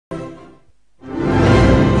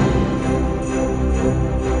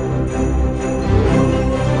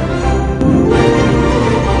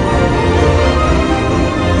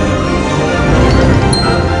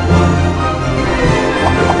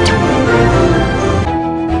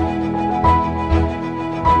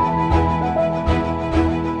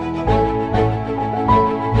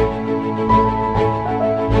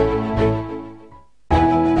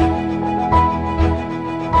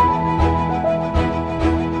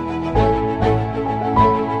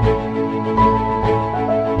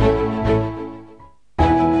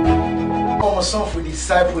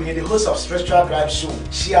the host of Spiritual Drive Show.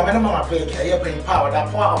 She am Mama Pay, bring power,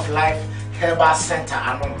 the power of life, Herbal Center,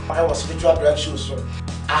 and I was Spiritual Drive Show. So,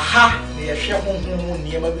 aha, the share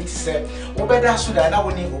near my say, Obeda Sudana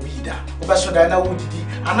winning Obida, Obasudana Woody,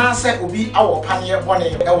 and I said, Obi, our pioneer, one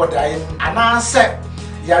our dying, and I said,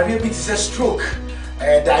 Yari stroke,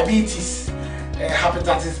 diabetes,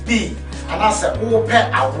 hepatitis B. And I said, oh,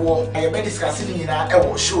 pet, I will. I am discussing in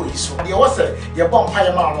our show. So, there was a your bomb pie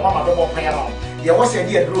mount, Mamma, the bomb pie mount. There was a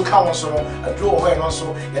dear drew council, a draw away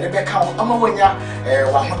also, and the back count, Amawanya,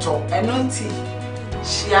 Wamoto. And auntie,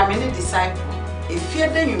 she are many disciples. If you're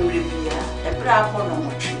then you will be a brave one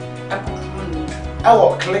on tree. I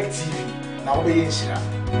will click TV. Now be in Shira.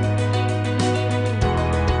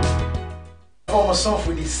 Former son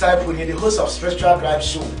for the disciple, the host of Spiritual Drive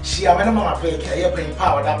Show. She am Mama Pay, bring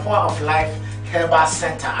power, the power of life, Herbal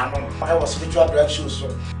Center, and I was Spiritual Drive Show. So,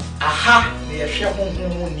 aha, the share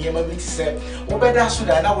near my say, Obeda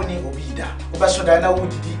Sudana winning Obida, Obasudana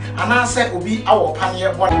Woody, and I said, Obi, our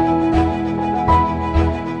pioneer one.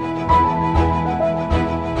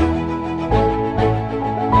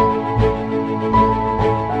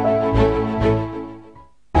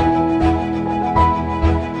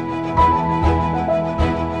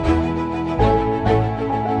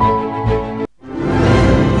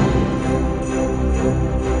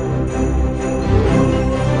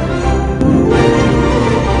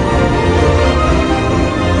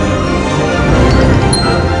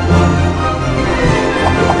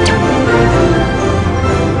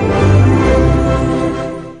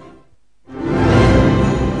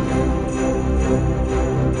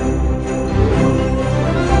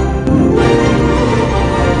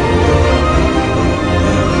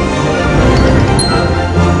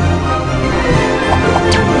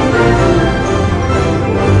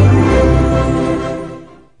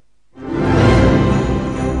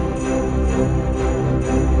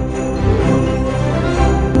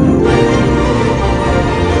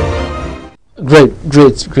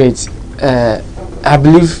 Great. I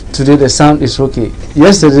believe today the sound is okay.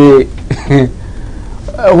 Yesterday,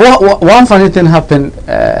 one funny thing happened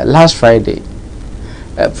last Friday.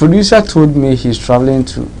 A producer told me he's traveling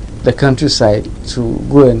to the countryside to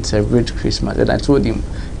go and celebrate Christmas, and I told him,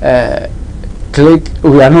 "Click,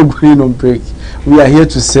 we are not going on break. We are here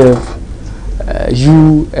to serve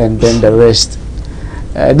you and then the rest."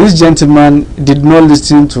 This gentleman did not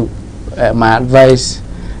listen to my advice.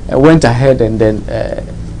 Went ahead and then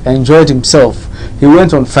enjoyed himself. He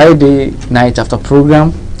went on Friday night after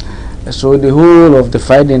program, so the whole of the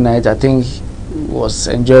Friday night I think was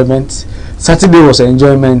enjoyment. Saturday was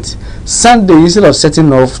enjoyment. Sunday, instead of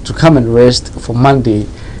setting off to come and rest for Monday,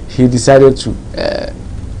 he decided to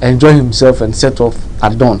enjoy himself and set off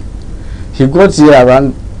at dawn. He got here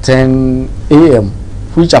around 10 a.m.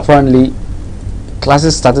 which apparently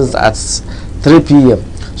classes started at 3 p.m.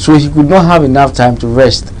 so he could not have enough time to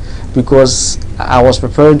rest because I was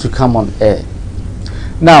preparing to come on air.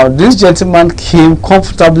 Now, this gentleman came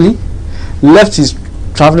comfortably, left his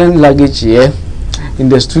traveling luggage here in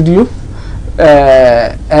the studio,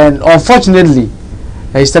 and unfortunately,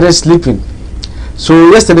 he started sleeping.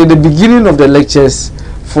 So yesterday, the beginning of the lectures,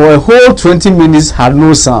 for a whole 20 minutes, had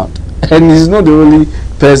no sound. And he's not the only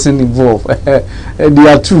person involved. There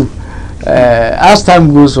are two. As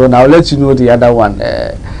time goes on, I'll let you know the other one.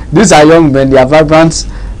 These are young men, they are vibrant.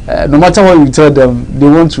 No matter what you tell them, they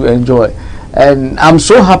want to enjoy. And I'm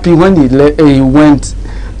so happy when he went.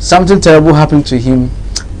 Something terrible happened to him.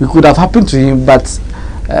 It could have happened to him, but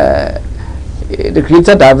the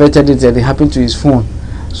creator diverted it and it happened to his phone.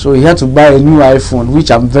 So he had to buy a new iPhone, which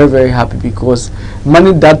I'm very, very happy, because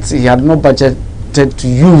money that he had not budgeted to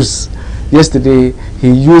use yesterday, he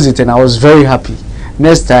used it, and I was very happy.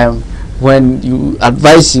 Next time, when you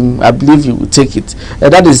advise him, I believe you will take it.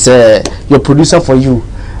 That is your producer for you.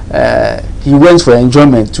 He went for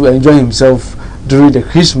enjoyment, to enjoy himself during the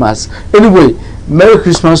Christmas. Anyway, Merry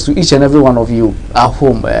Christmas to each and every one of you at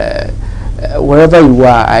home. Wherever you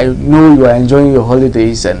are, I know you are enjoying your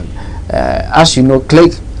holidays, and as you know,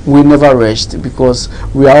 Click will never rest, because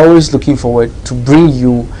we are always looking forward to bring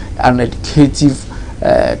you an educative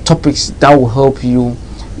topics that will help you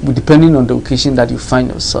depending on the occasion that you find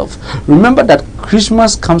yourself. Remember that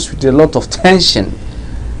Christmas comes with a lot of tension.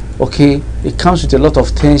 Okay, it comes with a lot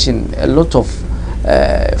of tension, a lot of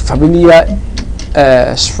familiar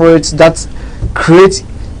spirits that create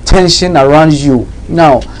tension around you.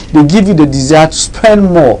 Now, they give you the desire to spend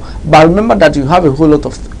more, but remember that you have a whole lot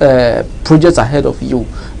of projects ahead of you.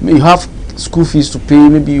 You have school fees to pay,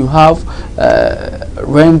 maybe you have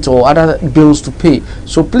rent or other bills to pay.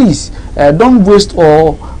 So please, don't waste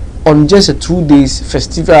all on just a 2 days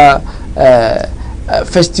festival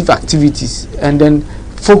festive activities, and then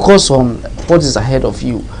focus on what is ahead of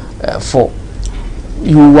you. For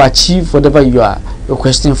you will achieve whatever you are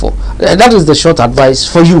requesting for. That is the short advice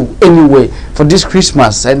for you anyway for this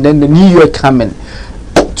Christmas and then the new year coming.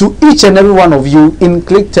 To each and every one of you in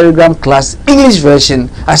Click Telegram class English version,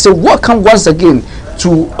 I say welcome once again to,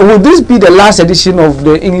 will this be the last edition of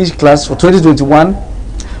the English class for 2021?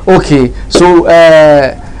 Okay, so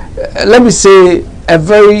let me say a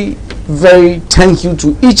very thank you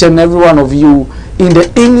to each and every one of you in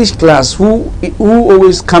the English class who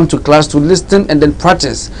always come to class to listen and then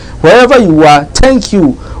practice. Wherever you are, thank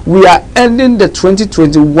you. We are ending the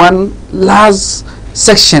 2021 last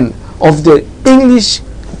section of the English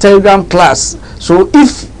Telegram class. So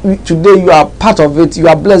if today you are part of it, you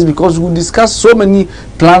are blessed, because we discuss so many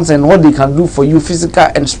plants and what they can do for you, physical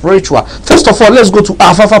and spiritual. First of all, let's go to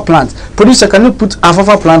alfalfa plant. Producer, can you put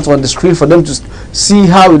alfalfa plant on the screen for them to see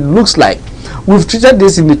how it looks like? We've treated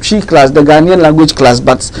this in the tree class, the Ghanaian language class,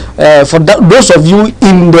 but for those of you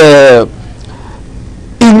in the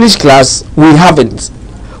English class, we haven't.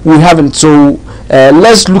 So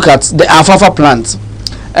let's look at the alfalfa plant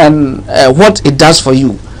and what it does for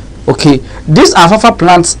you. Okay, this alfalfa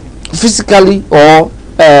plant physically or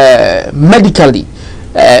medically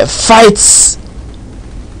fights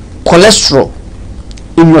cholesterol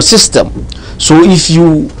in your system. So if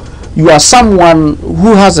you are someone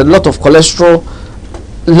who has a lot of cholesterol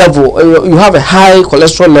level, you have a high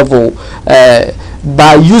cholesterol level,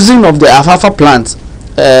 by using of the alfalfa plant,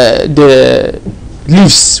 the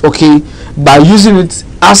leaves, okay, by using it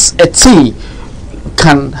as a tea,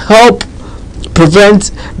 can help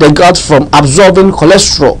prevent the gut from absorbing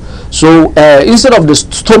cholesterol. So instead of the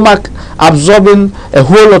stomach absorbing a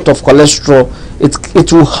whole lot of cholesterol,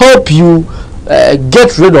 it will help you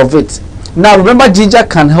get rid of it. Now remember, ginger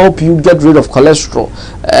can help you get rid of cholesterol,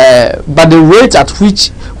 but the rate at which,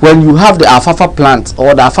 when you have the alfalfa plant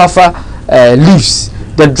or the alfalfa leaves,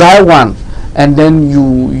 the dry one, and then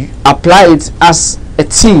you apply it as a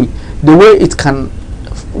tea, the way it can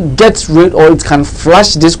get rid, or it can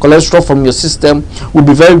flush this cholesterol from your system, will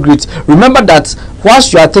be very great. Remember that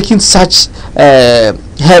whilst you are taking such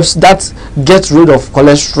herbs that get rid of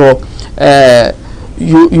cholesterol,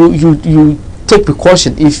 you take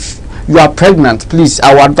precaution. If you are pregnant, please,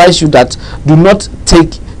 I will advise you that do not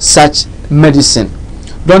take such medicine.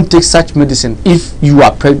 Don't take such medicine. If you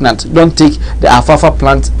are pregnant, don't take the alfalfa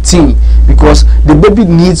plant tea, because the baby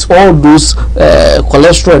needs all those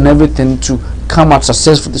cholesterol and everything to come out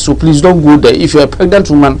successfully. So please don't go there. If you're a pregnant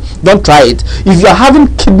woman, don't try it. If you are having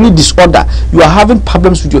kidney disorder, you are having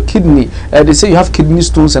problems with your kidney, they say you have kidney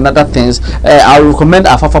stones and other things, I will recommend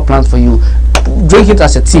alfalfa plant for you. Drink it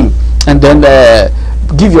as a tea, and then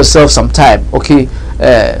give yourself some time, okay?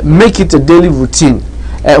 Make it a daily routine.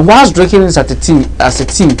 Whilst drinking it as a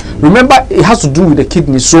tea, remember it has to do with the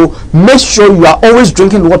kidney, so make sure you are always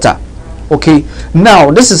drinking water. Okay, now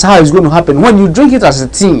this is how it's going to happen. When you drink it as a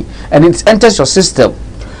tea and it enters your system,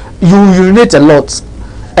 you urinate a lot,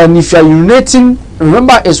 and if you are urinating,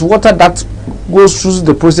 remember it's water that goes through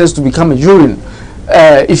the process to become a urine.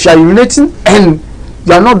 If you are urinating and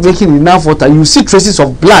you are not drinking enough water, you see traces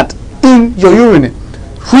of blood in your urine,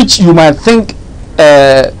 which you might think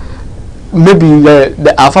maybe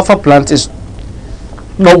the alfalfa plant is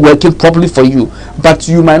not working properly for you, but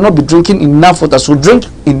you might not be drinking enough water. So drink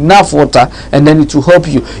enough water, and then it will help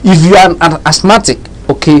you. If you are an asthmatic,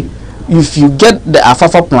 okay, if you get the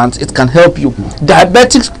alfalfa plant, it can help you.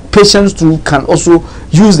 Diabetic patients too can also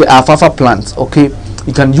use the alfalfa plant, okay.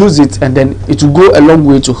 You can use it, and then it will go a long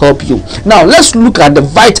way to help you. Now let's look at the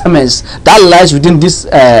vitamins that lies within this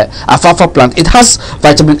alfalfa plant. It has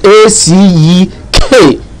vitamin A, C, E,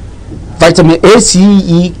 K. Vitamin A, C,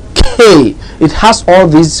 E, K. It has all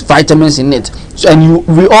these vitamins in it, and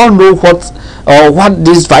we all know what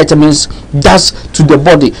these vitamins does to the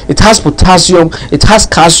body. It has potassium, it has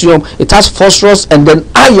calcium, it has phosphorus, and then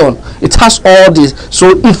iron. It has all this.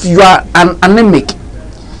 So if you are an anemic,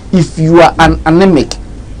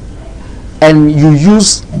 and you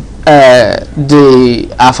use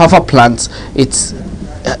the alfalfa plant, it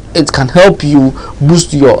can help you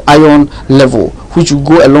boost your iron level, which will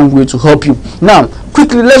go a long way to help you. Now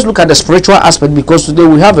quickly, let's look at the spiritual aspect, because today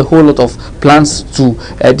we have a whole lot of plans to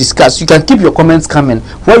discuss. You can keep your comments coming.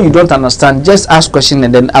 Where you don't understand, just ask questions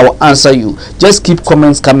and then I will answer you. Just keep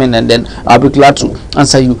comments coming, and then I'll be glad to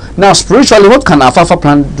answer you. Now spiritually, what can alfalfa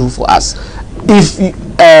plant do for us? If you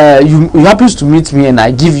happens to meet me and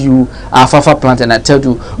I give you alfalfa plant and I tell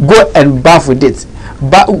you go and bath with it,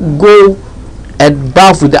 go and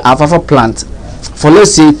bath with the alfalfa plant for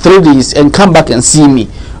let's say 3 days and come back and see me,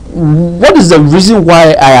 what is the reason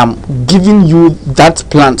why I am giving you that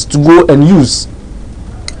plant to go and use?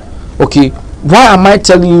 Okay, why am I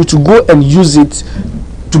telling you to go and use it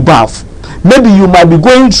to bath? Maybe you might be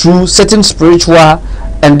going through certain spiritual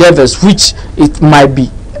endeavors which it might be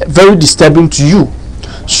very disturbing to you.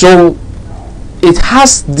 So it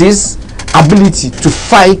has this ability to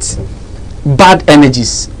fight bad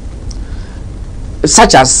energies,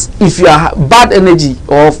 such as if you are bad energy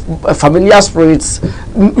or familiar spirits.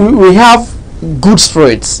 We have good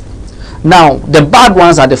spirits. Now the bad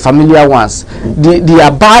ones are the familiar ones. They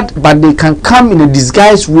are bad, but they can come in a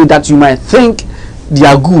disguised way that you might think they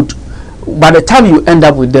are good. By the time you end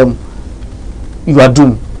up with them, you are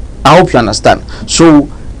doomed. I hope you understand. So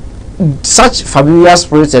such familiar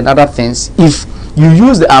spirits and other things, if you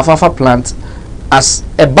use the alfalfa plant as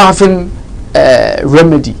a bathing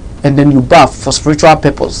remedy, and then you bath for spiritual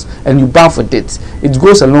purpose, and you bath with it, it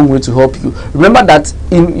goes a long way to help you. Remember that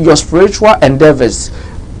in your spiritual endeavors,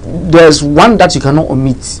 there's one that you cannot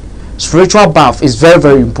omit. Spiritual bath is very,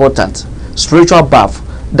 very important. Spiritual bath.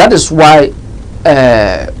 That is why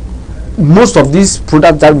most of these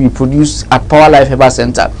products that we produce at Power Life Herbal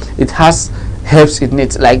Center, it has herbs in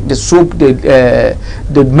it, like the soap,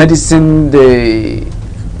 the medicine, the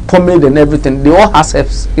pomade and everything. They all has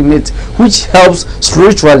herbs in it, which helps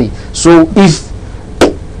spiritually. So if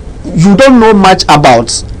you don't know much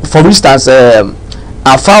about, for instance,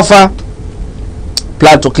 alfalfa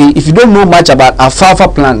plant, okay, if you don't know much about alfalfa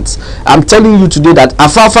plants, I'm telling you today that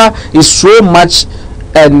alfalfa is so much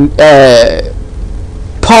and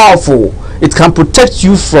powerful. It can protect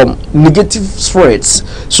you from negative spirits.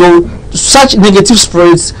 So such negative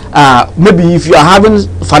spirits, maybe if you are having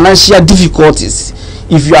financial difficulties,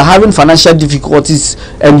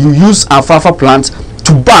 and you use alfalfa plant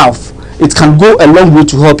to bath, it can go a long way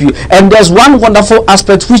to help you. And there's one wonderful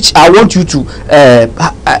aspect which I want you to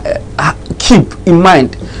keep in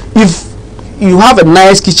mind. If you have a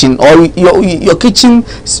nice kitchen, or your kitchen,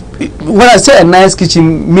 when I say a nice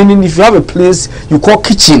kitchen, meaning if you have a place you call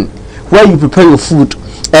kitchen where you prepare your food,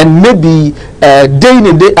 and maybe day in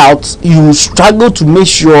and day out you struggle to make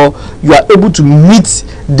sure you are able to meet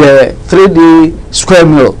the 3-day square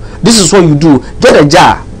meal, this is what you do. Get a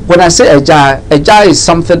jar. When I say a jar is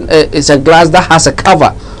something, it's a glass that has a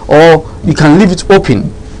cover, or you can leave it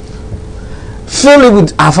open. Fill it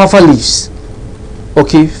with alfalfa leaves.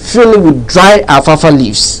 Okay, fill it with dry alfalfa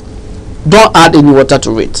leaves. Don't add any water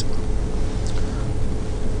to it,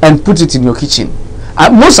 and put it in your kitchen.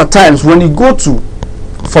 And most of the times when you go to,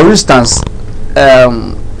 for instance,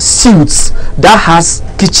 suits that has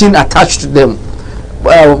kitchen attached to them,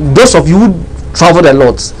 those of you who traveled a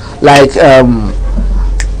lot, like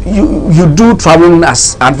you do traveling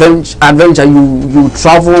as adventure, you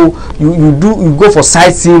travel, you go for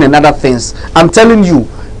sightseeing and other things. I'm telling you,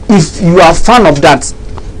 if you are a fan of that,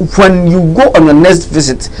 when you go on your next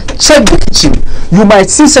visit, check the kitchen. You might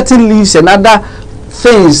see certain leaves and other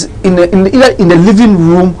things either in the living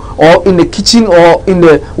room or in the kitchen or in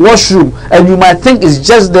the washroom, and you might think it's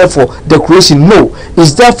just there for decoration. No,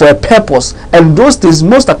 it's there for a purpose. And those things,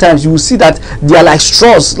 most of the times you will see that they are like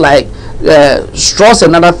straws, straws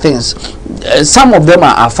and other things. Some of them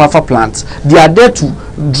are alfalfa plants. They are there to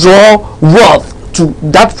draw wealth to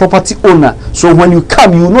that property owner. So when you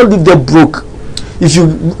come, you will not leave there broke. If you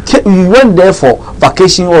went there for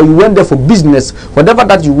vacation, or you went there for business, whatever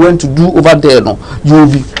that you went to do over there, you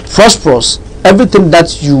will be prosperous. Everything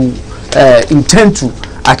that you intend to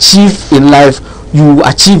achieve in life, you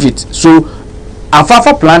achieve it. So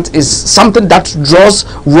alfalfa plant is something that draws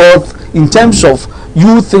wealth in terms of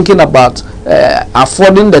you thinking about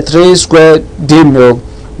affording the 3 square day meal.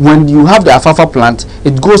 When you have the alfalfa plant,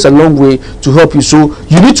 it goes a long way to help you. So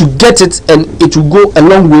you need to get it, and it will go a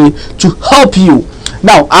long way to help you.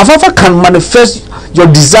 Now, alfalfa can manifest your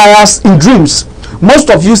desires in dreams. Most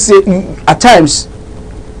of you say at times,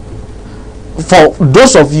 for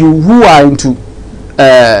those of you who are into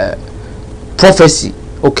prophecy,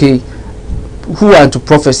 okay, who are into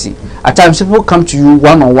prophecy, at times people come to you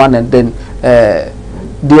one-on-one, and then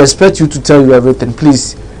they expect you to tell you everything.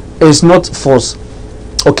 Please, it's not false.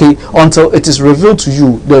 Okay, until it is revealed to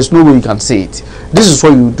you, there's no way you can say it. This is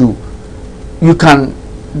what you do. You can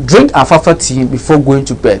drink alfalfa tea before going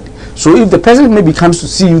to bed. So if the person maybe comes to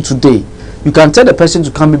see you today, you can tell the person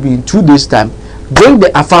to come maybe in 2 days time. Drink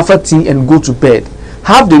the alfalfa tea and go to bed.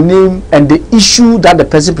 Have the name and the issue that the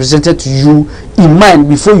person presented to you in mind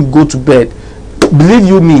before you go to bed. Believe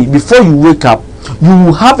you me, before you wake up, you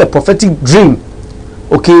will have a prophetic dream.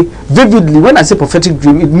 Okay, vividly. When I say prophetic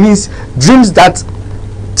dream, it means dreams that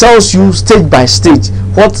tells you stage by stage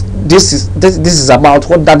what this is about,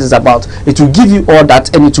 what that is about. It will give you all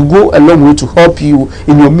that, and it will go a long way to help you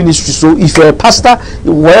in your ministry. So if you're a pastor,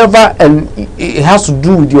 wherever, and it has to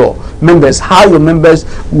do with your members, how your members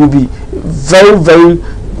will be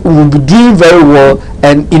will be doing very well,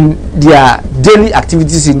 and in their daily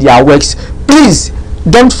activities, in their works, please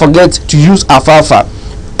don't forget to use alfalfa.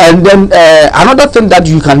 And then another thing that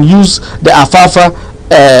you can use the alfalfa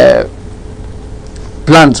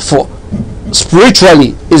plant for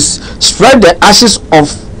spiritually is spread the ashes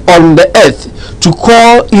on the earth to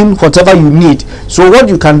call in whatever you need. So what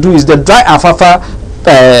you can do is the dry alfalfa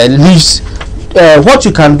leaves. What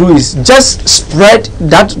you can do is just spread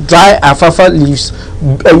that dry alfalfa leaves.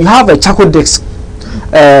 You have a charcoal disc.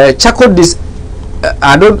 I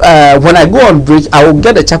don't. When I go on break, I will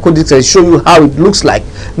get a charcoal disc and show you how it looks like.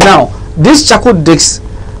 Now, this charcoal disc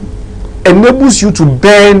enables you to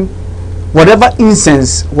burn whatever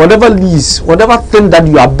incense, whatever leaves, whatever thing that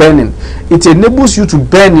you are burning. It enables you to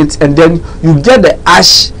burn it, and then you get the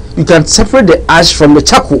ash. You can separate the ash from the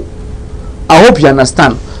charcoal. I hope you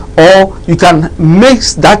understand. Or you can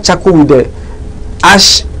mix that charcoal with the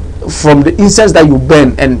ash from the incense that you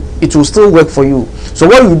burn, and it will still work for you. So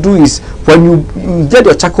what you do is, when you get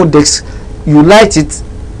your charcoal disc, you light it.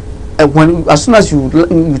 As soon as you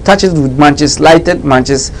touch it with matches, lighted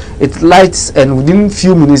matches, it lights, and within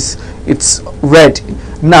few minutes it's red.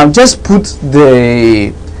 Now just put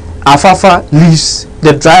the alfalfa leaves,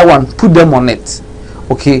 the dry one, put them on it.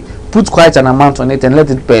 Okay, put quite an amount on it and let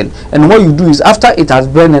it burn. And what you do is, after it has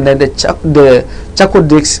burned, and then the charcoal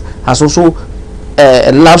disc has also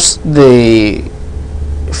elapsed the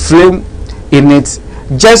flame in it,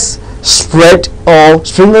 just spread or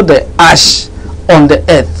sprinkle the ash on the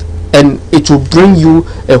earth, and it will bring you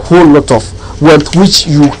a whole lot of wealth which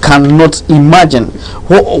you cannot imagine.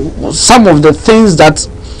 Some of the things that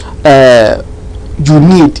you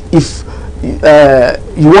need, if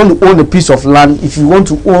you want to own a piece of land, if you want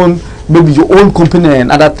to own maybe your own company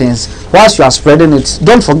and other things, whilst you are spreading it,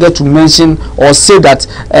 don't forget to mention or say that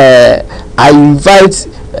I invite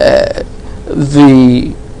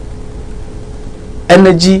the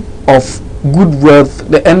energy of good wealth,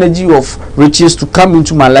 the energy of riches to come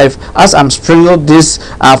into my life as I'm sprinkling this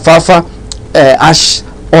alfalfa ash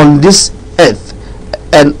on this earth.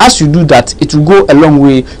 And as you do that, it will go a long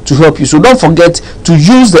way to help you. So don't forget to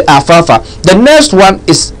use the alfalfa. The next one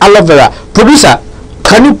is aloe vera. Producer,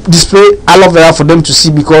 can you display aloe vera for them to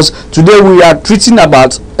see? Because today we are treating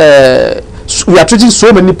about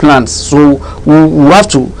so many plants, so we have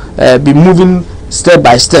to be moving step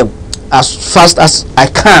by step as fast as I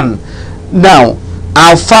can. Now,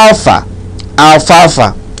 alfalfa.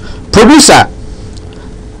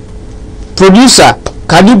 Producer,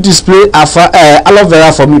 can you display aloe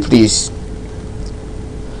vera for me, please?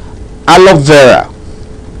 Aloe vera.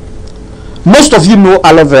 Most of you know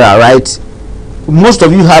aloe vera, right? Most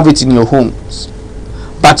of you have it in your homes,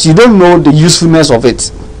 but you don't know the usefulness of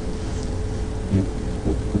it.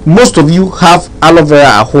 Most of you have aloe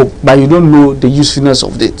vera at home, but you don't know the usefulness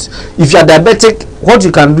of it. If you are diabetic, what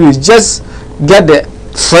you can do is just get the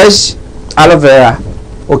fresh aloe vera.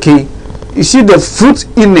 Okay, you see the fruit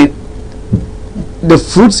in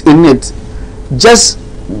it, just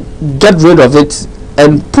get rid of it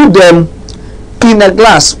and put them in a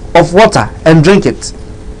glass of water and drink it.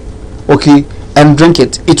 Okay, and drink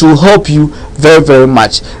it. It will help you very, very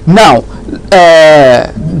much. Now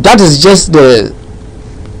that is just the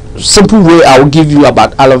simple way I will give you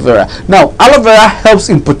about aloe vera. Now, aloe vera helps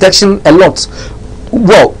in protection a lot.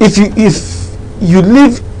 Well, if you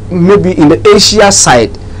live maybe in the Asia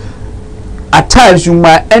side, at times you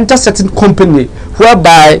might enter certain company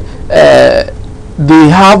whereby they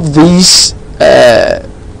have these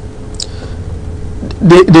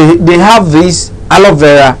they have this aloe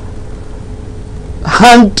vera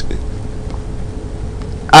hanged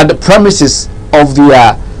at the premises of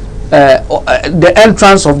their the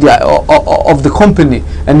entrance of the company,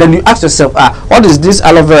 and then you ask yourself, what is this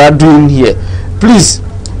aloe vera doing here? Please,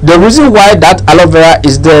 the reason why that aloe vera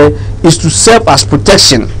is there is to serve as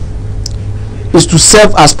protection.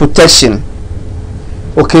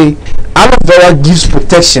 Okay, aloe vera gives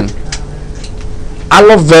protection.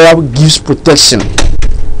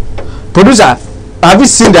 Producer, have you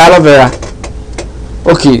seen the aloe vera?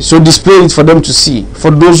 Okay, so display it for them to see. For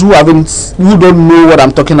those who don't know what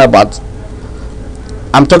I'm talking about,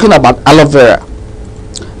 I'm talking about aloe vera.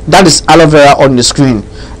 That is aloe vera on the screen.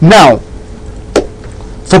 Now,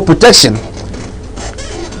 for protection,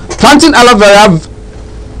 planting aloe vera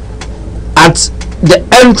at the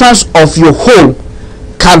entrance of your home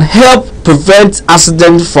can help prevent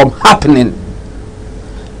accidents from happening.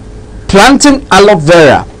 planting aloe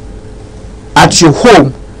vera at your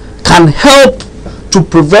home can help to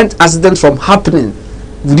prevent accidents from happening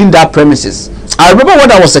within that premises. I remember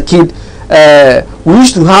when I was a kid, we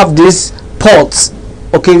used to have these pots,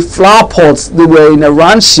 okay, flower pots. They were in a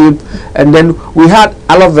round shape, and then we had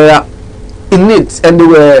aloe vera in it, and they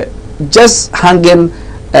were just hanging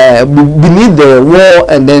beneath the wall,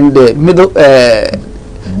 and then the middle,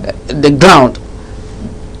 the ground,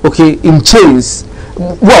 okay, in chains.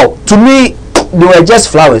 Well, to me, they were just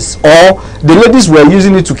flowers, or the ladies were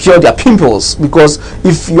using it to cure their pimples, because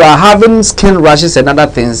if you are having skin rashes and other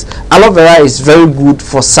things, aloe vera is very good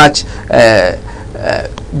for such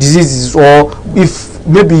diseases. Or if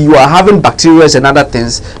maybe you are having bacteria and other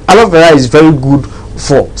things, aloe vera is very good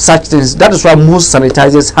for such things. That is why most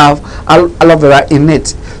sanitizers have aloe vera in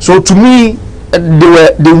it. So to me,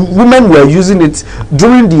 the women were using it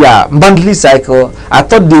during their monthly cycle. I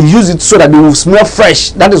thought they use it so that they will smell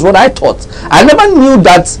fresh. That is what I thought. I never knew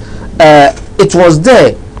that it was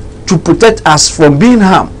there to protect us from being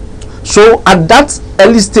harmed. So at that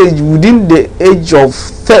early stage, within the age of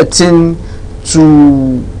 13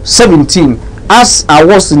 to 17, as I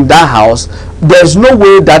was in that house, there's no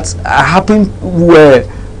way that happened where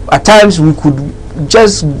at times we could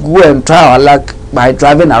just go and try our luck by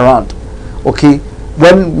driving around. Okay,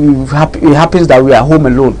 when it happens that we are home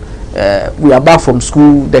alone, we are back from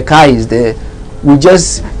school, the car is there, we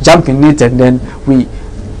just jump in it, and then we,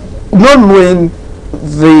 not knowing,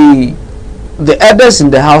 the elders in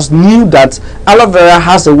the house knew that aloe vera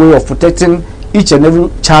has a way of protecting each and every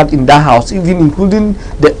child in that house, even including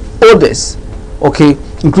the oldest. Okay,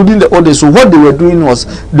 including the oldest. So what they were doing was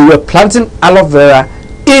they were planting aloe vera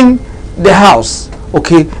in the house.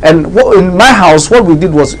 Okay, and in my house, what we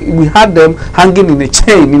did was we had them hanging in a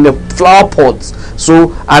chain in the flower pots.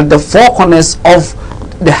 So at the four corners of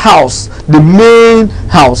the house, the main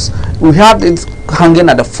house, we had it hanging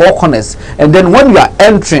at the four corners. And then when you are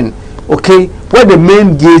entering, okay, where the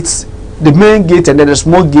main gate and then the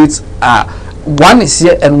small gates are, one is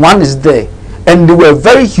here and one is there, and they were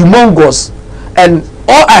very humongous. And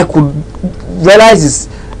all I could realize is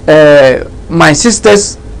my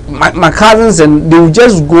sisters, my cousins, and they would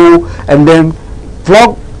just go and then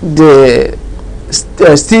plug the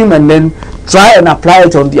steam and then try and apply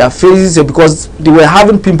it on their faces, because they were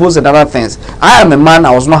having pimples and other things. I am a man,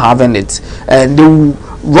 I was not having it, and they would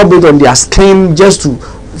rub it on their skin just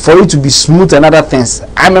for it to be smooth and other things.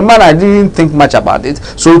 I'm a man, I didn't think much about it.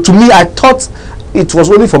 So to me, I thought it was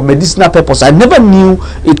only for medicinal purpose. I never knew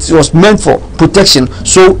it was meant for protection.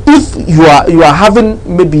 So if you are having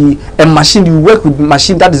maybe a machine, you work with a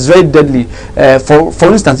machine that is very deadly,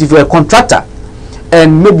 for instance, if you're a contractor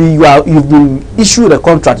and maybe you've been issued a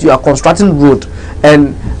contract, you are constructing road,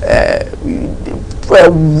 and a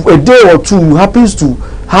day or two you happens to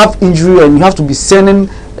have injury and you have to be sending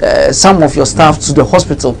some of your staff to the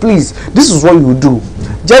hospital, please, this is what you do.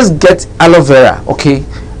 Just get aloe vera, okay,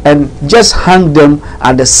 and just hang them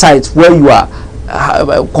at the site where you are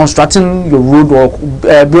constructing your road, or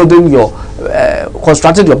building your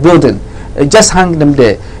constructing your building. Just hang them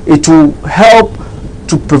there. It will help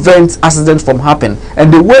to prevent accidents from happening.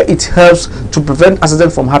 And the way it helps to prevent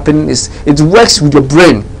accidents from happening is it works with your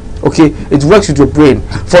brain. Okay, it works with your brain.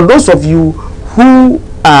 For those of you who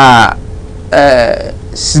are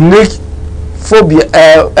snake phobia,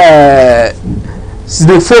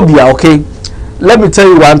 okay, let me tell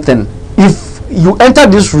you one thing. If you enter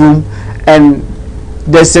this room and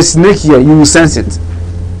there's a snake here, you will sense it.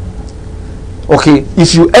 Okay,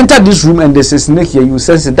 if you enter this room and there's a snake here, you will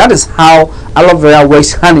sense it. That is how aloe vera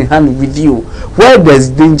works hand in hand with you. Where there's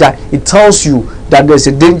danger, it tells you that there's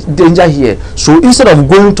a danger here. So instead of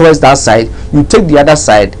going towards that side, you take the other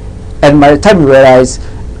side, and by the time you realize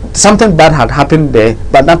something bad had happened there,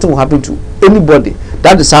 but nothing will happen to anybody.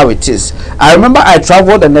 That is how it is. I remember I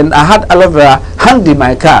traveled and then I had aloe vera hanged in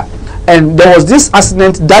my car, and there was this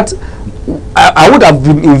accident that I would have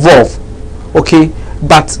been involved, okay,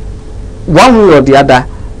 but one way or the other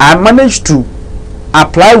I managed to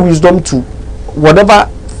apply wisdom to whatever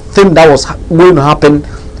thing that was going to happen,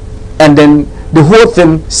 and then the whole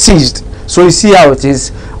thing ceased. So you see how it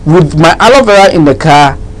is. With my aloe vera in the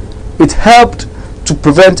car, it helped to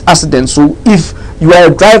prevent accidents. So if you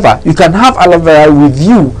are a driver, you can have aloe vera with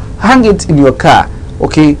you, hang it in your car,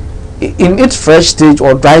 okay, in its fresh stage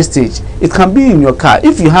or dry stage. It can be in your car.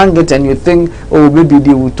 If you hang it and you think, oh, maybe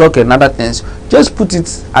they will talk and other things, just put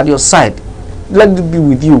it at your side, let it be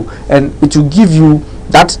with you, and it will give you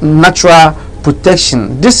that natural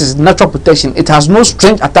protection. This is natural protection. It has no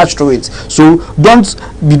strength attached to it. So don't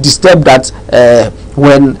be disturbed that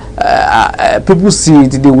when people see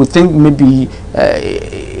it, they will think maybe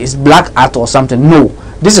it's black art or something. No,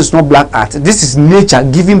 this is not black art. This is nature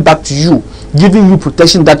giving back to you, giving you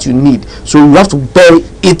protection that you need. So you have to bear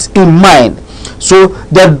it in mind. So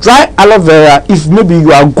the dry aloe vera, if maybe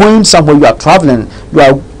you are going somewhere, you are traveling,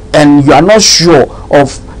 and you are not sure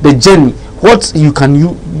of the journey, what you can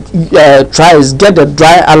try is get the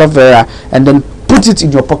dry aloe vera and then put it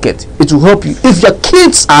in your pocket. It will help you. If your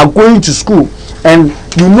kids are going to school and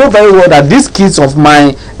you know very well that these kids of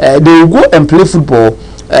mine, they will go and play football,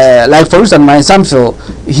 like for instance my son Phil,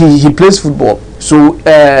 he plays football. So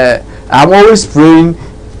I'm always praying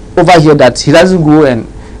over here that he doesn't go and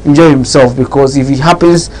enjoy himself, because if it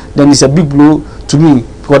happens, then it's a big blow to me,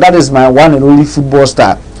 because that is my one and only football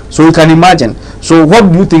star. So you can imagine. So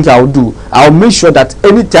what do you think I'll do? I'll make sure that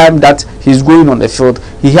anytime that he's going on the field,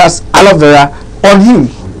 he has aloe vera on him.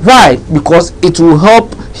 Why? Because it will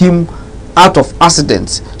help him out of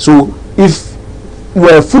accidents. So if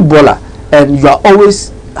you're a footballer and you are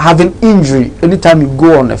always having injury anytime you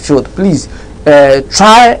go on the field, please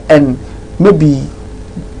try and maybe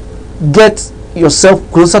get yourself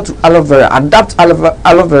closer to aloe vera. Adapt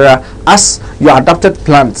aloe vera as your adapted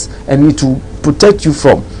plants, and it will protect you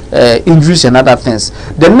from injuries and other things.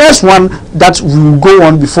 The next one that we will go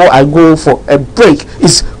on before I go for a break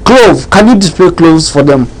is clove. Can you display cloves for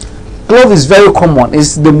them? Clove is very common.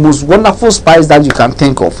 It's the most wonderful spice that you can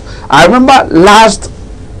think of. I remember last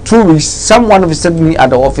 2 weeks someone visited me at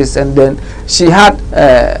the office, and then she had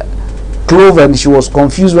clove and she was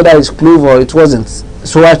confused whether it's clove or it wasn't.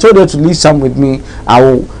 So I told her to leave some with me. I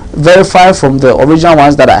will verify from the original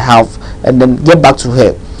ones that I have and then get back to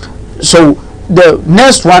her. So the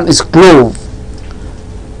next one is clove.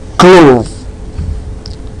 Clove.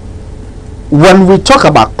 When we talk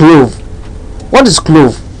about clove, what is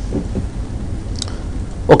clove?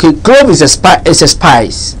 Okay, clove is a spice. It's a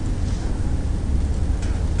spice.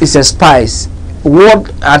 It's a spice.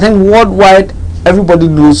 I think worldwide everybody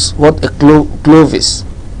knows what a clove is.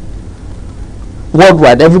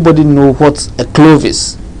 Worldwide everybody knows what a clove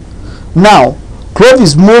is. Now, clove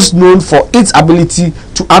is most known for its ability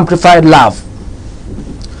to amplify love.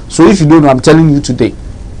 So if you don't know, I'm telling you today.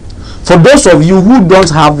 For those of you who don't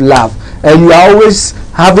have love and you are always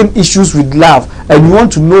having issues with love and you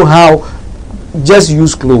want to know how, just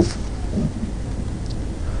use clove.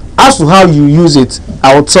 As to how you use it,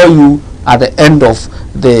 I will tell you at the end of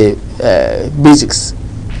the basics.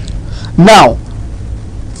 Now,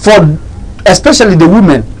 for especially the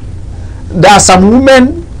women, there are some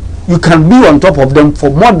women you can be on top of them for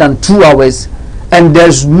more than 2 hours and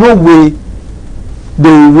there's no way they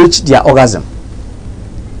will reach their orgasm.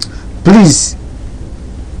 Please,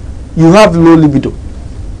 you have low libido.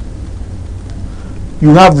 You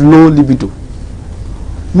have low libido.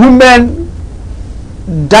 Women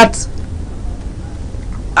that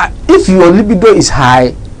if your libido is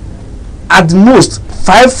high, at most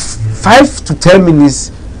 5 to 10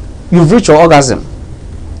 minutes you've reached your orgasm.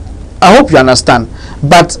 I hope you understand.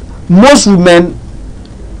 But most women,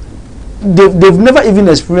 they've never even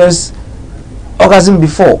experienced orgasm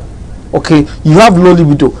before. Okay, you have low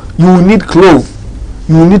libido, you will need clove.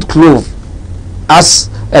 You will need clove as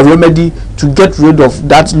a remedy to get rid of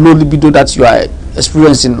that low libido that you are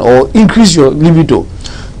experiencing, or increase your libido.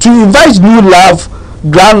 To invite new love,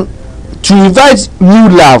 ground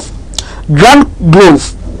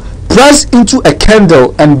glove, press into a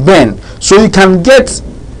candle and burn. So you can get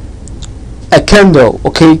a candle.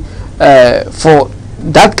 Okay, for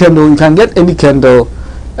that candle you can get any candle,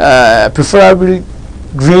 preferably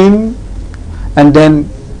green, and then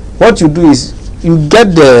what you do is you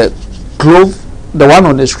get the clove, the one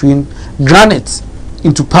on the screen, grind it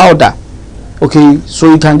into powder. Okay,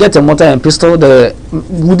 so you can get a mortar and pestle, the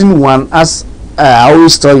wooden one, as I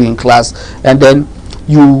always tell you in class, and then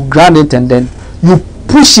you grind it and then you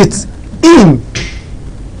push it in.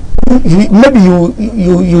 Maybe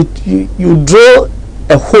you draw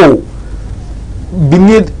a hole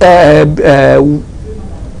beneath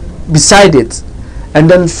beside it, and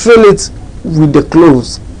then fill it with the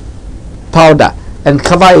cloves powder and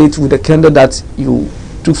cover it with the candle that you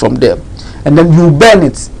took from there, and then you burn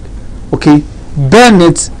it. Okay, burn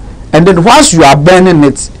it, and then whilst you are burning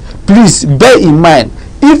it, please bear in mind,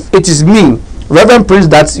 if it is me, Reverend Prince,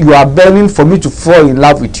 that you are burning for me to fall in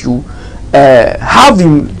love with you, have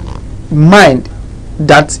in mind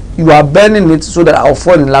that you are burning it so that I'll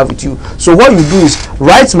fall in love with you. So what you do is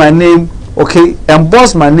write my name, okay,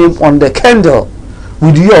 emboss my name on the candle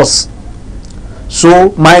with yours.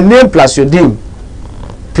 So my name plus your name,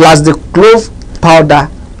 plus the clove powder,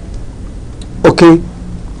 okay,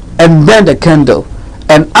 and burn the candle.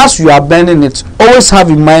 And as you are burning it, always have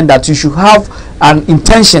in mind that you should have an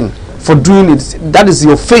intention for doing it. That is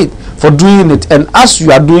your faith for doing it. And as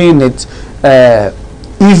you are doing it,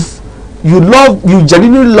 if you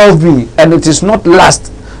genuinely love me and it is not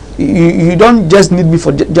lust, you don't just need me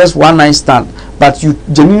for just one night stand, but you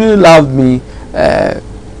genuinely love me,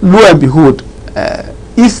 lo and behold,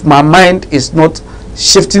 if my mind is not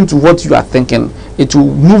shifting to what you are thinking, it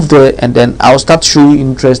will move there, and then I'll start showing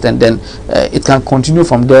interest, and then it can continue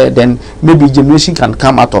from there. Then maybe generation can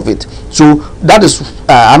come out of it. So that is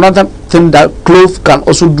another thing that clove can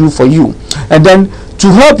also do for you. And then to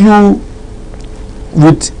help you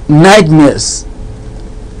with nightmares,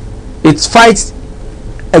 it fights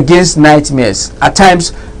against nightmares. At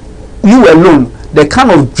times, you alone, the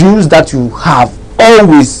kind of dreams that you have,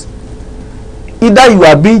 always, either you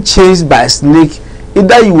are being chased by a snake,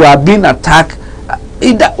 either you are being attacked,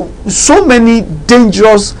 either so many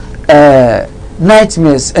dangerous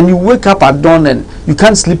nightmares, and you wake up at dawn and you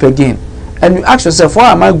can't sleep again, and you ask yourself,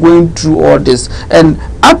 why am I going through all this? And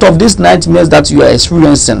out of these nightmares that you are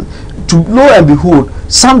experiencing, to lo and behold,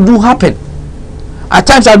 some do happen. At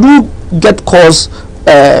times I do get calls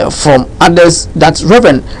from others that,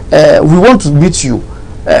 Reverend, we want to meet you,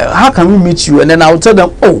 how can we meet you? And then I'll tell them,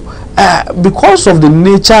 because of the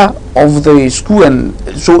nature of the school, and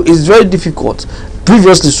so it's very difficult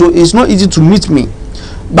previously, so it's not easy to meet me.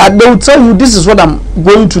 But they will tell you, this is what I'm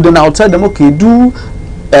going to. Then I'll tell them, okay, do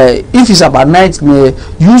if it's about nightmare,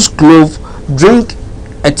 use clove, drink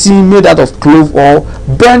a tea made out of clove, or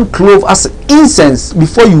burn clove as incense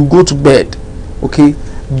before you go to bed. Okay,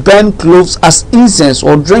 burn cloves as incense,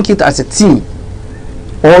 or drink it as a tea,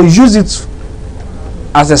 or use it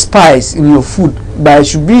as a spice in your food, but it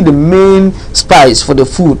should be the main spice for the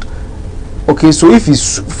food. Okay, so if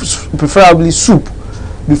it's preferably soup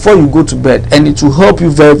before you go to bed, and it will help you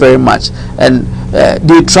very, very much. And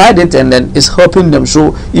they tried it, and then it's helping them.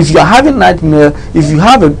 So if you are having nightmare, if you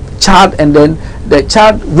have a child and then the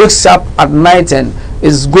child wakes up at night and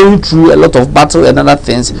is going through a lot of battle and other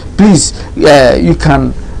things, please, you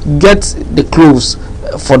can get the cloves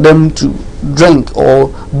for them to drink, or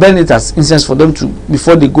burn it as incense for them to,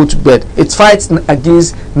 before they go to bed. It fights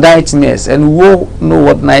against nightmares, and we all know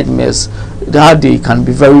what nightmares, how they can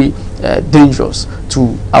be very dangerous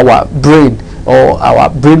to our brain or our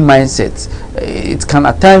brain mindset. It can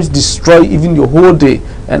at times destroy even your whole day,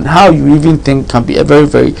 and how you even think can be a very,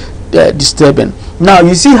 very disturbing. Now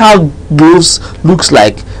you see how gloves looks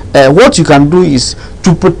like. What you can do is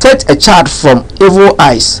to protect a child from evil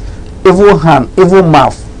eyes, evil hand, evil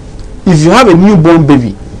mouth. If you have a newborn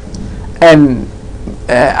baby, and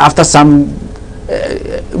after some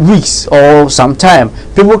weeks or some time,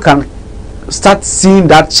 people can start seeing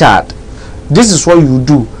that child, this is what you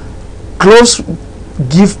do. Clothes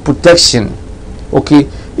give protection. Okay,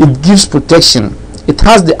 it gives protection. It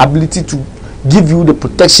has the ability to give you the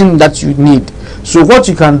protection that you need. So what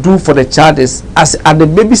you can do for the child is, as at the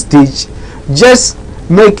baby stage, just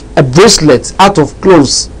make a bracelet out of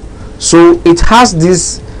clothes. So it has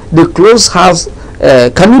this, the clothes has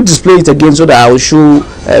can you display it again so that I will show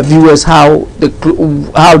viewers how they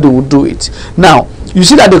will do it. Now you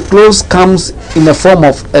see that the clothes comes in the form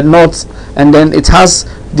of a knot, and then it has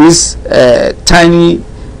this tiny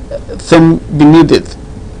thing beneath it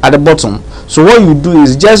at the bottom. So what you do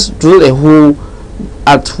is just drill a hole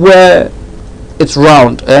at where it's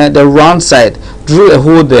round, the round side, drill a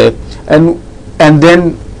hole there, and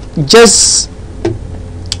then just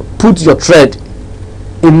put your thread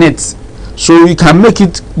in it, so you can make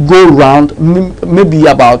it go round, maybe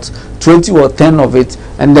about 20 or 10 of it,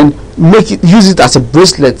 and then use it as a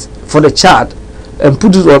bracelet for the child, and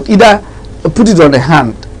put it on, either put it on the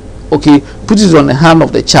hand. Okay, put it on the hand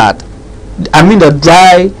of the child, I mean the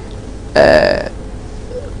dry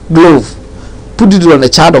glove. Put it on the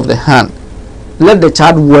child of the hand. Let the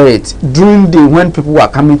child wear it during the day when people are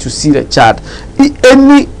coming to see the child.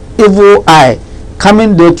 Any evil eye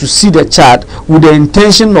coming there to see the child with the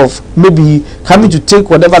intention of maybe coming to take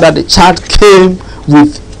whatever that the child came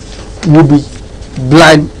with will be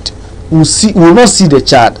blind, will not see the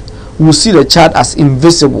child, will see the child as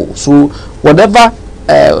invisible. So whatever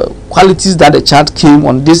qualities that the child came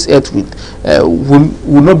on this earth with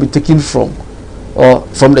will not be taken from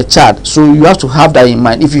the child. So you have to have that in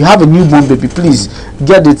mind. If you have a newborn baby, please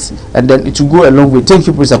get it, and then it will go a long way. Thank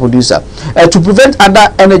you, Mr. Producer. To prevent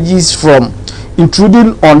other energies from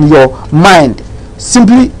intruding on your mind,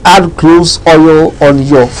 simply add cloves oil on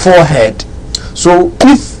your forehead. So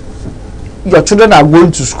if your children are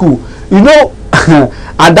going to school, you know,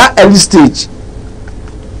 at that early stage,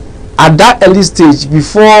 at that early stage,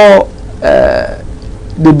 before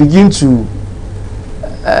they begin to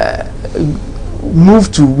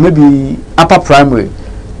move to maybe upper primary,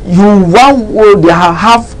 they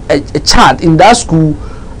have a child in that school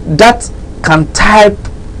that can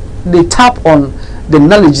they tap on the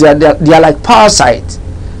knowledge that they are like parasites.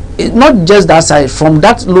 It's not just that side, from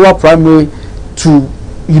that lower primary to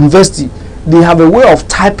university, they have a way of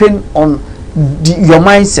tapping on your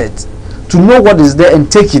mindset to know what is there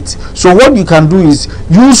and take it. So what you can do is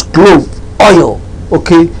use clove oil,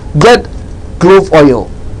 okay? Get clove oil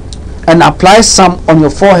and apply some on your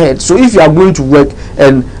forehead. So if you are going to work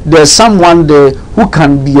and there's someone there who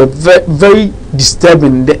can be a very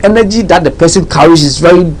disturbing, the energy that the person carries is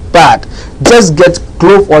very bad, just get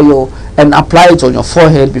clove oil and apply it on your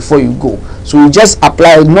forehead before you go. So you just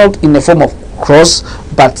apply it, not in the form of cross,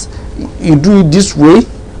 but you do it this way,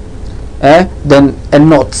 then a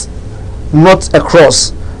knot, not a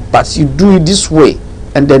cross, but you do it this way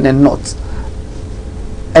and then a knot,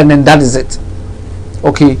 and then that is it.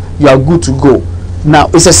 Okay, you are good to go. Now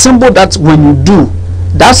it's a symbol that when you do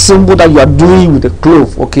that symbol that you are doing with the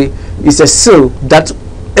clove, okay, it's a seal that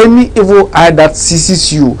any evil eye that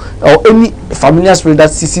seizes you, or any familiar spirit that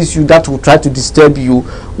seizes you that will try to disturb you,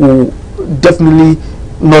 will definitely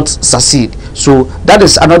not succeed. So that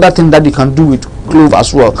is another thing that you can do with clove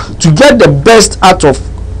as well. To get the best out of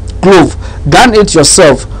clove, grind it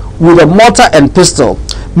yourself with a mortar and pestle.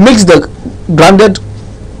 Mix the grounded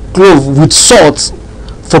clove with salt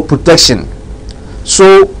for protection.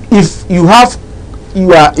 So if you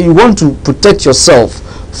want to protect yourself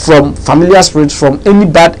from familiar spirits, from any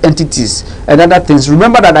bad entities and other things,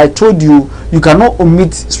 remember that I told you cannot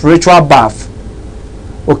omit spiritual bath.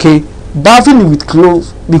 Okay, bathing with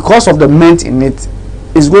clove, because of the mint in it,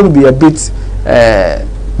 is going to be a bit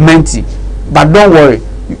minty, but don't worry,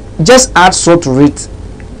 just add salt to it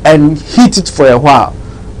and heat it for a while,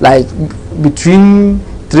 like between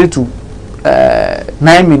 3 to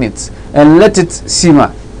 9 minutes, and let it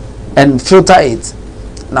simmer and filter it.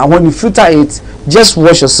 Now when you filter it, just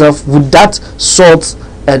wash yourself with that salt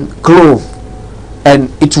and clove,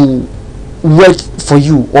 and it will work for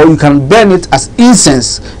you. Or you can burn it as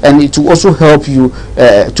incense, and it will also help you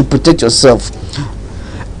to protect yourself.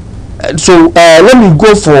 So let me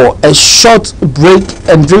go for a short break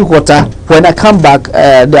and drink water. When I come back,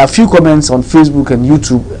 there are a few comments on Facebook and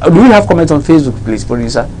YouTube. Do we have comments on Facebook, please,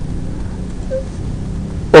 producer?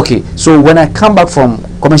 Okay, so when I come back from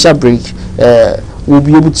commercial break, we'll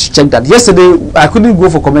be able to check that. Yesterday I couldn't go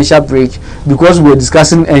for commercial break because we were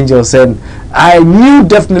discussing angels, and I knew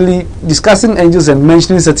definitely discussing angels and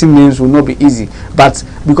mentioning certain names will not be easy, but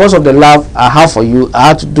because of the love I have for you, I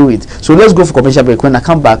had to do it. So let's go for commercial break. When I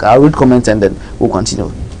come back, I'll read comments and then we'll continue.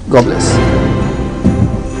 God bless.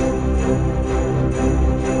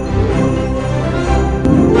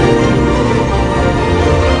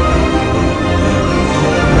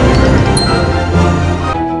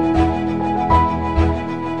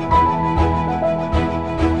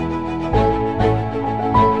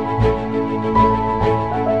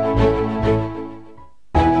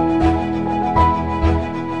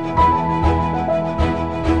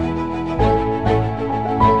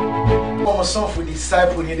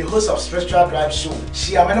 Disciple, the host of Spiritual Drive Show.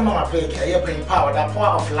 She am Mama Peke, a power, the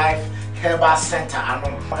power of life, Herbal Center,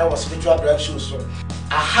 and I was Spiritual Drive Show. So,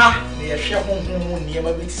 aha, the share home near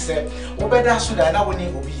my bit said, Obeda Sudana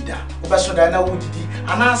winning Obida, Obasudana Woody,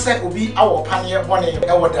 and I said, Obi, our pioneer, one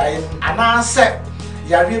our dying, and I said,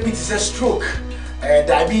 Yari bit is a stroke,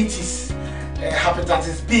 diabetes,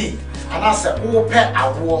 hepatitis B. And I said, oh, pet, I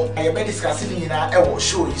will. I be discussing in a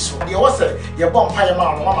show you. So, there was a your bomb pie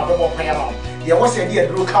amount, one of the bomb pie amount. There was a dear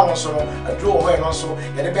drew council, a draw away also,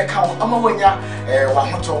 and a back count, Amawanya,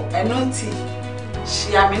 Wahato. And Nunti,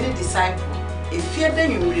 she a many disciple. If you're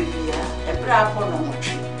then you will be a brave one on a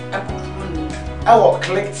tree, a moon. Our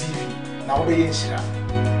Click TV, now be in Shira.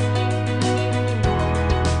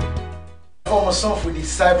 Former son for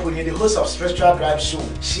disciple, the host of Spiritual Drive Show.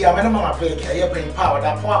 She am Mama Peke, a power,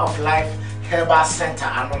 the power of life, Herbal Center,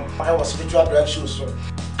 and I was Spiritual Drive Show. So,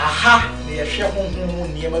 aha, the share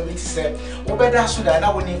home near my bit said, Obeda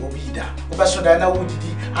Sudana winning Obida, Obasudana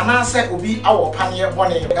Woody, and I said, Obi, our pioneer,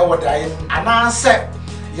 one our dying, and I said,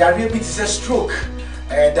 Yari bit is a stroke,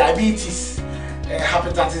 diabetes,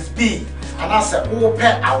 hepatitis B. And I said, oh,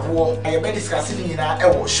 pet, I will. I be discussing in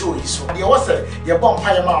a show you. So, there was a your bomb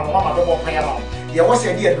pie amount, one of the bomb pie amount. There was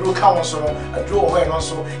a dear drew council, a draw away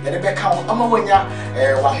also, and a back count, Amawanya,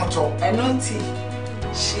 Wahato. And Nunti,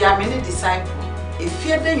 she a many disciple. If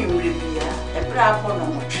you're then you will be a brave one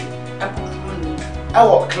on a tree, a moon.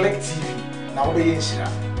 Our Click TV, now be in Shira.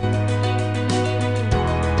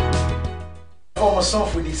 Former son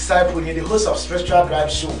for disciple, the host of Spiritual Drive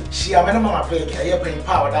Show. She a mama page, a year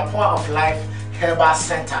power, the power of life, Herbal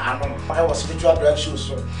Center, and I was Spiritual Drive Show.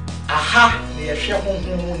 So, aha, near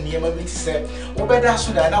Shehun, near my bit said, Obeda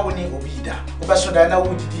Sudana winning Obida, Obasudana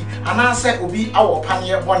Woody, and I said, Obi, our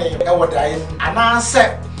pioneer, one our dying, and I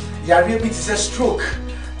said, Yari bit is a stroke,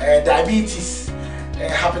 diabetes,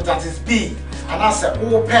 hepatitis B. And I said,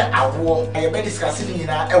 oh, pet, I will. I be discussing in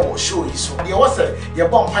a will show you. So, there was a your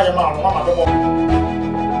bomb pie, mama.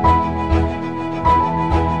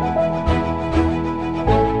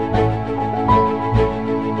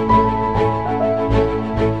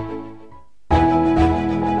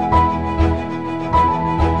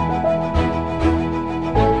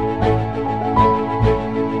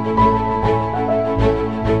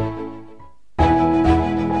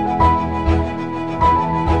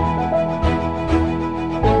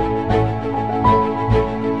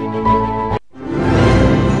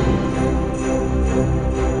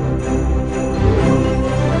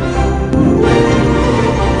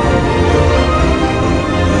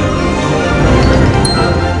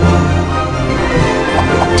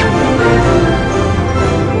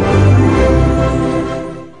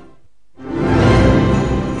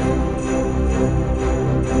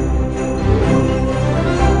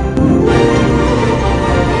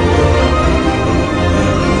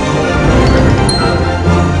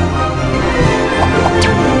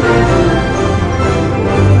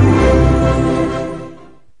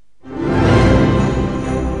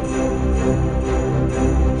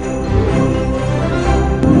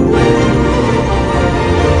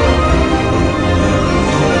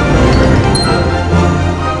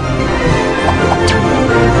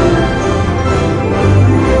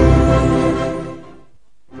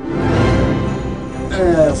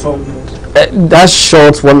 That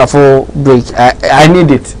short, wonderful break. I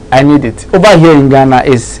need it. I need it. Over here in Ghana,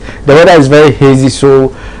 is the weather is very hazy, so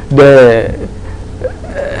the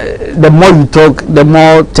more you talk, the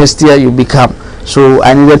more tastier you become. So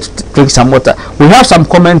I needed to drink some water. We have some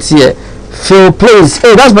comments here. Phil plays.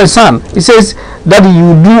 Hey, that's my son. He says, "Daddy,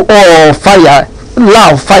 you do all fire."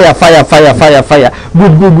 Love, fire, fire, fire, fire, fire.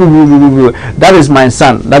 Good, good, good, good, good, good. That is my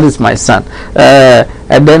son. That is my son.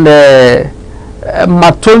 And then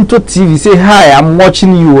Matonto TV say hi, I'm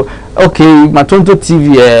watching you. Okay, Matonto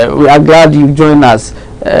TV, we are glad you join us.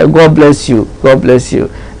 God bless you. God bless you.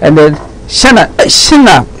 And then Shina,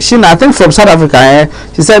 I think from South Africa.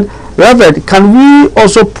 She said, Reverend, can we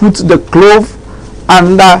also put the clove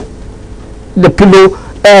under the pillow?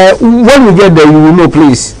 When we get there, you will know,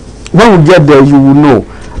 please. When we get there, you will know.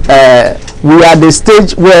 We are at the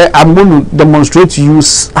stage where I'm going to demonstrate to you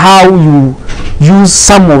how you use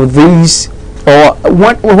some of these. Or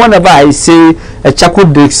whenever I say a charcoal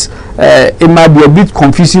disc, it might be a bit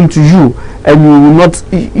confusing to you, and you will not.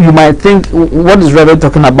 You might think, what is Reverend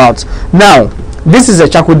talking about? Now, this is a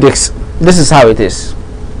charcoal disc. This is how it is.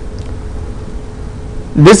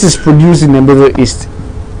 This is produced in the Middle East.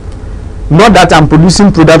 Not that I'm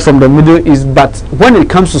producing product from the Middle East, but when it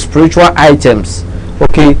comes to spiritual items,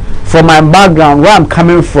 okay, from my background, where I'm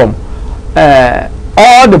coming from,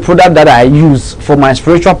 all the product that I use for my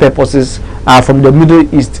spiritual purposes are from the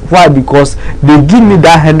Middle East. Why? Because they give me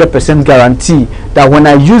that 100% guarantee that when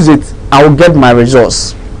I use it, I will get my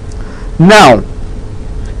results. Now,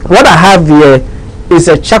 what I have here is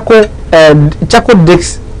a charcoal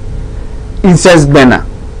disc incense burner.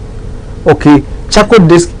 Okay, charcoal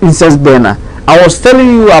disc incense burner. I was telling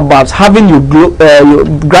you about having your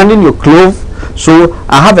grinding your clove. So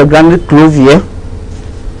I have a grinded clove here.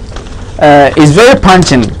 It's very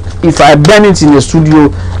punching. If I burn it in the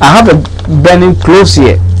studio, I have a burning cloves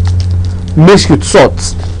here. Mix with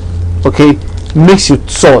salt. Okay, mix with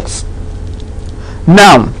salt.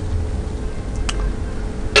 Now,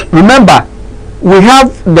 remember, we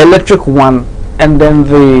have the electric one and then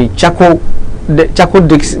the charcoal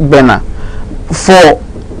disc burner. For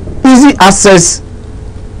easy access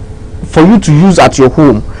for you to use at your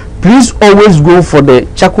home, please always go for the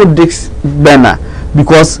charcoal disc burner,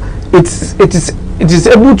 because it is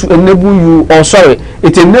able to enable you, or sorry,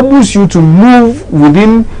 it enables you to move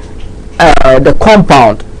within the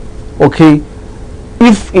compound. Okay,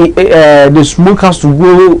 if the smoke has to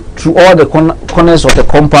go through all the corners of the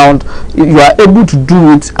compound, you are able to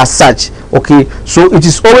do it as such. Okay, so it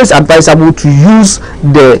is always advisable to use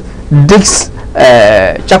the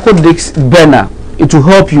charcoal disc burner. It will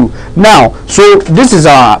help you. Now, so this is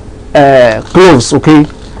our cloves. Okay,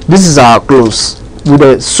 this is our cloves with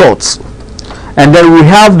the salt, and then we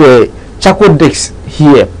have the charcoal disc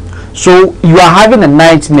here. So you are having a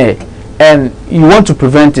nightmare and you want to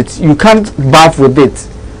prevent it. You can't bath with it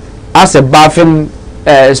as a bathing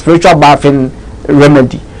spiritual bathing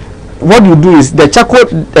remedy. What you do is the charcoal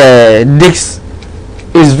disc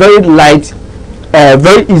is very light,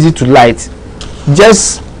 very easy to light.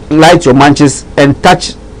 Just light your matches and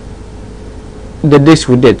touch the disc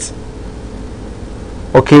with it.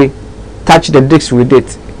 Okay, touch the disc with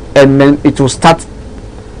it, and then it will start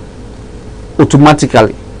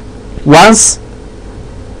automatically. Once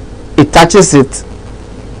it touches it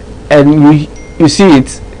and you see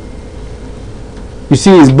it, you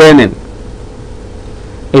see it's burning.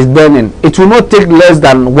 It's burning. It will not take less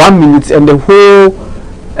than 1 minute and the whole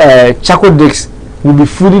charcoal disc will be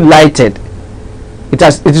fully lighted. It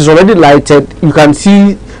is already lighted. You can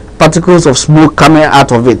see particles of smoke coming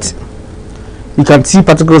out of it. You can see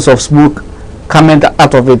particles of smoke coming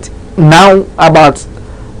out of it. Now about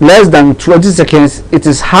less than 20 seconds, it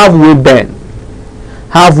is halfway burned.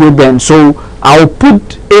 Halfway burned. So I'll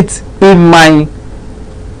put it in my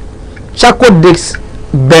charcoal disc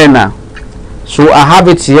burner. So I have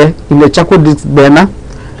it here in the charcoal disc burner,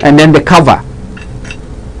 and then the cover.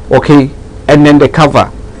 Okay, and then the cover.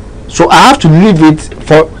 So I have to leave it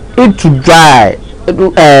for it to dry,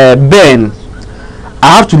 burn.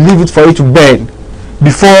 I have to leave it for it to burn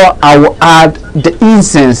before I will add the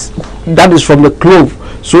incense that is from the clove.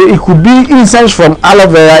 So it could be incense from aloe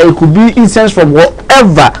vera, it could be incense from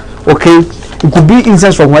whatever. Okay, it could be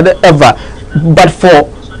incense from whatever. But for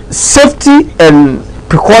safety and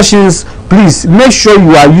precautions, please make sure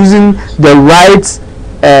you are using the right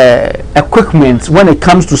equipment when it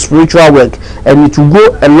comes to spiritual work, and it will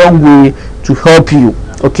go a long way to help you.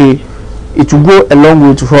 Okay, it will go a long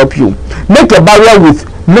way to help you. Make a barrier with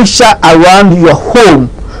mixture around your home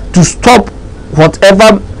to stop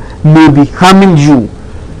whatever may be harming you.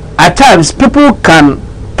 At times people can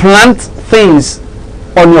plant things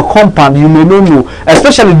on your compound you may not know,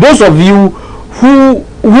 especially those of you who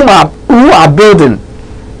are building.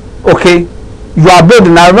 Okay, you are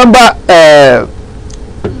building. I remember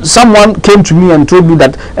someone came to me and told me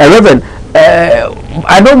that Reverend,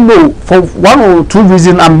 I don't know, for one or two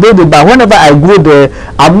reasons I'm building, but whenever I go there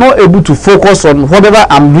I'm not able to focus on whatever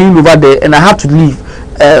I'm doing over there and I have to leave.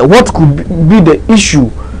 What could be the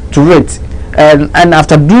issue to it? And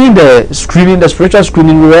after doing the screening, the spiritual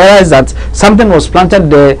screening, we realized that something was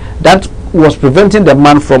planted there that was preventing the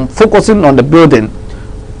man from focusing on the building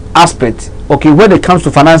aspect. Okay, when it comes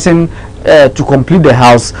to financing to complete the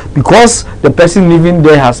house, because the person living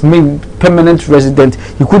there has made permanent resident,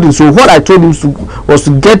 he couldn't. So what I told him was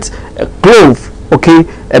to get a cloth, okay,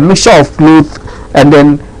 a mixture of cloth, and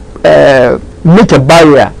then make a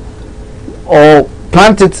barrier or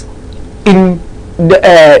plant it in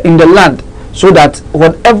the land, so that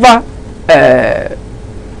whatever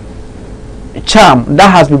charm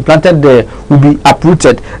that has been planted there will be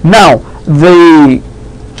uprooted. Now the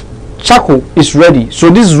charcoal is ready, so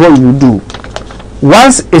this is what you do.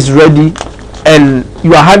 Once it's ready and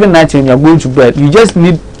you are having night and you are going to bed, you just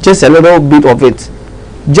need just a little bit of it.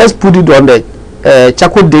 Just put it on the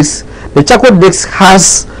charcoal disc. The charcoal disc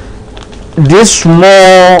has this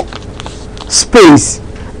small space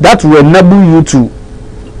that will enable you to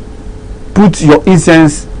put your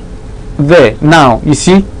incense there. Now you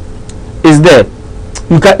see it's there.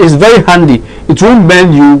 It's very handy. It won't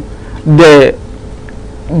burn you.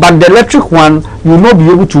 But the electric one, you will not be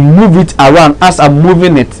able to move it around as I'm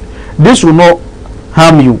moving it. This will not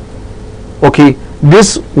harm you. Okay,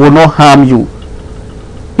 this will not harm you.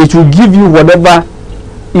 It will give you whatever.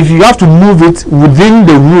 If you have to move it within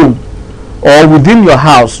the room or within your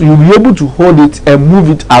house, you'll be able to hold it and move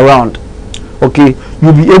it around. Okay,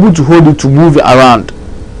 you'll be able to hold it to move it around.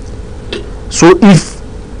 So if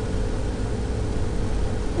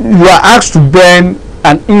you are asked to burn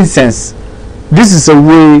an incense, this is a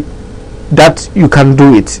way that you can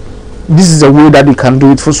do it. This is a way that you can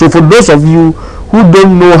do it. So for those of you who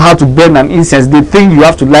don't know how to burn an incense, they think you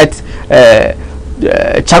have to light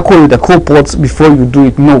charcoal with a coal pot before you do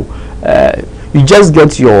it. No, you just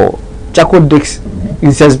get your charcoal disc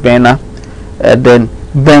incense burner, then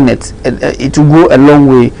burn it. It will go a long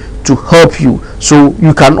way to help you. So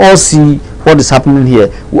you can all see what is happening here.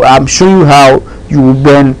 I'm showing you how you will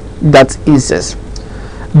burn that incense.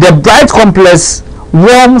 The bright complex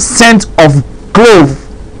warm scent of clove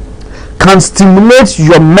can stimulate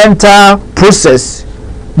your mental process,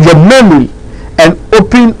 your memory, and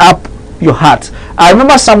open up your heart. I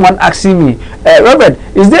remember someone asking me, Robert,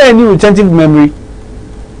 is there any retentive memory?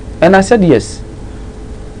 And I said yes.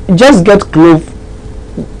 Just get clove,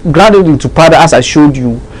 grind it into powder as I showed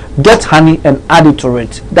you, get honey and add it to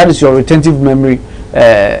it. That is your retentive memory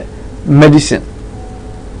medicine.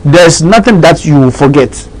 There's nothing that you will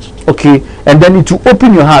forget. Okay, and then it will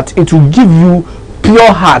open your heart. It will give you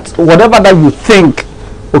pure heart, whatever that you think,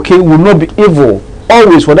 okay, will not be evil.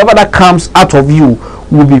 Always, whatever that comes out of you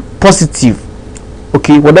will be positive.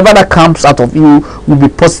 Okay, whatever that comes out of you will be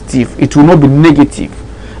positive. It will not be negative.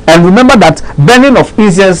 And remember that burning of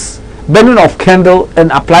incense, burning of candle, and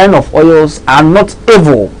applying of oils are not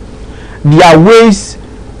evil. They are ways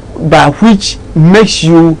by which makes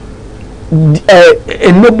you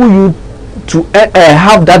enable you to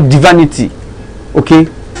have that divinity. Okay,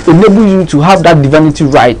 enable you to have that divinity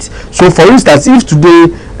right. So for instance, if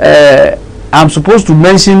today I'm supposed to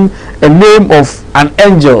mention a name of an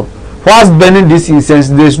angel whilst burning this incense,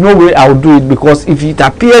 there's no way I'll do it, because if it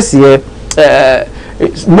appears here,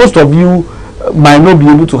 most of you might not be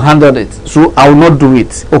able to handle it. So I will not do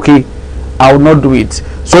it. Okay, I will not do it.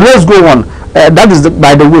 So let's go on. That is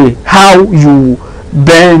by the way, how you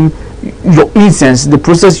burn your incense, the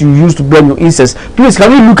process you use to burn your incense. Please,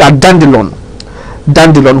 can we look at dandelion?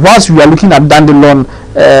 Dandelion. Whilst we are looking at dandelion,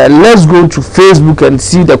 let's go to Facebook and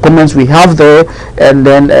see the comments we have there, and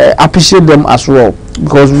then appreciate them as well,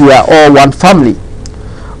 because we are all one family.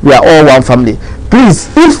 We are all one family. Please,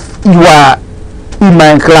 if you are in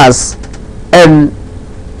my class and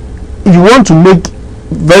you want to make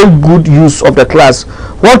very good use of the class,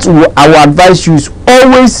 what I will advise you is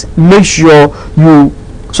always make sure you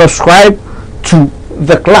subscribe to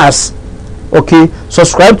the class. Okay,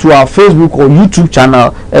 subscribe to our Facebook or YouTube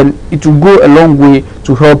channel, and it will go a long way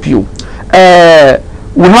to help you.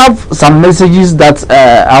 We have some messages that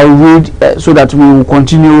I'll read so that we will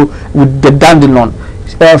continue with the dandelion.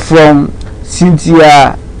 From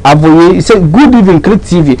Cynthia Avoye, it said, "Good evening, Click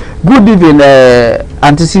TV. Good evening,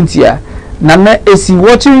 Auntie Cynthia. Nana is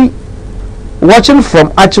watching from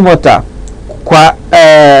Achimota,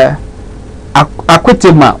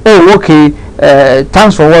 Akwetema. Oh, okay.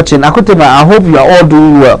 Thanks for watching, Akwetema. I hope you are all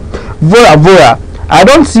doing well. Vora, I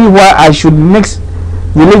don't see why I should mix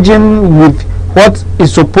religion with what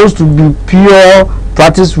is supposed to be pure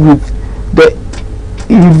practice with the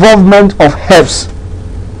involvement of herbs.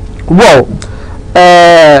 Well,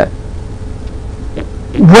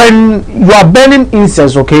 when you are burning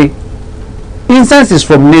incense, okay, incense is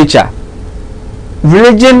from nature.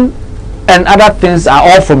 Religion and other things are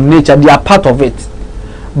all from nature. They are part of it.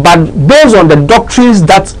 But based on the doctrines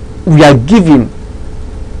that we are given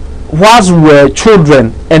whilst we were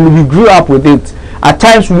children and we grew up with it, at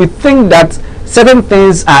times we think that certain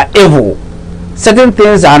things are evil, certain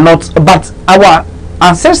things are not. But our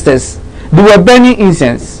ancestors, they were burning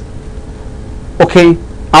incense. Okay,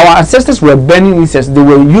 our ancestors were burning incense. They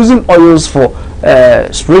were using oils for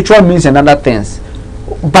spiritual means and other things,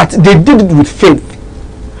 but they did it with faith.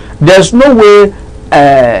 There's no way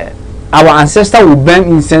our ancestor will burn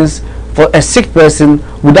incense for a sick person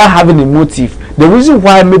without having a motive. The reason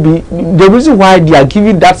why they are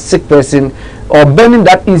giving that sick person or burning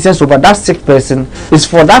that incense over that sick person is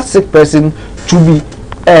for that sick person to be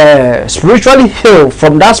spiritually healed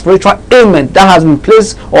from that spiritual ailment that has been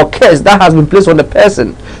placed, or curse that has been placed on the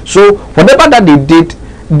person. So whatever that they did,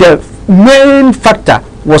 the main factor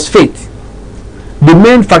was faith. The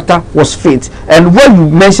main factor was faith. And when you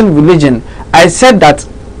mentioned religion, I said that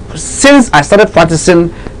since I started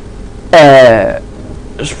practicing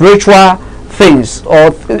spiritual things,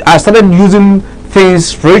 or I started using things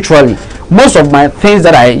spiritually, most of my things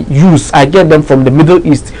that I use, I get them from the Middle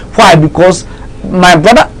East. Why? Because my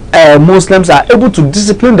brother Muslims are able to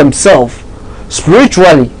discipline themselves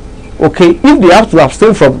spiritually. Okay, if they have to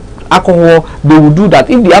abstain from alcohol, they will do that.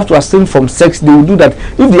 If they have to abstain from sex, they will do that.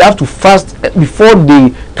 If they have to fast before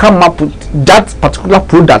they come up with that particular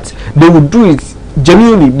product, they will do it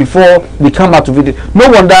genuinely before they come out with it. No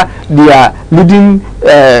wonder they are leading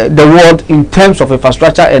the world in terms of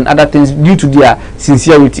infrastructure and other things due to their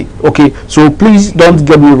sincerity. Okay, so please don't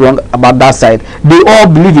get me wrong about that side. They all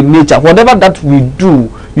believe in nature. Whatever that we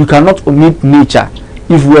do, you cannot omit nature.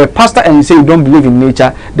 If you're a pastor and you say you don't believe in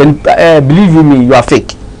nature, then believe you me, you are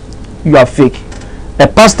fake. You are fake. A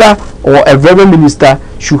pastor or a reverend minister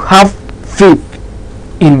should have faith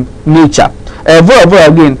in nature.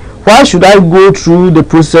 Again, why should I go through the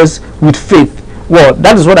process with faith? Well,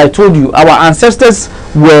 that is what I told you. Our ancestors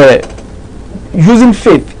were using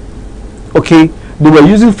faith. Okay, they were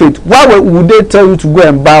using faith. Why would they tell you to go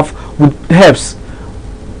and bath with herbs?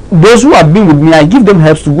 Those who have been with me, I give them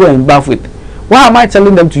herbs to go and bath with. Why am I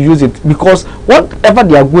telling them to use it? Because whatever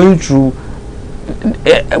they are going through,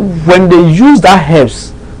 when they use that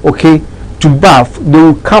herbs, okay, to bath, they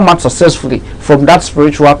will come out successfully from that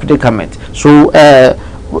spiritual predicament. So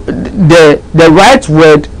the right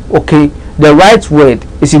word, okay, the right word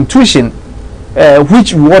is intuition,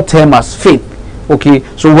 which we will term as faith. Okay,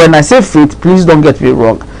 so when I say faith, please don't get me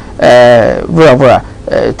wrong.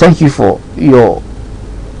 Thank you for your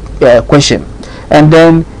question. And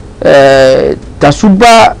then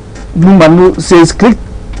Tasuba Lumanu says, click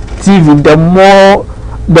TV, the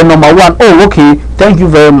number one. Oh, okay, thank you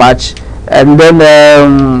very much. And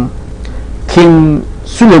then King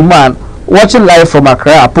Suleiman, watching live from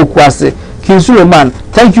Accra, Apokwase. King Suleiman,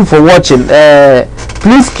 thank you for watching.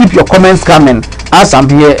 Please keep your comments coming as I'm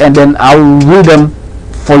here, and then I'll read them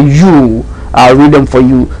for you.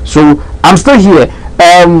 So I'm still here.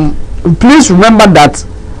 Please remember that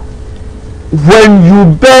when you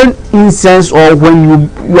burn incense, or when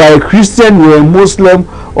you are a Christian, you are a Muslim,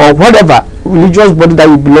 or whatever religious body that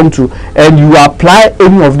you belong to, and you apply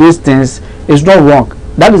any of these things, it's not wrong.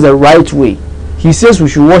 That is the right way. He says we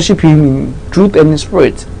should worship him in truth and in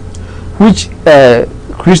spirit, which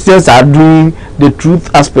Christians are doing the truth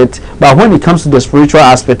aspect, but when it comes to the spiritual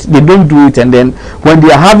aspect, they don't do it. And then when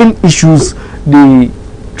they are having issues, they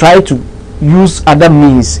try to use other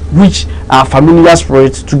means which are familiar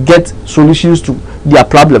spirits to get solutions to their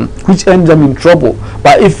problem, which ends them in trouble.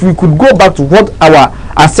 But if we could go back to what our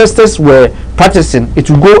ancestors were practicing, it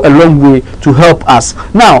will go a long way to help us.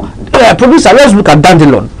 Now, producer, let's look at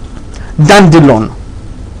dandelion.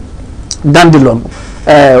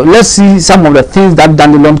 Let's see some of the things that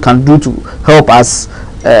dandelion can do to help us,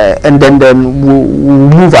 and then we'll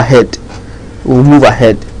move ahead.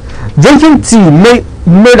 Drinking tea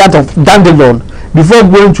made out of dandelion before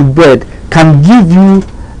going to bed can give you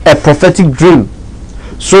a prophetic dream.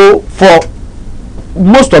 So for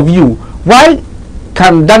most of you, why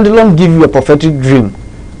can dandelion give you a prophetic dream?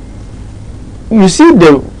 You see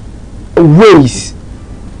the ways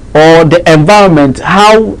or the environment,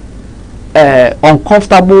 how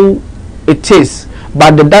uncomfortable it is,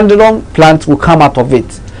 but the dandelion plant will come out of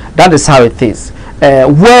it. That is how it is.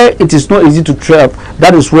 Where it is not easy to trap,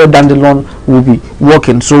 that is where dandelion will be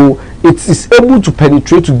working. So it is able to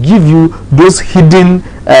penetrate to give you those hidden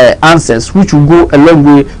answers, which will go a long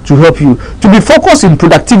way to help you to be focused in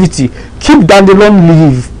productivity. Keep dandelion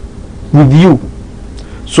leaf with you.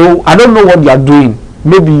 So I don't know what you are doing.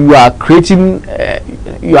 Maybe you are creating,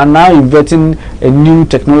 you are now inventing a new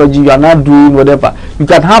technology, you are now doing whatever. You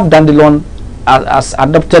can have dandelion as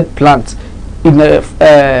adopted plant in a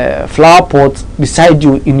flower pot beside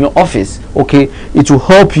you in your office. Okay, it will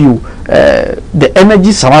help you. The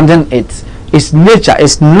energy surrounding it is nature,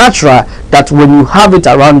 it's natural, that when you have it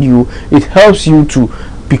around you, it helps you to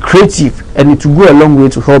be creative, and it will go a long way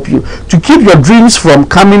to help you to keep your dreams from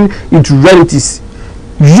coming into realities.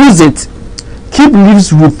 Use it. Keep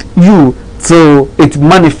leaves with you till it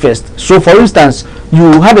manifests. So for instance,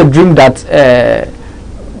 you had a dream that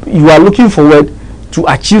you are looking forward to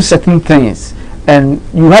achieve certain things, and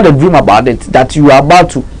you had a dream about it, that you are about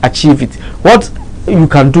to achieve it. What you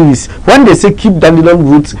can do is, when they say keep dandelion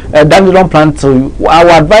roots, dandelion plant, so I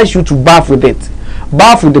will advise you to bath with it.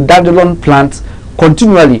 Bath with the dandelion plant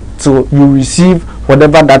continually till you receive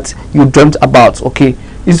whatever that you dreamt about. Okay,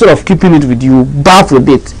 instead of keeping it with you, bath with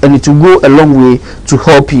it, and it will go a long way to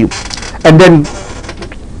help you. And then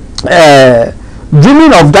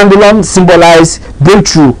dreaming of dandelion symbolize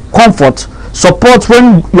breakthrough, comfort, support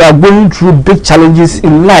when you are going through big challenges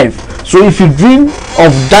in life. So if you dream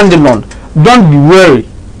of dandelion, don't be worried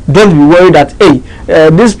that, hey,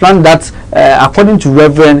 this plant that according to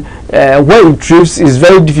Reverend, where it thrives is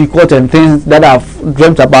very difficult, and things that I've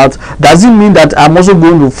dreamt about, doesn't mean that I'm also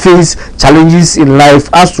going to face challenges in life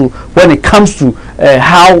as to when it comes to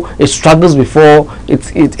how it struggles before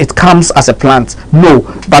it comes as a plant. No,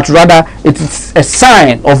 but rather it's a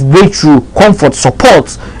sign of breakthrough, comfort,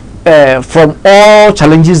 support from all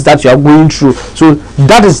challenges that you are going through. So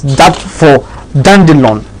that is that for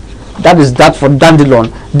dandelion.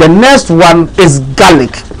 The next one is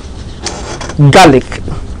garlic.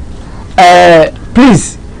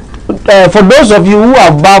 Please, for those of you who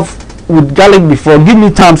have bathed with garlic before, give me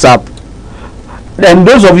thumbs up. And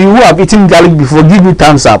those of you who have eaten garlic before, give me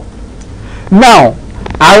thumbs up. Now,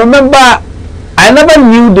 I remember I never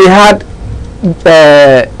knew they had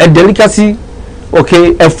a delicacy,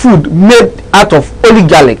 okay, a food made out of only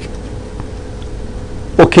garlic.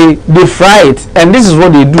 Okay, they fry it, and this is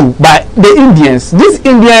what they do. But the Indians, these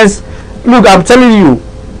Indians, look, I'm telling you,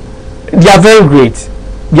 they are very great.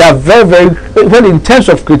 They are very well, in terms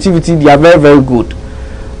of creativity, they are very good.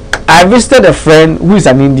 I visited a friend who is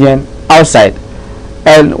an Indian outside,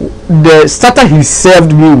 and the starter he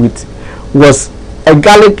served me with was a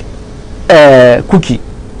garlic cookie.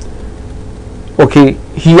 Okay,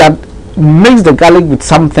 he had mixed the garlic with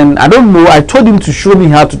something, I don't know. I told him to show me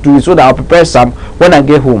how to do it so that I'll prepare some when I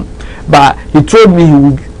get home, but he told me he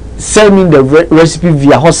would send me the recipe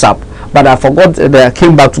via WhatsApp. but I forgot that I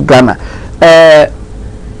came back to Ghana.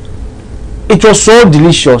 It was so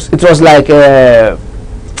delicious. It was like a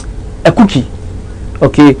cookie.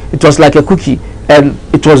 Okay, it was like a cookie, and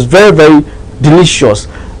it was very, very delicious.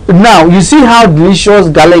 Now you see how delicious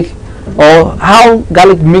garlic, or how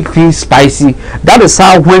garlic make things spicy. That is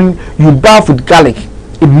how when you bath with garlic,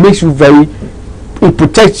 it makes you very, it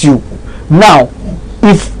protects you. Now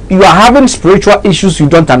if you are having spiritual issues you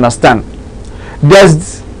don't understand,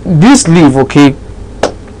 there's this leaf. Okay,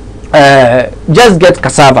 just get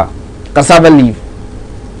cassava leaf.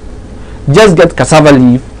 Just get cassava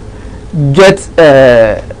leaf. Get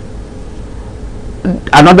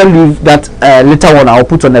another leaf that later on I'll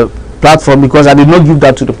put on the platform, because I did not give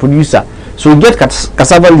that to the producer. So you get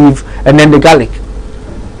cassava leaf and then the garlic,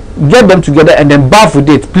 get them together and then bath with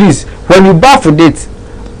it. Please, when you bath with it,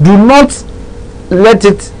 do not let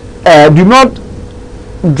it do not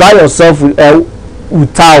dry yourself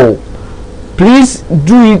with towel. Please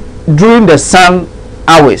do it during the sun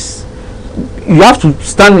hours. You have to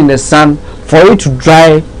stand in the sun for it to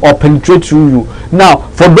dry or penetrate through you. Now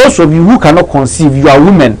for those of you who cannot conceive, you are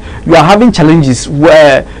women, you are having challenges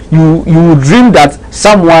where you dream that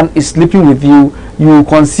someone is sleeping with you, you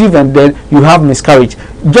conceive and then you have miscarriage.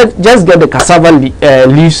 Just get the cassava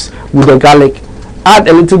leaves with the garlic, add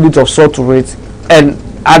a little bit of salt to it, and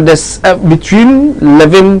at this between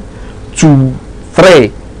 11 to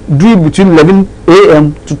 3, do it between 11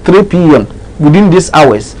 a.m. to 3 p.m. within these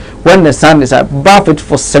hours when the sun is up. Bath it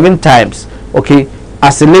for 7 times. Okay,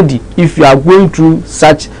 as a lady, if you are going through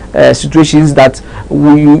such situations that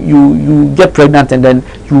you get pregnant and then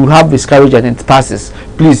you have miscarriage and it passes,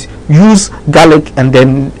 please use garlic and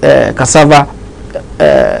then cassava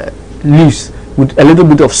leaves with a little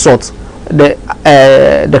bit of salt,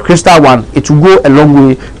 the crystal one. It will go a long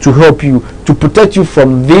way to help you, to protect you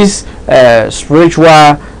from this spiritual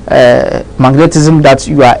magnetism that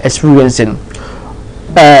you are experiencing.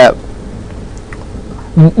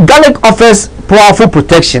 Garlic offers powerful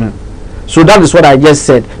protection, so that is what I just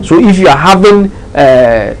said. So if you are having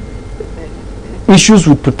issues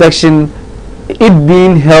with protection, it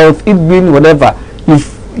being health, it being whatever,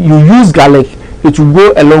 if you use garlic, it will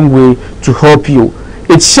go a long way to help you.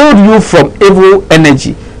 It shields you from evil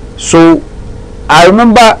energy. So I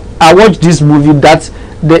remember I watched this movie that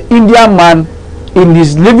the Indian man in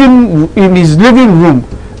his living room,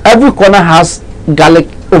 every corner has garlic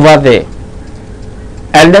over there.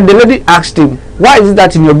 And then the lady asked him, why is it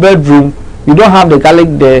that in your bedroom you don't have the garlic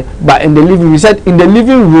there, but in the living room? He said, in the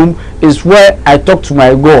living room is where I talk to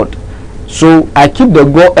my God. So I keep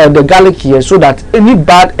the garlic here so that any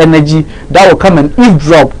bad energy that will come and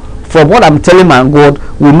eavesdrop from what I'm telling my God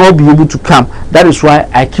will not be able to come. That is why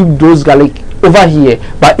I keep those garlic over here.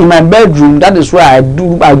 But in my bedroom, that is where I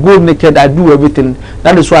go naked, I do everything.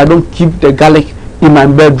 That is why I don't keep the garlic in my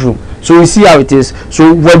bedroom. So you see how it is.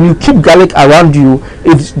 So when you keep garlic around you,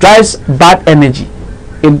 it drives bad energy.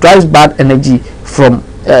 It drives bad energy from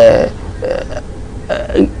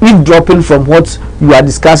eavesdropping from what you are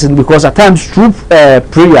discussing, because at times through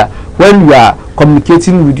prayer, when you are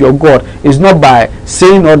communicating with your God, is not by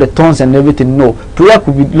saying all the tongues and everything. No, prayer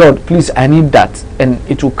could be, Lord, please, I need that, and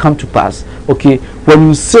it will come to pass. Okay, when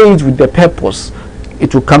you say it with the purpose,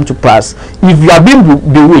 it will come to pass. If you are being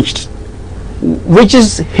bewitched,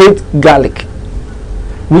 witches hate garlic.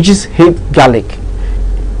 Witches hate garlic.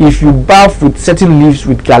 If you bath with certain leaves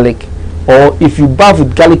with garlic, or if you bath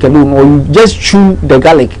with garlic alone, or you just chew the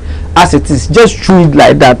garlic as it is, just chew it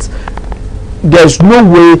like that, there's no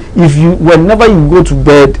way. If you, whenever you go to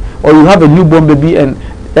bed or you have a newborn baby and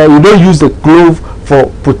you don't use the clove for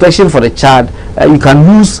protection for the child, you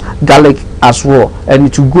can use garlic as well, and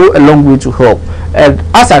it will go a long way to help. And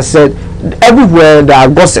as I said, everywhere there are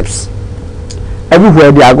gossips.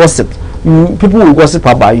 Everywhere there are gossips. People will gossip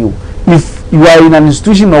about you. If you are in an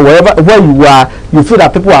institution or wherever where you are, you feel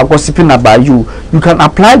that people are gossiping about you, you can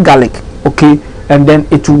apply garlic, okay, and then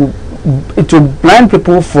it will blind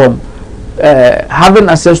people from having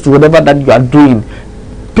access to whatever that you are doing.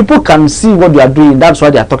 People can see what you are doing, that's why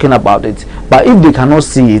they are talking about it. But if they cannot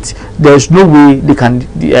see it, there is no way they can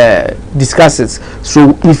discuss it.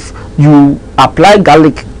 So if you apply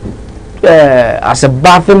garlic as a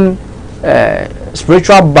bathing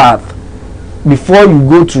spiritual bath before you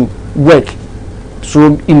go to work,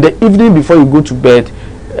 so in the evening before you go to bed,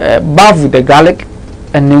 bath with the garlic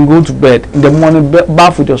and then go to bed. In the morning,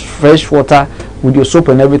 bath with your fresh water, with your soap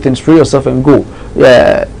and everything, spray yourself and go.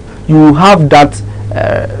 You have that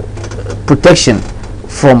protection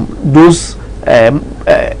from those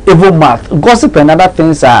evil mouth. Gossip and other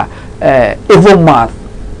things are evil mouth.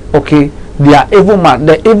 Okay, they are evil mouth.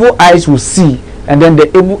 The evil eyes will see and then the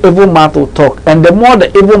evil mouth will talk. And the more the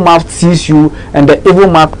evil mouth sees you and the evil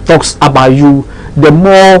mouth talks about you, the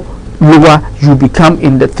more lower you become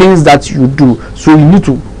in the things that you do. So you need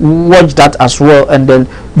to watch that as well, and then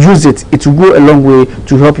use it. It will go a long way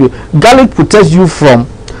to help you. Garlic protects you from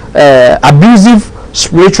abusive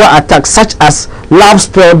spiritual attacks, such as love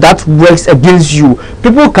spell that works against you.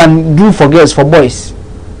 People can do forgets for boys.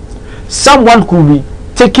 Someone could be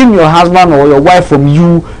taking your husband or your wife from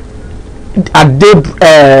you at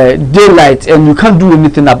daylight, and you can't do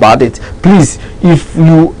anything about it. Please, if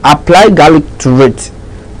you apply garlic to it,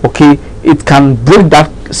 okay, it can break that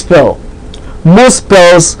spell. Most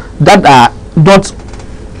spells that are not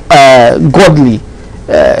godly,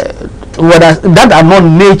 that are not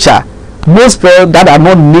nature, most spells that are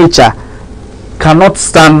not nature cannot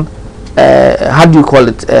stand how do you call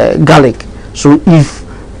it, garlic. So if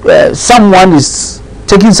someone is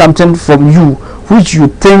taking something from you which you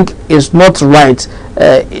think is not right,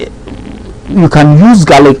 you can use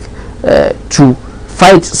garlic to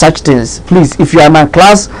fight such things. Please, if you are in my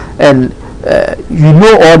class and you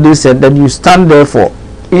know all this, and then you stand there for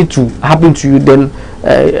it to happen to you, then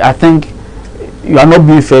I think you are not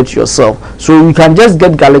being fair to yourself. So you can just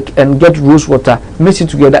get garlic and get rose water, mix it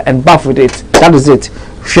together and bath with it. That is it.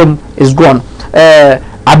 Shame is gone.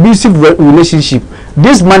 Abusive relationship.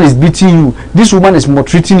 This man is beating you, this woman is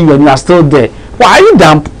maltreating you, and you are still there. Why are you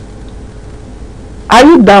damp? Are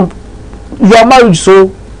you damp? You are married, so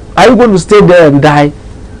are you going to stay there and die?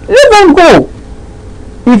 Let them go.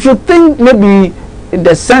 If you think maybe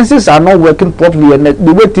the senses are not working properly and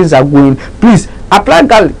the way things are going, please apply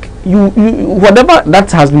garlic. You whatever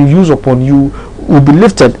that has been used upon you will be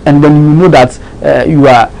lifted, and then you know that you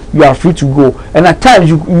are free to go. And at times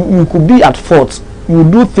you could be at fault. You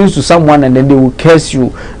do things to someone and then they will curse you.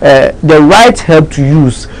 The right help to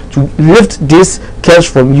use to lift this curse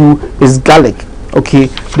from you is garlic. Okay,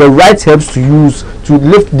 the right helps to use to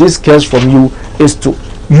lift this curse from you is to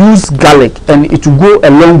use garlic, and it will go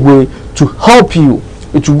a long way to help you.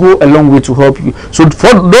 It will go a long way to help you. So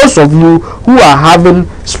for those of you who are having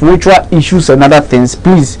spiritual issues and other things,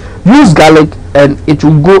 please use garlic, and it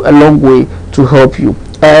will go a long way to help you.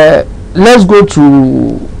 Let's go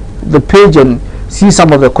to the page and see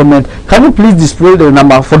some of the comment. Can you please display the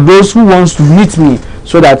number for those who wants to meet me,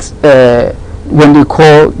 so that when they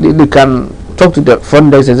call, they can talk to the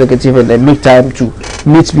front desk executive and then make time to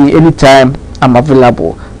meet me anytime I'm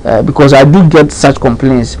available, because I do get such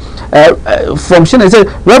complaints. From Shana said,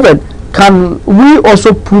 Robert, can we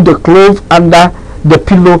also put the clove under the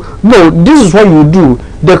pillow? No, this is what you do.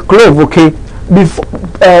 The clove, okay, before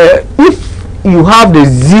if you have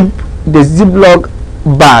the ziploc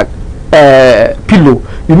bag pillow,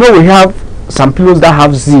 you know we have some pillows that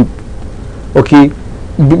have zip, okay,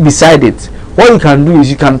 beside it. What you can do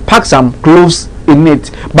is you can pack some cloves in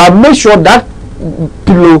it, but make sure that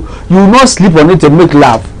pillow you will not sleep on it and make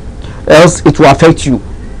love, else it will affect you.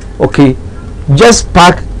 Okay, just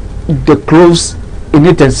pack the cloves in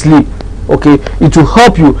it and sleep. Okay, it will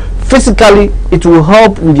help you physically, it will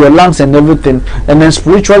help with your lungs and everything, and then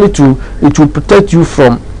spiritually too, it will protect you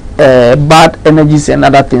from bad energies and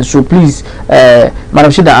other things. So please,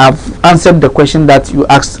 Madam Shida, I've answered the question that you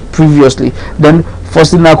asked previously. Then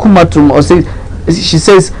Faustina Kumatum, she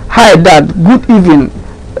says, hi Dad, good evening,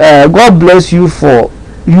 God bless you for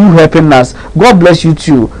you helping us. God bless you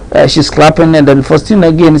too. She's clapping. And then Faustina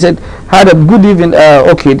again said, hi Dad, good evening.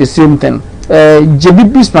 Okay, the same thing.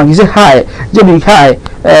 JB Bismarck, he said hi. JB, hi.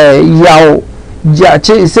 Yao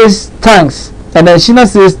Jache, he says thanks. And then Sheena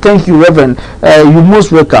says, thank you, Reverend. You're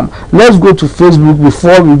most welcome. Let's go to Facebook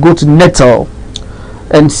before we go to Nettle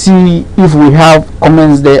and see if we have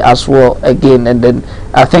comments there as well again. And then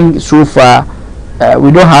I think so far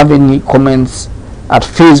we don't have any comments at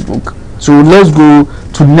Facebook. So let's go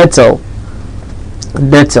to Nettle.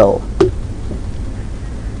 Nettle.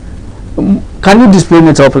 Can you display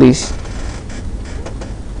Nettle, please?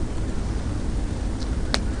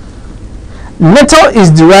 Nettle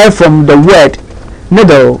is derived from the word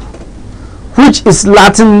needle, which is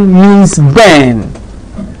Latin, means burn.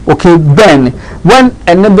 Okay, burn. When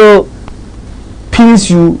a needle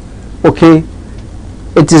pins you, okay,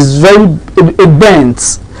 it is it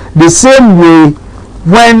burns. The same way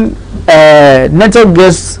when nettle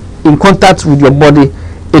gets in contact with your body,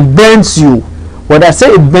 it burns you. When I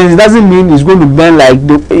say it burns, it doesn't mean it's going to burn like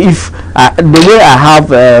the way I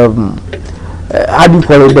have how do you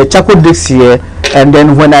call it, the charcoal discs here, and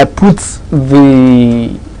then when I put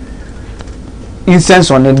the incense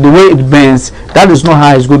on it, the way it burns, that is not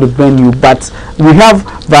how it's going to burn you. But we have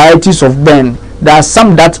varieties of burn. There are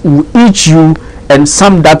some that will eat you, and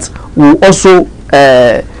some that will also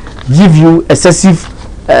give you excessive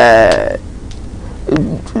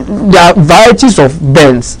there are varieties of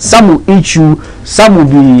burns. Some will eat you, some will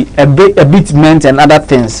be a bit mint and other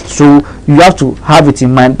things, so you have to have it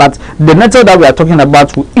in mind. But the nettle that we are talking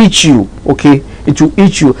about will eat you. Okay, it will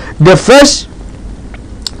eat you. The fresh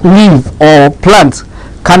leaf or plant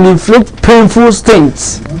can inflict painful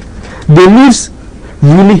stings. The leaves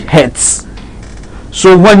really hurts.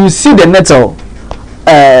 So when you see the nettle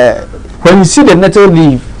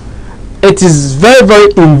leaf, it is very,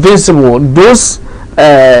 very invincible. Those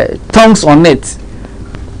tongues on it,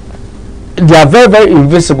 they are very, very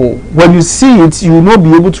invisible. When you see it, you will not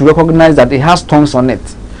be able to recognize that it has tongues on it.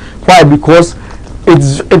 Why? Because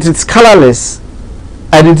it is colorless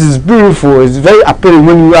and it is beautiful. It's very appealing.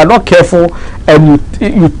 When you are not careful and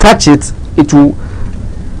you touch it, it will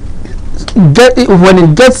when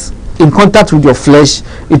it gets in contact with your flesh,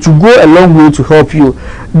 it will go a long way to help you.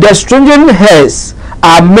 The astringent hairs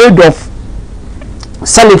are made of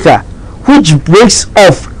silica, which breaks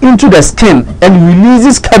off into the skin and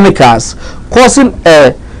releases chemicals, causing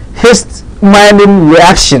a histamine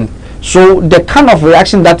reaction. So the kind of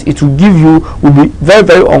reaction that it will give you will be very,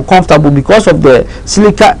 very uncomfortable because of the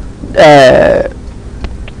silica that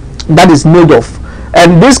is made of,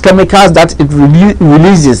 and these chemicals that it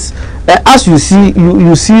releases. As you see,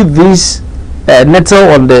 you see this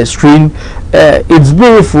nettle on the screen. It's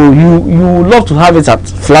beautiful. You love to have it at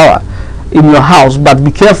flower in your house, but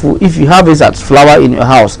be careful if you have it at flower in your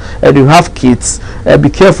house and you have kids. Be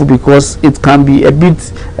careful, because it can be a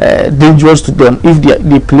bit dangerous to them if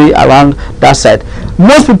they play around that side.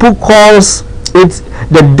 Most people calls it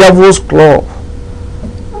the devil's claw.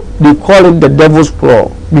 They call it the devil's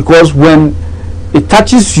claw because when it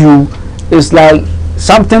touches you, it's like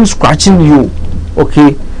something scratching you.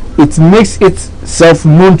 Okay, it makes itself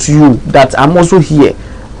known to you that I'm also here.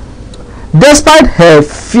 Despite her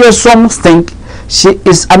fearsome stink, she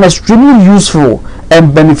is an extremely useful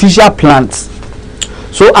and beneficial plant.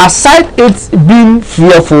 So aside it being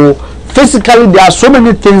fearful, physically there are so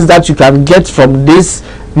many things that you can get from this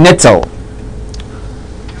nettle.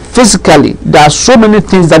 Physically there are so many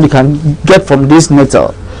things that you can get from this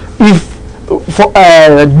nettle. If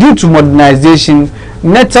due to modernization,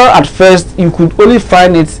 nettle at first you could only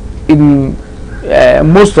find it in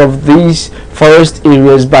most of these forest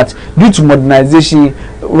areas, but due to modernization,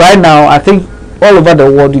 right now I think all over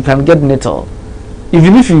the world you can get nettle.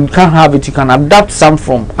 Even if you can't have it, you can adapt some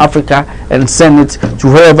from Africa and send it to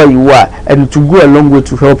wherever you are, and to go a long way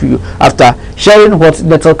to help you after sharing what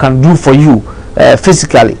nettle can do for you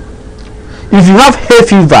physically. If you have hay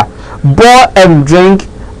fever, boil and drink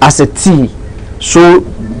as a tea. So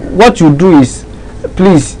what you do is,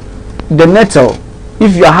 please, the nettle,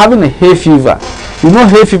 if you are having a hay fever, you know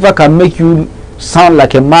hay fever can make you sound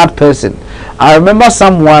like a mad person. I remember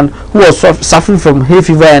someone who was suffering from hay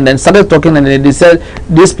fever and then started talking, and then they said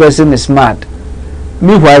this person is mad.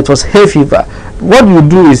 Meanwhile, it was hay fever. What you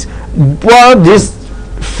do is boil this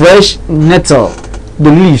fresh nettle, the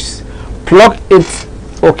leaves, pluck it.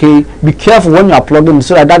 Okay, be careful when you are plugging it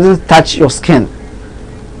so that it doesn't touch your skin,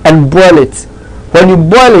 and boil it. When you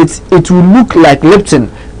boil it, it will look like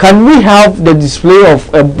Lipton. Can we have the display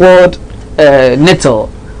of a boiled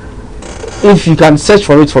nettle? If you can search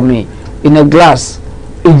for it for me in a glass,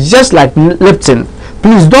 it's just like Lipton.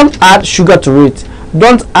 Please don't add sugar to it,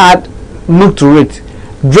 don't add milk to it,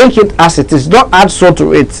 drink it as it is, don't add salt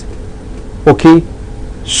to it. Okay,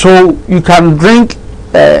 so you can drink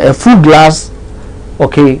a full glass,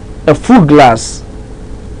 okay, a full glass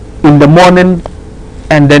in the morning,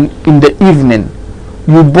 and then in the evening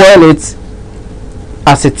you boil it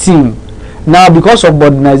as a tea. Now, because of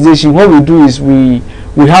modernization, what we do is we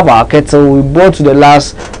have our kettle, we boil to the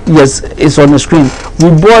last, yes, it's on the screen, we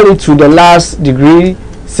boil it to the last degree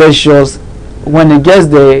Celsius. When it gets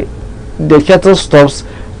the kettle stops,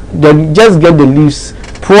 then just get the leaves,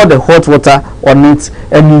 pour the hot water on it,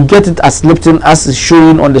 and you get it as Lipton as is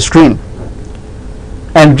showing on the screen,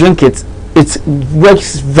 and drink it. It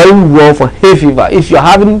works very well for hay fever. If you're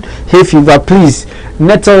having hay fever, please,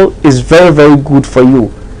 nettle is very, very good for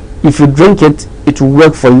you. If you drink it, it will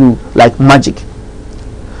work for you like magic.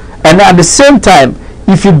 And at the same time,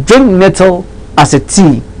 if you drink nettle as a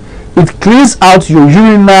tea, it cleans out your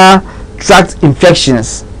urinary tract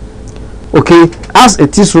infections. Okay, as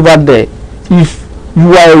it is over there, if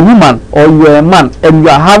you are a woman or you are a man and you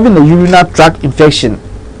are having a urinary tract infection,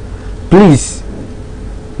 please,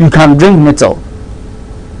 you can drink nettle.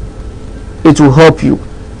 It will help you.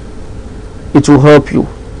 It will help you.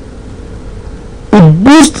 It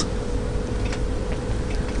boosts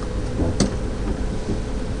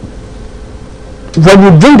when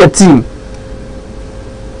you drink the tea.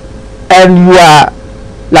 and you are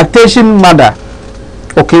lactation mother,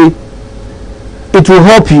 okay, it will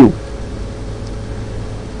help you.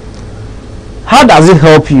 How does it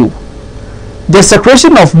help you? The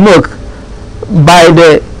secretion of milk by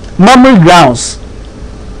the mammary glands,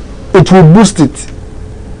 it will boost it,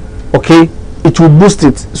 okay, it will boost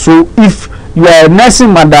it. So if you are a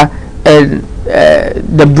nursing mother and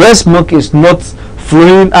the breast milk is not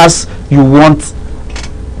flowing as you want,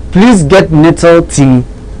 please get nettle tea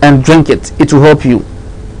and drink it. It will help you.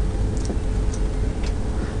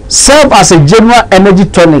 Serve as a general energy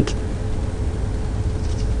tonic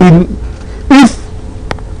if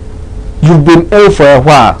you've been ill for a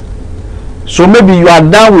while. So maybe you are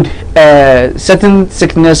down with certain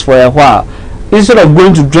sickness for a while. Instead of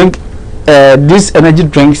going to drink these energy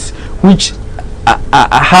drinks which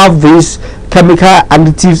have these chemical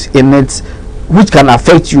additives in it which can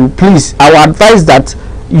affect you, please, I would advise that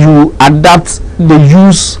you adapt the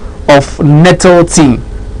use of nettle tea.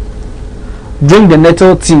 Drink the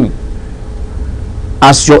nettle tea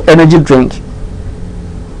as your energy drink.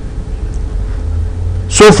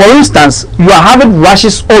 So for instance, you are having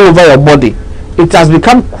rashes all over your body, it has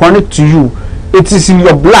become chronic to you, it is in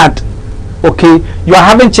your blood, okay, you are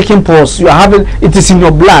having chicken pox, you are having, it is in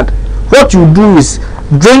your blood. What you do is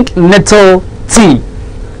drink nettle tea.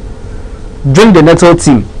 Drink the nettle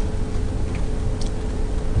tea.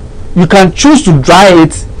 You can choose to dry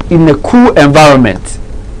it in a cool environment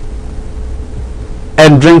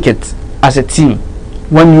and drink it as a tea.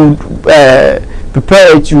 When you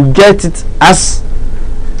prepare it, you get it as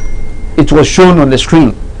it was shown on the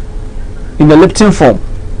screen in the Lipton form,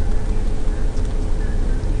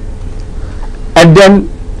 and then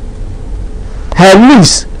her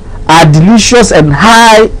leaves are delicious and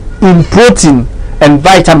high in protein and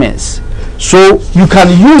vitamins. So you can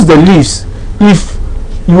use the leaves if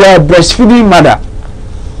you are a breastfeeding mother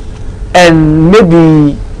and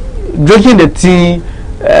maybe drinking the tea.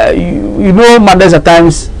 You know, mothers at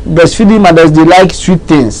times, breastfeeding mothers, they like sweet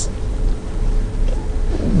things.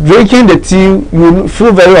 Drinking the tea, you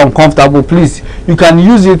feel very uncomfortable. Please, you can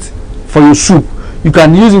use it for your soup, you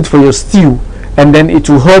can use it for your stew, and then it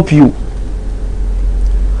will help you.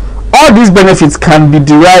 All these benefits can be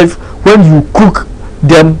derived when you cook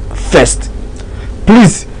them first.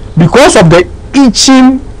 Please, because of the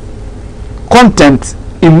itching content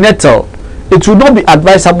in nettle, it will not be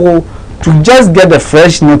advisable to just get the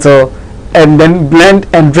fresh nettle and then blend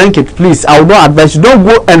and drink it. Please, I would not advise you. Don't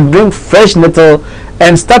go and drink fresh nettle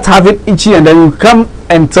and start having itchy, and then you come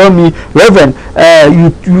and tell me, Reverend,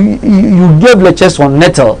 you gave lectures on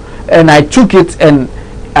nettle and I took it and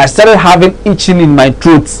I started having itching in my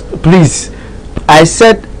throat. Please, I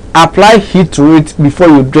said apply heat to it before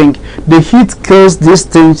you drink. The heat kills these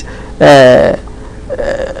things,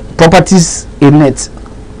 properties in it.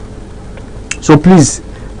 So please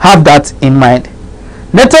have that in mind.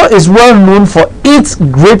 Nettle is well known for its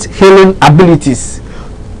great healing abilities.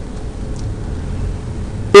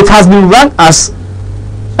 It has been run as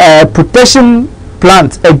a protection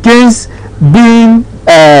plant against being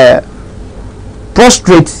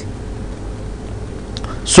prostrate.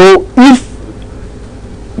 So if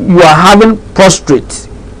you are having prostrate,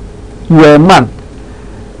 you are a man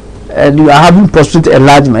and you are having prostate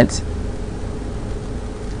enlargement,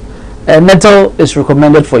 nettle is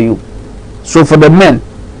recommended for you. So for the men,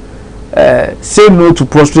 say no to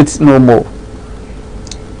prostrate no more.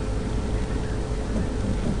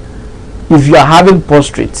 If you are having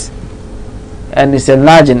prostrate and it's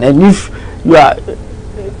enlarging, and if you are,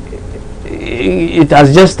 it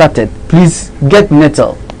has just started, please get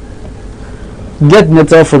nettle. Get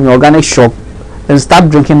nettle from your organic shop and start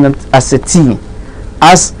drinking it as a tea,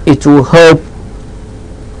 as it will help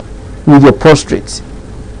with your prostrate.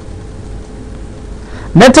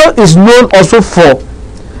 Nettle is known also for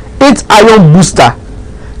its iron booster,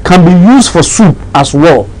 can be used for soup as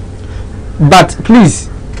well. But please,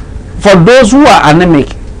 for those who are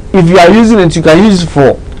anemic, if you are using it, you can use it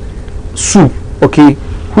for soup, okay,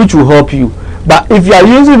 which will help you. But if you are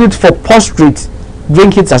using it for prostrate,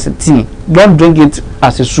 drink it as a tea. Don't drink it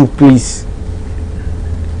as a soup, please.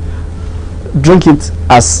 Drink it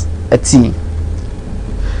as a tea.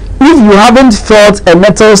 If you haven't felt a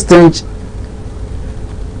nettle stench,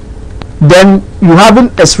 then you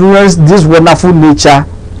haven't experienced this wonderful nature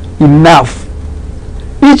enough.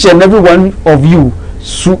 Each and every one of you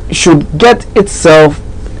should get itself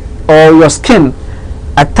or your skin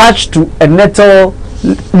attached to a nettle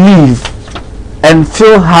leaf and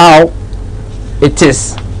feel how it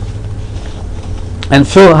is. And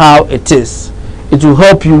feel how it is. It will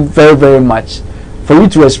help you very, very much for you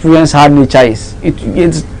to experience how nature is.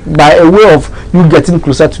 It's by a way of you getting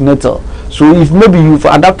closer to nettle. So if maybe you've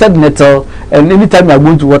adapted nettle, and anytime you are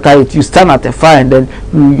going to water it, you stand at a fire and then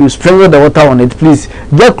you sprinkle the water on it, please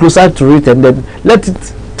get closer to it and then let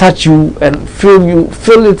it touch you and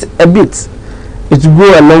feel it a bit. It will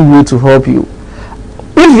go a long way to help you.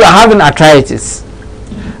 If you are having arthritis,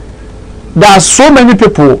 there are so many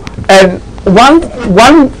people, and one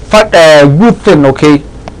good thing, okay,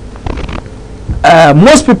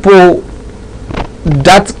 most people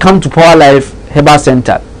that come to Power Life Herbal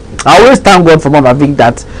Center, I always thank God for Mama Vic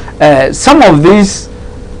that some of these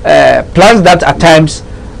plants that at times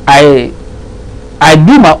I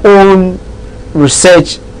do my own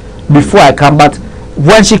research before I come, but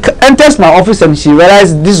when she enters my office and she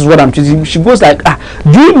realizes this is what I'm choosing, she goes like,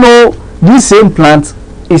 do you know this same plant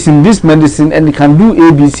is in this medicine and it can do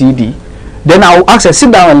ABCD? Then I'll ask her,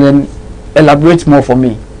 sit down and then elaborate more for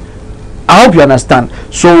me. I hope you understand.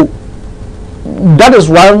 So that is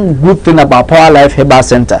one good thing about Power Life Herbal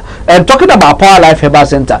Center. And talking about Power Life Herbal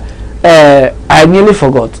Center, I nearly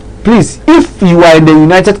forgot. Please, if you are in the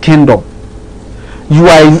United Kingdom, you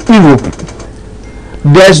are in Europe,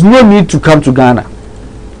 there's no need to come to Ghana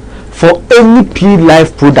for any P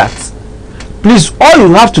Life products. Please, all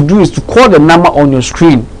you have to do is to call the number on your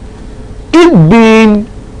screen. It being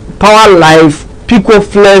Power Life, Pico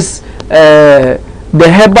Flex, the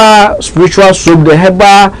Herbal Spiritual Soap, the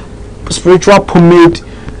Herbal Spiritual Pomade,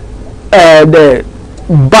 the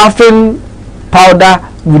bathing powder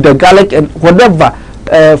with the garlic and whatever,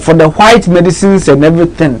 for the white medicines and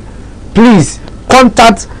everything. Please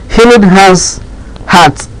contact Healing Hands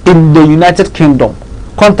Heart in the United Kingdom.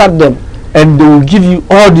 Contact them and they will give you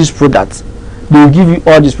all these products. They will give you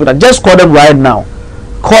all these products. Just call them right now.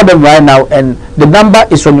 Call them right now, and the number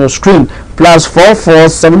is on your screen.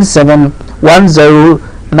 +4477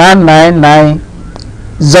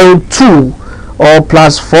 109902 or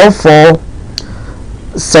 +44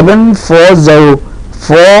 740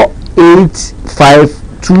 485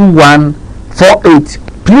 2148.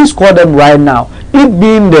 Please call them right now. It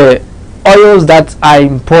being the oils that I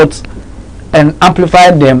import and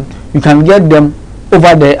amplify them, you can get them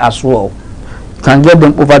over there as well. You can get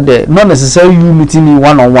them over there. Not necessarily you meeting me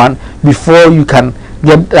one-on-one before you can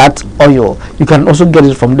get that oil. You can also get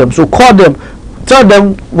it from them. So call them, tell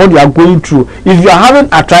them what you are going through. If you are having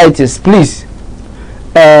arthritis, please,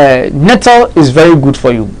 nettle is very good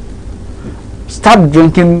for you. Start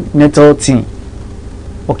drinking nettle tea,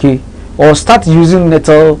 okay, or start using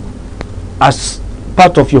nettle as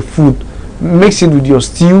part of your food. Mix it with your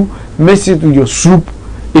stew, mix it with your soup.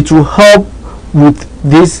 It will help with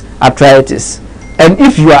this arthritis. And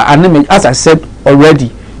if you are anemic, as I said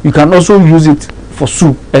already, you can also use it for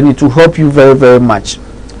soup and it will help you very, very much.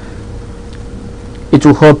 It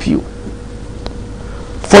will help you.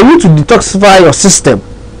 For you to detoxify your system,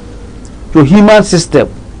 your human system,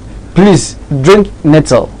 please drink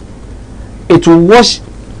nettle. It will wash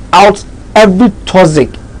out every toxic.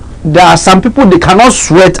 There are some people, they cannot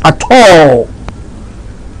sweat at all,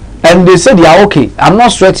 and they say they are okay. I'm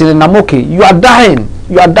not sweating and I'm okay. You are dying.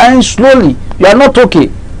 You are dying slowly. You are not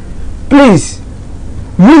okay. Please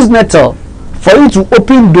use nettle for you to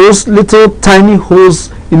open those little tiny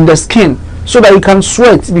holes in the skin so that you can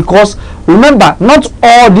sweat, because remember, not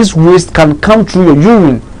all this waste can come through your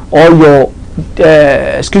urine or your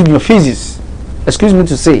your feces. Excuse me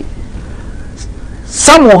to say.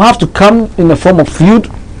 Some will have to come in the form of fluid.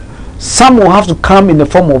 Some will have to come in the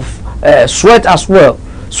form of sweat as well.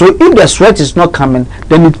 So if the sweat is not coming,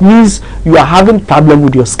 then it means you are having problem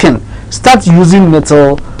with your skin. Start using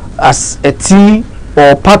nettle as a tea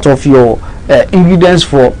or part of your ingredients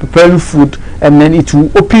for preparing food, and then it will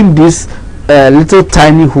open these little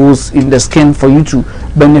tiny holes in the skin for you to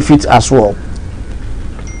benefit as well.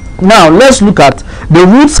 Now let's look at the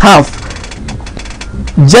roots. Have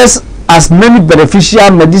just as many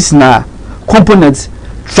beneficial medicinal components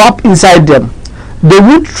trapped inside them. The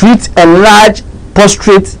root treats a large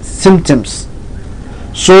prostrate symptoms.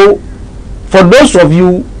 So for those of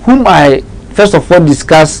you whom I first of all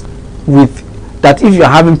discuss with, that if you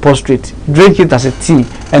are having prostrate, drink it as a tea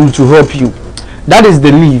and it will help you. That is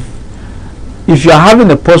the leaf. If you are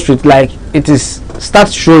having a prostrate, like it is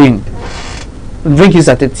start showing, drink it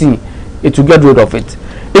as a tea, it will get rid of it.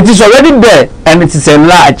 It is already there and it is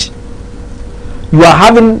enlarged. You are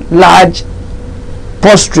having large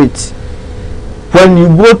prostrate. When you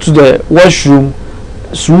go to the washroom,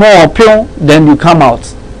 small pill, then you come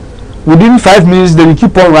out within 5 minutes, then you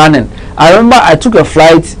keep on running. I remember I took a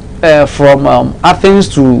flight from Athens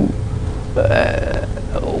to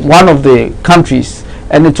one of the countries,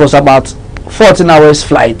 and it was about 14 hours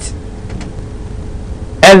flight,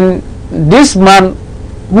 and this man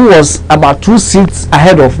who was about 2 seats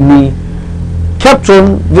ahead of me, kept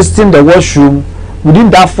on visiting the washroom within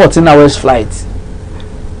that 14 hours flight.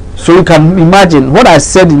 So you can imagine what I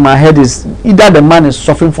said in my head is either the man is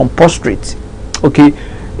suffering from prostrate, okay,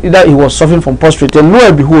 either he was suffering from prostrate, and lo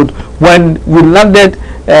and behold, when we landed,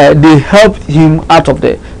 they helped him out of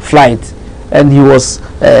the flight, and he was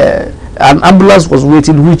an ambulance was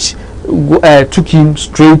waiting, which took him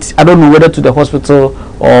straight, I don't know whether to the hospital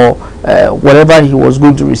or wherever he was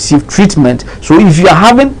going to receive treatment. So if you are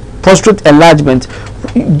having prostate enlargement,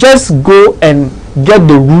 just go and get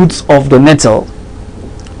the roots of the nettle.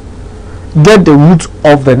 Get the root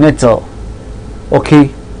of the nettle,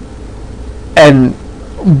 okay, and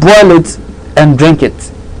boil it and drink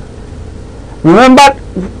it. Remember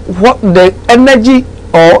what the energy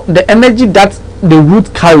that the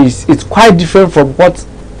root carries is quite different from what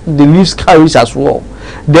the leaves carries as well.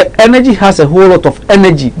 The energy has a whole lot of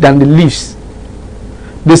energy than the leaves.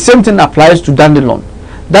 The same thing applies to dandelion.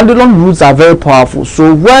 Dandelion roots are very powerful.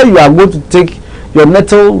 So where you are going to take your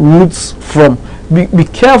nettle roots from, be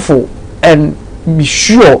careful and be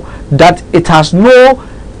sure that it has no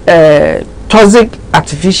toxic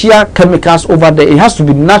artificial chemicals over there. It has to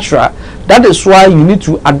be natural. That is why you need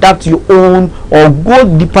to adapt your own, or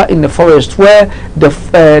go deeper in the forest where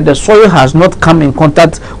the soil has not come in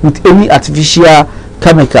contact with any artificial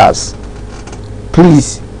chemicals.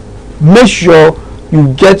 Please make sure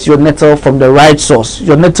you get your nettle from the right source,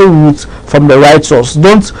 your nettle roots from the right source.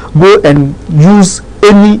 Don't go and use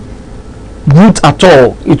any root at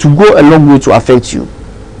all. It will go a long way to affect you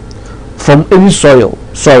from any soil.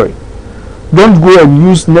 Sorry, don't go and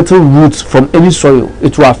use nettle roots from any soil.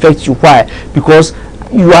 It will affect you. Why? Because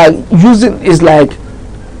you are using, is like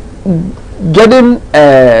getting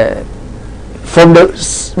from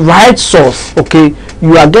the right source. Okay,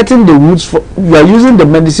 you are getting the roots you are using the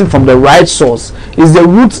medicine from the right source. Is the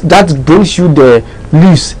root that brings you the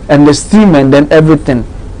leaves and the stem and then everything.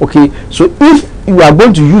 Okay, so if you are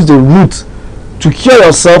going to use the root to cure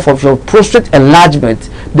yourself of your prostate enlargement,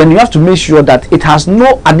 then you have to make sure that it has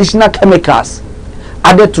no additional chemicals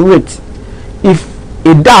added to it. If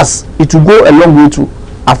it does, it will go a long way to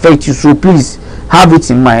affect you. So please have it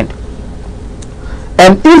in mind.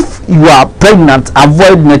 And if you are pregnant,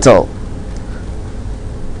 avoid nettle.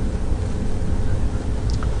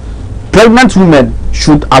 Pregnant women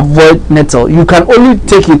should avoid nettle. You can only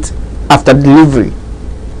take it after delivery.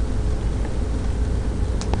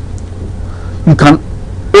 You can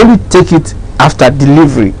only take it after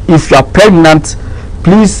delivery. If you are pregnant,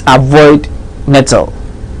 please avoid nettle.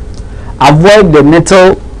 Avoid the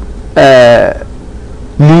nettle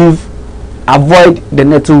leaf. Avoid the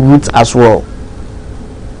nettle root as well,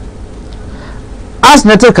 as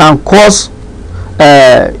nettle can cause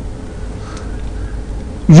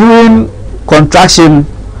urine contraction.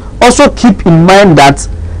 Also keep in mind that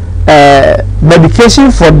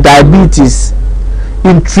medication for diabetes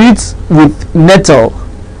in treats with nettle,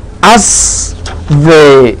 as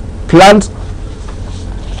the plant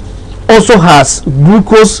also has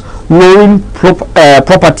glucose lowering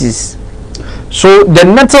properties. So the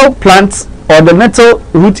nettle plant or the nettle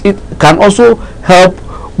root, it can also help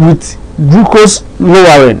with glucose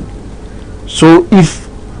lowering. So if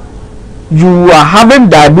you are having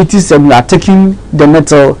diabetes and you are taking the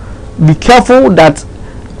nettle, be careful that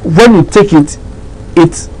when you take it,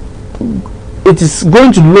 it is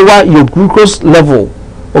going to lower your glucose level.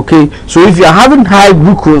 Okay, so if you are having high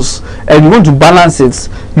glucose and you want to balance it,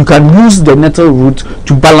 you can use the nettle root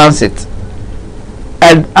to balance it.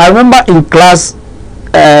 And I remember in class,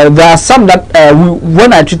 there are some that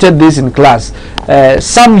when I treated this in class,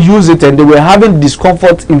 some use it and they were having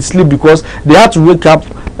discomfort in sleep because they had to wake up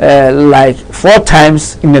like 4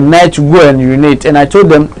 times in the night to go and urinate. And I told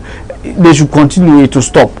them they should continue it to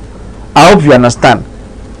stop. I hope you understand.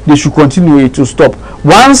 They should continue it to stop.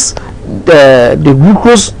 Once the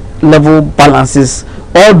glucose level balances,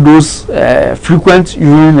 all those frequent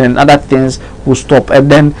urine and other things will stop,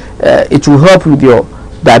 and then it will help with your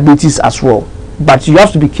diabetes as well. But you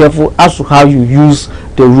have to be careful as to how you use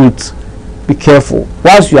the root. Be careful.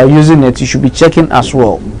 Whilst you are using it, you should be checking as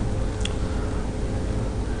well.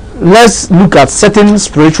 Let's look at certain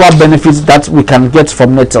spiritual benefits that we can get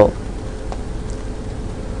from nettle.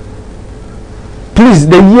 Please,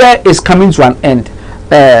 the year is coming to an end.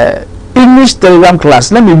 English Telegram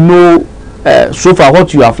class, let me know so far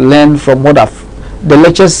what you have learned from what the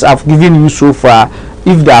lectures I've given you so far.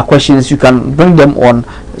 If there are questions, you can bring them on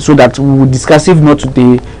so that we will discuss. If not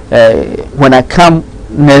today, when I come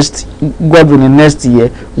next, God willing, next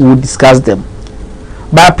year, we will discuss them.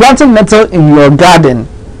 By planting nettle in your garden,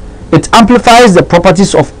 It amplifies the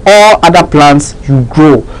properties of all other plants you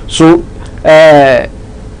grow. So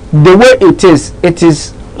the way it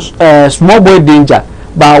is small boy danger,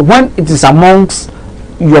 but when it is amongst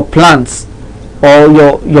your plants or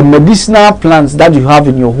your medicinal plants that you have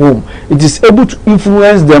in your home, it is able to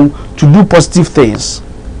influence them to do positive things.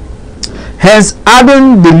 Hence,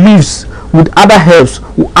 adding the leaves with other herbs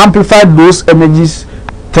will amplify those energies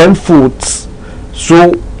tenfold.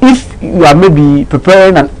 So if you are maybe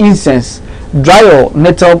preparing an incense, dry your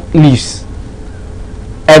nettle leaves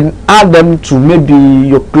and add them to maybe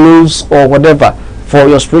your clothes or whatever for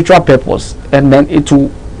your spiritual purpose, and then it will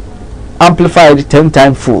amplify it 10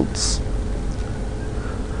 times folds.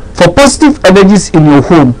 For positive energies in your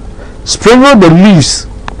home, sprinkle the leaves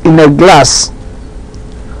in a glass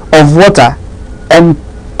of water and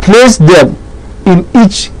place them in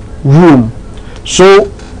each room.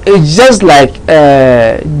 So it's just like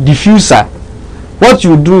a diffuser. What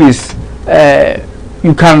you do is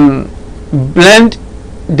you can blend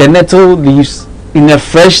the nettle leaves in a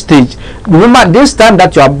fresh stage. Remember, this time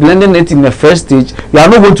that you are blending it in a fresh stage, you are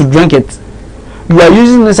not going to drink it. You are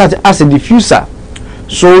using this as a diffuser.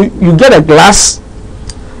 So you get a glass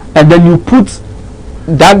and then you put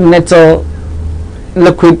that nettle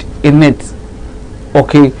liquid in it,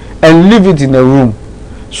 okay, and leave it in a room.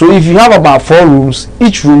 So if you have about 4 rooms,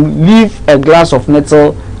 each room leave a glass of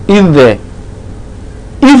nettle in there.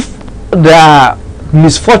 If there are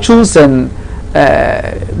misfortunes and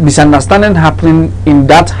misunderstanding happening in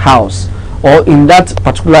that house or in that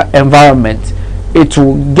particular environment, it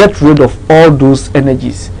will get rid of all those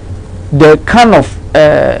energies. The kind of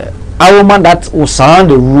aroma that will surround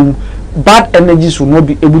the room, bad energies will not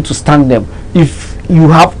be able to stand them. If you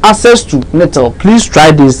have access to nettle, please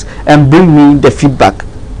try this and bring me the feedback.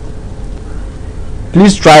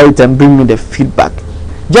 Please try it and bring me the feedback.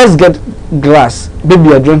 Just get glass, maybe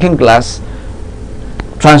you're drinking glass,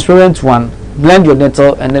 transparent one, blend your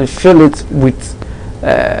nettle and then fill it with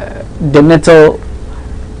the nettle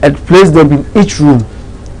and place them in each room.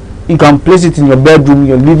 You can place it in your bedroom,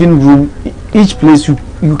 your living room, each place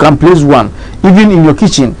you can place one. Even in your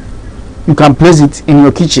kitchen, you can place it in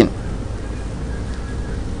your kitchen.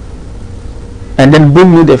 And then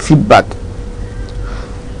bring me the feedback.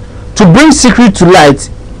 To bring secret to light,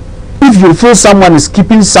 if you feel someone is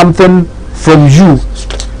keeping something from you,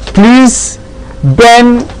 please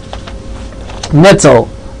burn nettle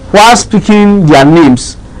while speaking their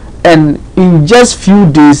names, and in just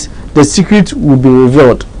few days the secret will be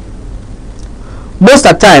revealed. Most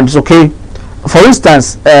at times, okay, for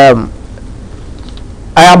instance, I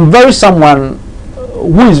am very someone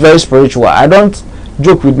who is very spiritual. I don't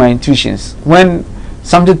joke with my intuitions. When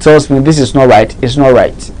something tells me this is not right, it's not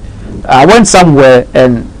right. I went somewhere,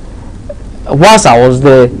 and whilst I was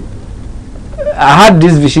there, I had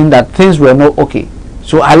this vision that things were not okay.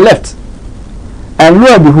 So I left, and lo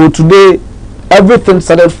and behold, today everything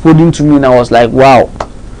started folding to me, and I was like, wow.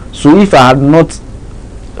 So if I had not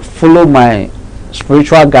followed my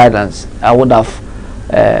spiritual guidance, I would have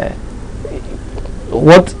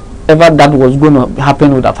whatever that was going to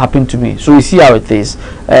happen would have happened to me. So you see how it is.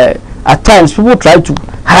 At times people try to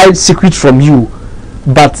hide secrets from you,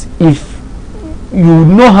 but if you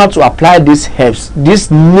know how to apply these herbs, this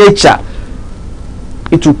nature,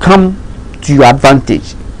 it will come to your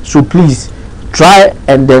advantage. So please try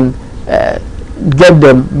and then get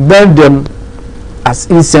them, burn them as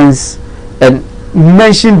incense, and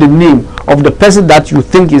mention the name of the person that you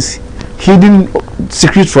think is hiding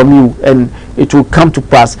secrets from you, and it will come to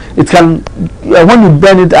pass. It can, when you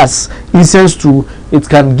burn it as incense too, it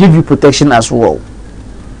can give you protection as well.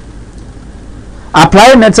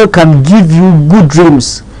 Applying nettle can give you good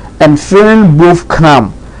dreams and feeling both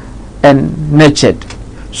calm and nurtured.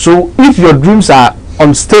 So if your dreams are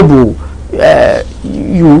unstable,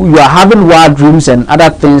 you are having wild dreams and other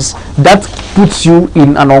things that puts you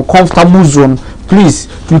in an uncomfortable zone, please,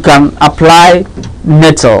 you can apply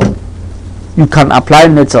nettle. You can apply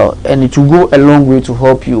nettle, and it will go a long way to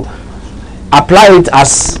help you. Apply it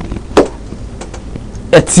as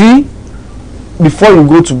a tea before you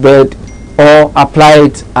go to bed, or apply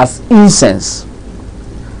it as incense.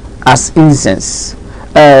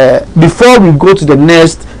 Before we go to the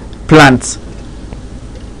next plant,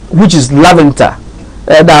 which is lavender,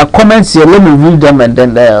 there are comments here. Let me read them, and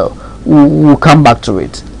then we'll come back to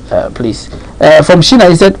it. Please. From Sheena,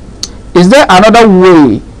 he said, is there another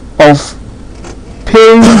way of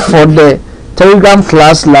paying for the Telegram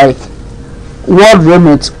class like World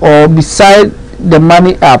Remit, or beside the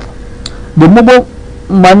money app? The mobile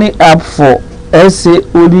money app for SA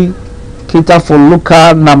only cater for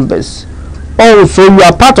local numbers. Oh, so you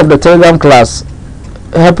are part of the Telegram class.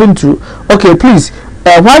 helping to. Okay, please,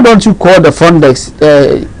 why don't you call the front desk?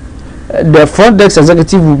 The front desk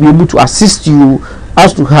executive will be able to assist you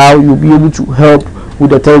as to how you'll be able to help with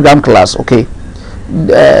the Telegram class. Okay,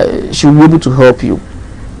 she'll be able to help you.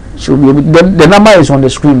 She'll be able. The number is on the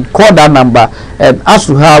screen. Call that number, and as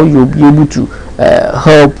to how you'll be able to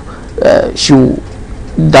help. She'll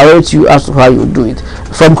direct you as to how you do it.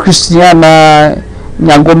 From Christiana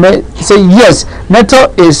Nyangome, say yes,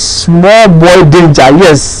 Neto is small boy danger.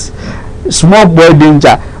 Yes, small boy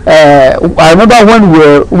danger. I remember when we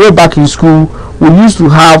were way back in school, we used to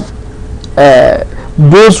have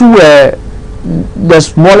those who were the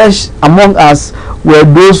smallest among us were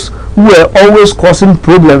those who were always causing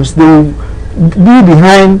problems. They will be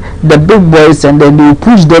behind the big boys and then they will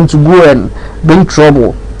push them to go and bring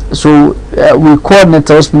trouble. So we call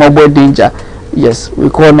Neto small boy danger. Yes, we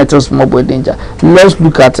call Neto small boy danger. Let's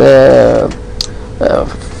look at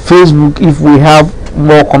Facebook if we have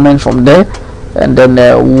more comments from there, and then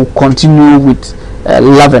we'll continue with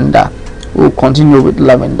Lavender. We'll continue with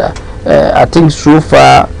Lavender. I think so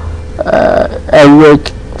far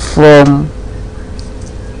Eric from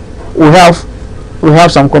we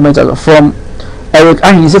have some comments from Eric,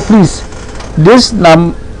 and he said, please,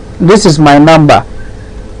 this is my number.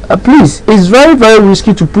 Please, it's very, very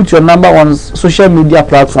risky to put your number on social media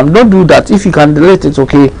platform. Don't do that. If you can delete it,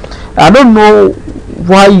 okay. I don't know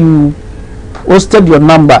why you posted your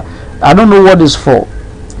number. I don't know what it's for,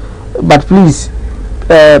 but please,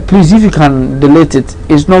 please, if you can delete it,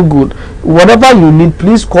 it's not good. Whatever you need,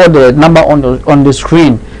 please call the number on the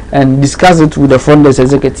screen and discuss it with the front desk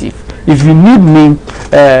executive. If you need me,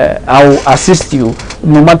 I will assist you,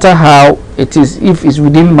 no matter how it is. If it's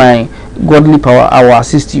within my godly power, I will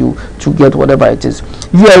assist you to get whatever it is.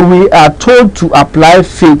 Yeah, we are told to apply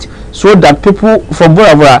faith so that people from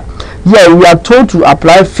wherever. Yeah, we are told to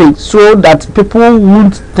apply faith so that people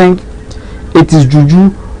won't think it is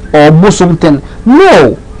juju or something.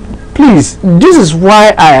 No, please. This is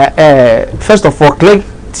why I first of all, Click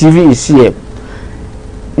TV is here.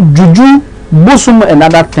 Juju, bosom, and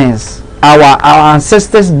other things our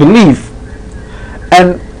ancestors believe,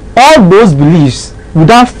 and all those beliefs,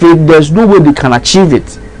 without faith there's no way they can achieve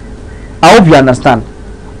it. I hope you understand.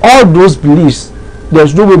 All those beliefs,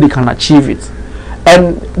 there's no way they can achieve it.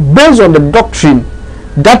 And based on the doctrine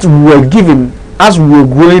that we were given as we were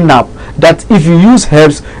growing up, that if you use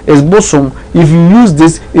herbs is bosom, if you use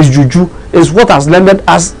this is juju, is what has landed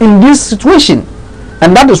us in this situation.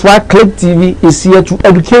 And that is why Click TV is here to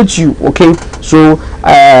educate you. Okay, so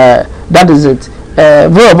that is it.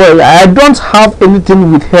 I don't have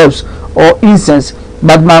anything with herbs or incense,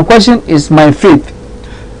 but my question is my faith.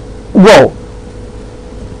 Well,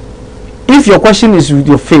 if your question is with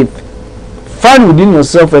your faith, find within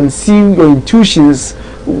yourself and see your intuitions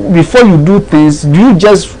before you do things. Do you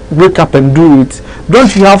just wake up and do it?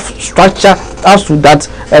 Don't you have structure as to that?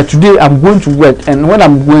 Today I'm going to work, and when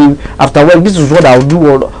I'm going after work, this is what I'll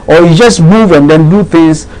do, or you just move and then do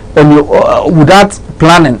things on your without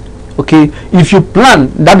planning. Okay, if you plan,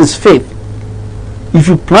 that is faith. If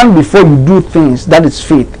you plan before you do things, that is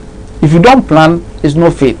faith. If you don't plan, it's no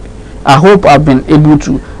faith. I hope I've been able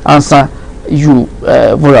to answer you,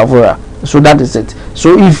 Vora. So that is it.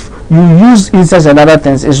 So if you use incense and other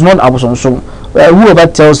things, it's not abosom. So whoever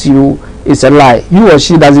tells you it's a lie, he or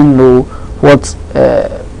she doesn't know what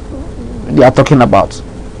they are talking about.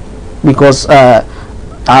 Because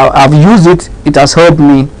I've used it, it has helped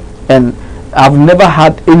me, and I've never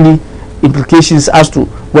had any implications as to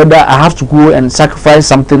whether I have to go and sacrifice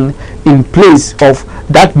something in place of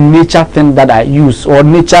that nature thing that I use, or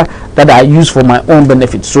nature that I use for my own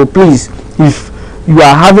benefit. So please, if you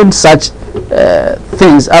are having such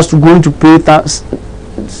things as to going to pay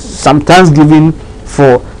some thanksgiving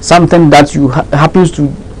for something that you happens to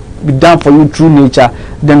be done for you through nature,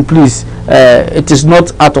 then please, it is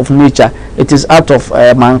not out of nature, it is out of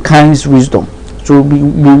mankind's wisdom. So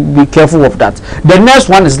be careful of that. The next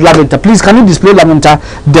one is lavender. Please, can you display lavender?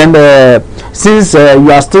 Then since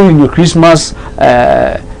you are still in your Christmas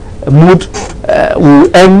mood,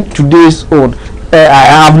 we'll end today's own.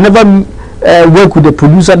 I have never worked with a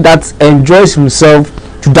producer that enjoys himself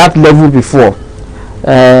to that level before.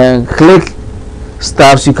 Click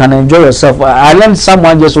stuff, you can enjoy yourself. I learned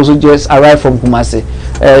someone just arrived from Kumasi.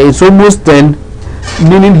 It's almost 10,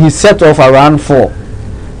 meaning he set off around 4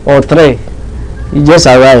 or 3. He just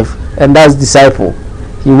arrived, and that's disciple.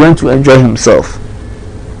 He went to enjoy himself.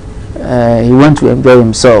 He went to enjoy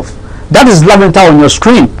himself. That is lavender on your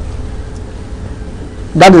screen.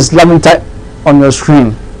 That is lavender on your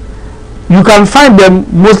screen. You can find them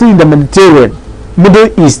mostly in the Mediterranean,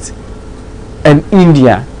 Middle East, and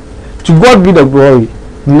India. To God be the glory.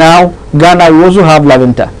 Now Ghana, we also have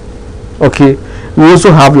lavender. Okay, we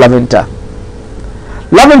also have lavender.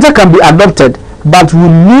 Lavender can be adopted, but will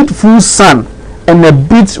need full sun and a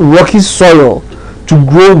bit rocky soil to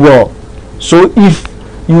grow well. So if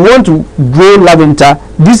you want to grow lavender,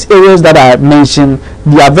 these areas that I mentioned,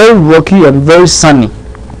 they are very rocky and very sunny.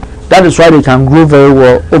 That is why they can grow very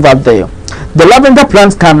well over there. The lavender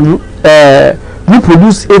plant can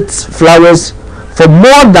reproduce its flowers for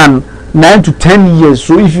more than 9 to 10 years.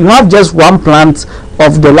 So if you have just one plant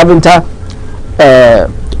of the lavender,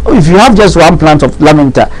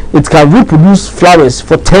 it can reproduce flowers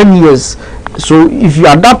for 10 years. So if you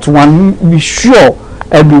adapt one, be sure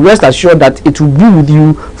and be rest assured that it will be with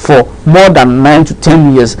you for more than 9 to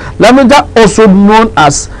 10 years. Lavender, also known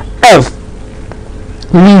as earth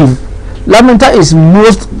leaf. Lavender is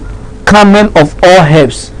most common of all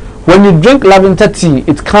herbs. When you drink lavender tea,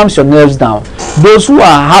 it calms your nerves down. Those who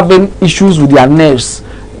are having issues with their nerves,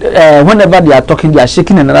 whenever they are talking, they are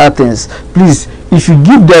shaking and other things, please, if you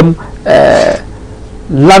give them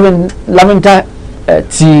lavender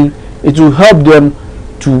tea, it will help them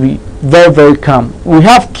to be very, very calm. We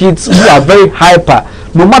have kids who are very hyper.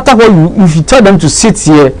 No matter what if you tell them to sit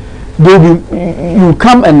here, they will you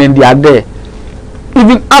come and then they are there.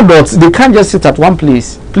 Even adults, they can't just sit at one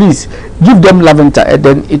place. Please give them lavender and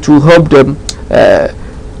then it will help them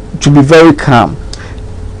to be very calm.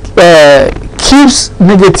 Keeps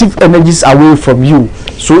negative energies away from you.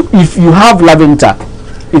 So if you have lavender,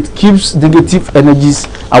 it keeps negative energies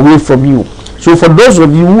away from you. So for those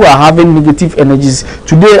of you who are having negative energies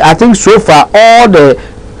today, I think so far all the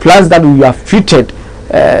plants that we have treated,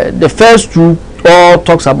 the first two all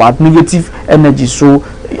talks about negative energy. So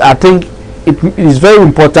I think it is very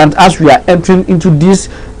important as we are entering into this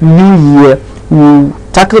new year, we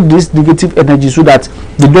tackle this negative energy so that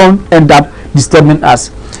they don't end up disturbing us.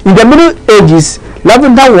 In the Middle Ages,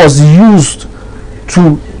 lavender was used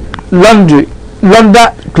to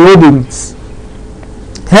launder clothing.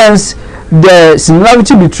 Hence, the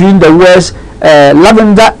similarity between the words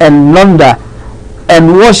lavender and launder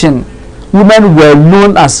and washing. Women were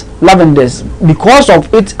known as lavenders because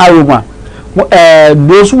of its aroma.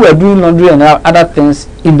 Those who were doing laundry and other things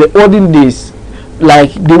in the olden days,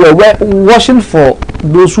 like they were washing for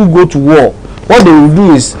those who go to war. What they will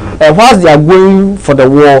do is, whilst they are going for the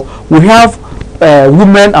war, we have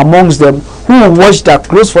women amongst them who will wash their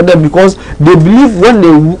clothes for them, because they believe when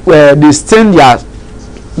they stain their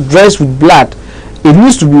dress with blood, it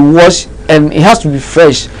needs to be washed and it has to be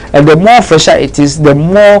fresh, and the more fresher it is, the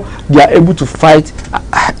more they are able to fight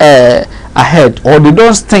ahead, or they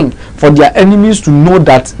don't stink for their enemies to know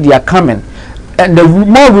that they are coming. And the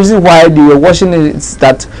more reason why they are washing it is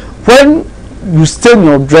that when you stain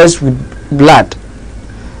your dress with blood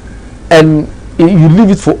and you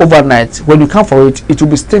leave it for overnight, when you come for it, it will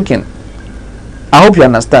be stinking. I hope you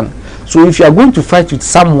understand. So if you are going to fight with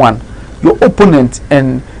someone, your opponent,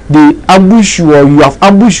 and they ambush you, or you have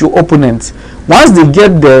ambushed your opponent, once they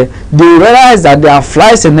get there, they realize that there are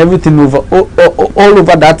flies and everything over all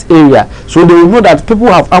over that area. So they will know that people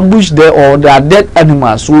have ambushed there, or they are dead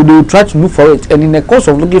animals. So they will try to look for it, and in the course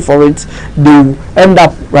of looking for it, they will end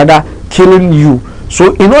up rather killing you.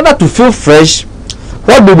 So in order to feel fresh,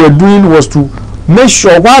 what they were doing was to make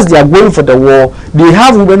sure once they are going for the war, they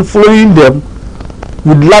have women following them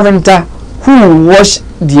with lavender who will wash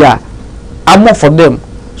their armor for them.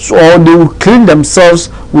 So they will clean themselves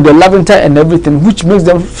with the lavender and everything, which makes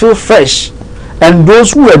them feel fresh. And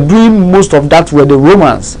those who were doing most of that were the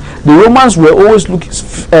Romans. The Romans were always looking,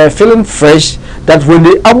 feeling fresh, that when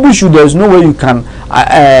they ambush you, there is no way you can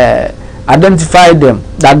identify them,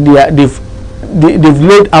 that they've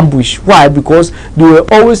laid ambush. Why? Because they were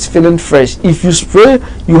always feeling fresh. If you spray,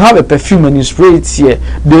 you have a perfume and you spray it here,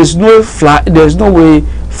 there's no way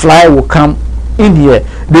fly will come in here.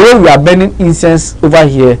 The way we are burning incense over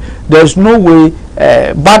here, there's no way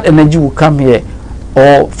bad energy will come here,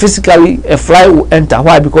 or physically a fly will enter.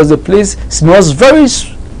 Why? Because the place smells very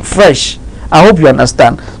fresh. I hope you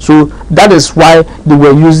understand. So that is why they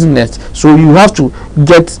were using it. So you have to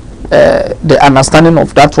get the understanding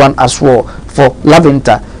of that one as well for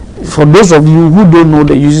lavender. For those of you who don't know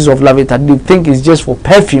the uses of lavender, they think it's just for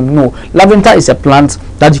perfume. No, lavender is a plant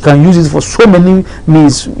that you can use it for so many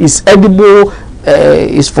means. It's edible,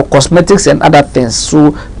 it's for cosmetics and other things.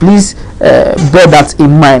 So please bear that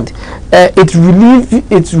in mind. It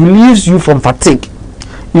relieves you from fatigue.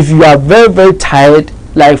 If you are very, very tired,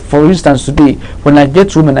 like for instance today, when I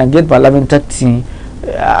get home and I get my lavender tea,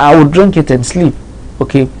 I will drink it and sleep.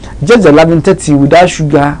 Okay, just the lavender tea without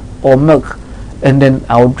sugar or milk, and then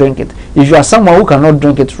I will drink it. If you are someone who cannot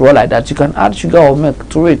drink it raw like that, you can add sugar or milk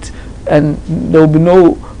to it. and there will be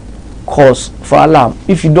no cause for alarm.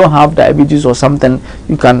 If you don't have diabetes or something,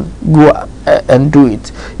 you can go and do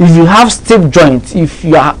it. If you have stiff joints, if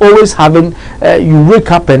you are always having you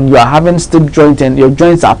wake up and you are having stiff joints and your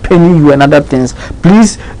joints are paining you and other things,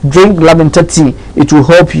 please drink lavender tea. It will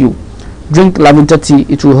help you. Drink lavender tea.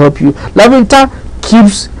 It will help you. Lavender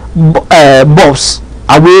keeps bugs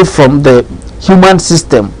away from the human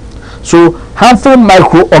system. So harmful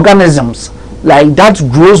microorganisms like that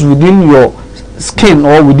grows within your skin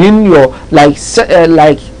or within your like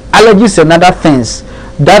allergies and other things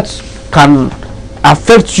that can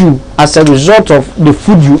affect you as a result of the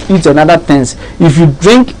food you eat and other things. If you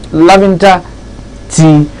drink lavender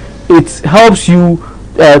tea, it helps you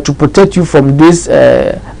to protect you from these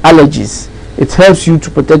allergies. It helps you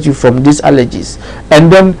to protect you from these allergies.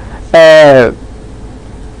 And then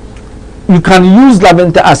you can use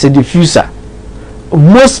lavender as a diffuser.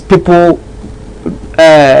 Most people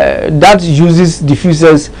that uses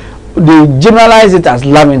diffusers, they generalize it as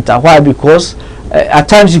lavender. Why? Because at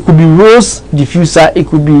times it could be rose diffuser, it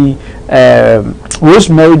could be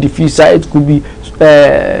rosemary diffuser, it could be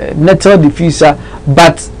nettle diffuser.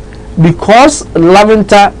 But because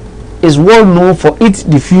lavender is well known for its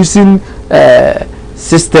diffusing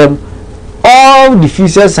system, all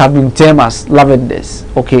diffusers have been termed as lavenders.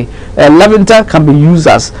 Okay, lavender can be used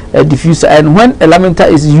as a diffuser, and when a lavender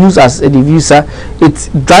is used as a diffuser,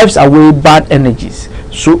 it drives away bad energies.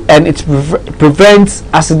 So, and it prevents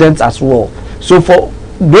accidents as well. So for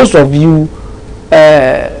those of you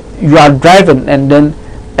you are driving and then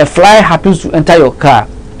a fly happens to enter your car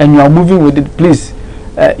and you are moving with it, please,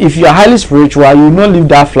 if you are highly spiritual, you will not leave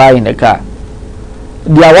that fly in the car.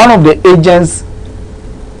 They are one of the agents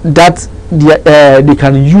that they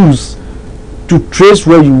can use to trace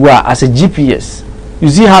where you are as a GPS. You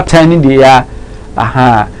see how tiny they are.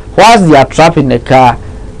 Whilst they are trapped in the car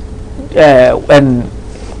and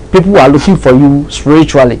people are looking for you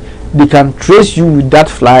spiritually, they can trace you with that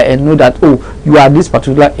fly and know that, oh, you are this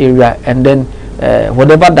particular area, and then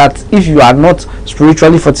whatever that, if you are not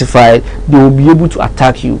spiritually fortified, they will be able to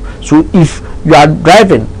attack you. So if you are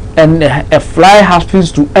driving and a fly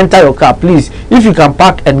happens to enter your car, please, if you can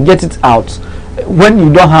park and get it out when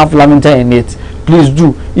you don't have lavender in it, please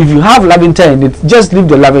do. If you have lavender in it, just leave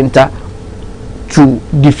the lavender to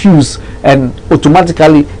diffuse and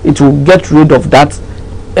automatically it will get rid of that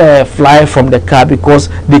fly from the car, because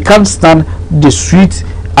they can't stand the sweet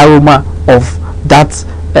aroma of that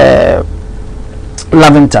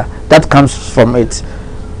lavender that comes from it.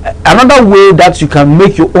 Another way that you can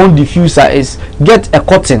make your own diffuser is get a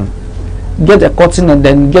cotton and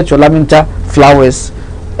then get your lavender flowers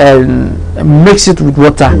and mix it with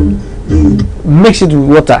water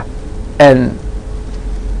and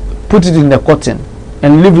put it in the cotton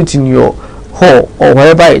and leave it in your hall or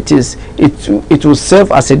wherever it is. It will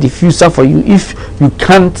serve as a diffuser for you if you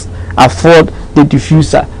can't afford the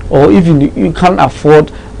diffuser, or if you can't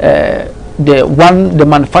afford the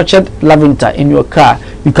manufactured lavender in your car.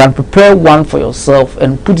 You can prepare one for yourself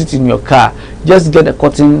and put it in your car. Just get a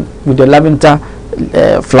cotton with the lavender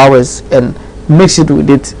flowers and mix it with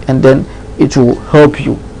it, and then it will help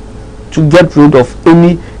you to get rid of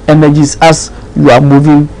any energies as you are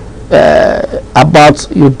moving about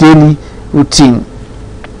your daily routine.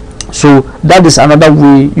 So that is another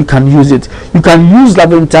way you can use it. You can use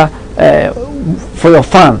lavender for your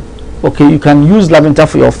fan. Okay, you can use lavender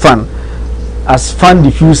for your fan as fan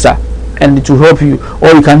diffuser, and it will help you.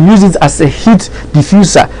 Or you can use it as a heat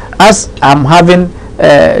diffuser, as I'm having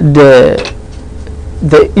the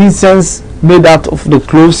incense made out of the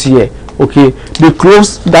cloves here. Okay, the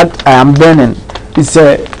cloves that I am burning is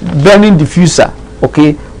a burning diffuser.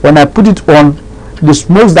 Okay, when I put it on, the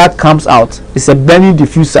smoke that comes out is a burning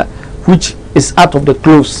diffuser, which is out of the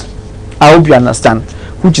cloves. I hope you understand,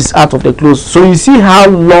 which is out of the cloves. So you see how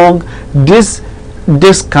long this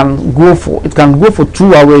can go for. It can go for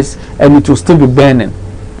 2 hours and it will still be burning.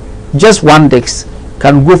 Just one Dex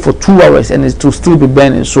can go for 2 hours and it will still be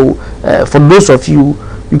burning. So for those of you,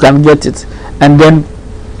 you can get it, and then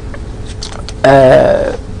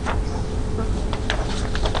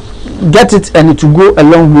get it, and it will go a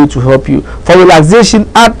long way to help you. For relaxation,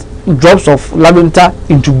 add drops of lavender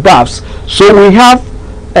into baths. So we have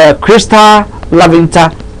crystal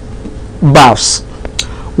lavender baths.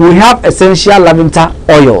 We have essential lavender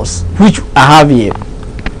oils, which I have here.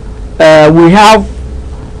 We have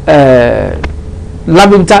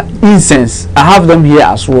lavender incense. I have them here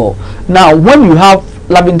as well. Now, when you have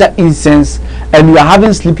lavender incense and you are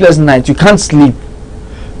having sleepless nights, you can't sleep,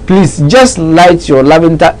 please just light your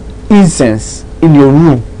lavender incense in your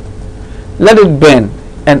room, let it burn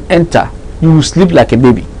and enter. You will sleep like a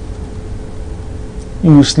baby.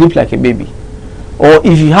 you will sleep like a baby. Or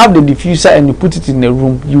if you have the diffuser and you put it in the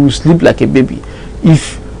room, you will sleep like a baby.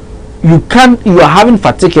 If you are having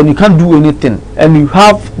fatigue and you can't do anything, and you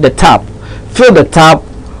have the tap, fill the tap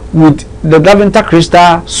with the lavender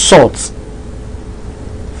crystal salt.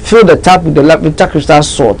 Fill the tap with the lavender crystal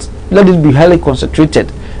salt. Let it be highly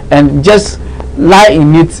concentrated, and just lie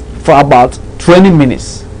in it for about 20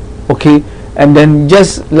 minutes. Okay, and then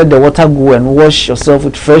just let the water go and wash yourself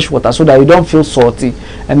with fresh water so that you don't feel salty,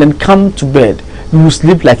 and then come to bed. You will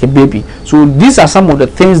sleep like a baby. So these are some of the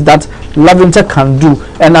things that lavender can do.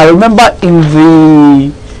 And I remember in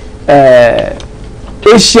the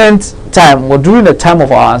ancient time, or during the time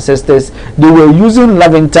of our ancestors, they were using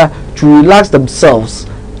lavender to relax themselves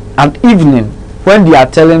at evening when they are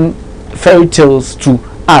telling fairy tales to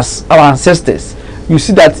us, our ancestors. You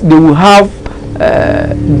see that they will have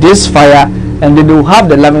this fire, and then they will have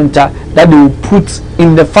the lavender that they will put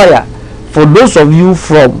in the fire. For those of you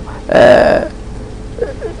from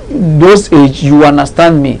those age, you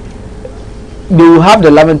understand me. They will have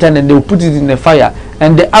the lavender and they will put it in the fire,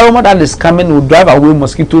 and the aroma that is coming will drive away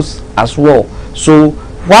mosquitoes as well. So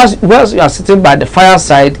whilst you are sitting by the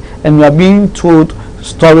fireside and you are being told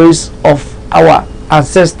stories of our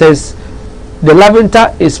ancestors, the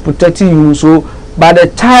lavender is protecting you. So by the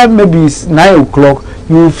time maybe it's 9 o'clock,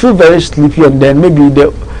 you will feel very sleepy, and then maybe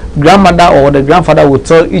the grandmother or the grandfather will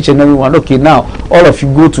tell each and everyone, okay, now all of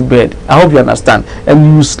you go to bed. I hope you understand,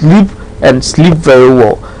 and you sleep and sleep very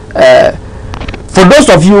well. For those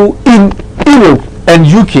of you in Europe and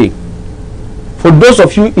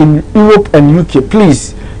UK,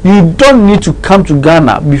 please, you don't need to come to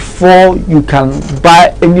Ghana before you can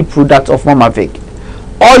buy any product of Mama Vic.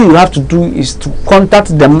 All you have to do is to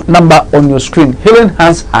contact the number on your screen, Healing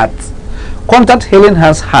Hands Heart. Contact Healing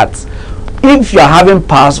Hands Heart. If you are having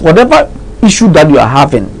past, whatever issue that you are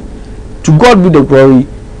having, to God be the glory.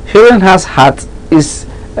 Healing Hands Heart is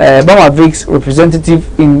Mama Vic's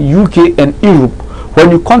representative in UK and Europe. When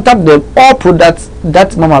you contact them, all products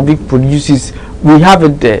that Mama Vic produces, we have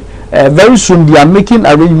it there. Very soon they are making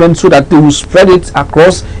arrangements so that they will spread it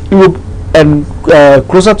across Europe and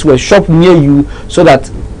closer to a shop near you, so that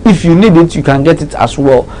if you need it, you can get it as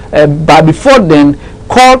well. But before then,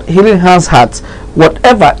 call Healing Hands Heart.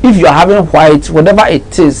 Whatever, if you are having white, whatever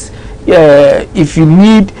it is, if you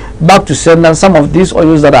need back to sender some of these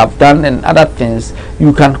oils that I've done and other things,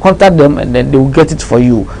 you can contact them and then they will get it for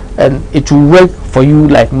you, and it will work for you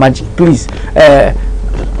like magic. Please,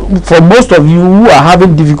 for most of you who are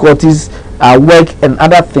having difficulties at work and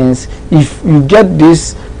other things, if you get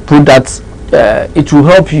this product, it will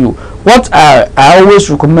help you. What I always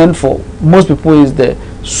recommend for most people is the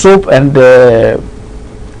soap and the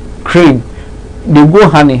cream. They go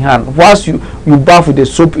hand in hand. Once you bath with the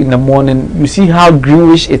soap in the morning, you see how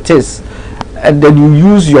greenish it is, and then you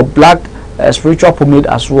use your black spiritual pomade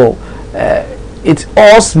as well. It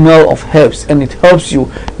all smell of herbs, and it helps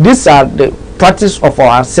you. These are the practice of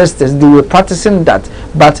our ancestors. They were practicing that,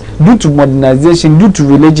 but due to modernization, due to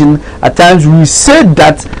religion, at times we say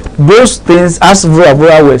that those things, as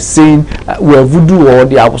Vera were saying, were voodoo or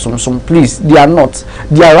they are some. Please, they are not.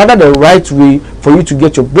 They are rather the right way for you to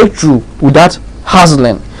get your breakthrough without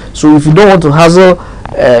hustling. So if you don't want to hustle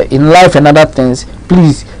in life and other things,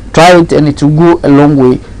 please try it, and it will go a long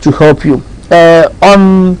way to help you.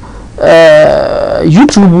 On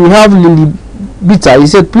YouTube we have Lily Bita. He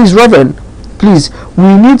said, please Reverend, please,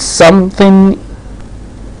 we need something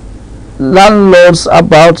landlords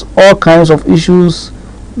about all kinds of issues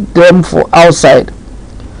them for outside.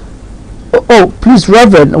 Oh please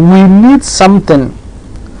Reverend, we need something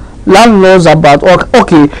landlords about.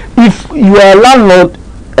 Okay, if you are a landlord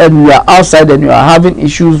and you are outside and you are having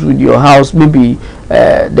issues with your house, maybe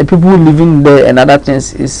the people living there and other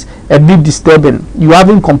things is a bit disturbing, you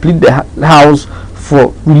haven't completed the house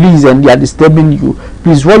for release and they are disturbing you,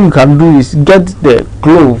 please, what you can do is get the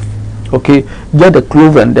clove. Okay, get the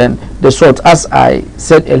clove and then the salt, as I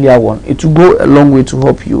said earlier on. It will go a long way to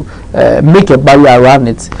help you. Make a barrier around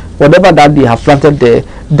it. Whatever that they have planted there,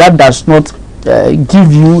 that does not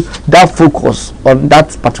give you that focus on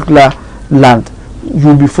that particular land.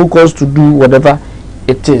 You'll be focused to do whatever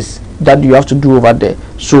it is that you have to do over there.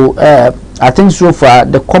 So I think so far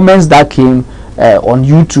the comments that came on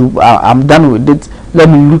YouTube, I'm done with it. Let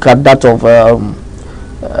me look at that of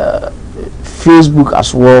Facebook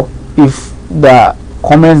as well. If there are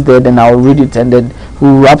comments there, then I'll read it, and then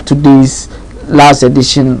we'll wrap today's last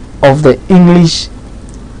edition of the English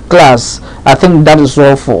class. I think that is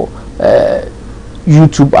all for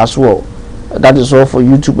YouTube as well. That is all for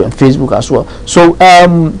YouTube and Facebook as well. So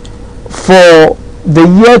for the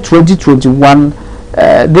year 2021,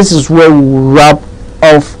 this is where we wrap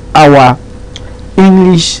of our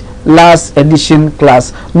English last edition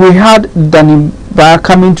class. We had Danny Ba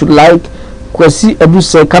coming to like, Kwesi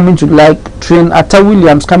Ebuse coming to like, Train Atta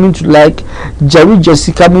Williams coming to like, Jerry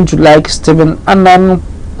Jesse coming to like, Stephen Annan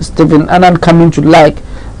coming to like,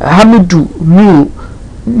 Hamidu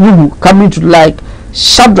Nuhu coming to like,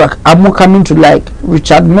 Shadrach Amo coming to like,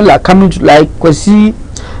 Richard Miller coming to like, Kwesi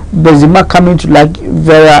Bezima coming to like,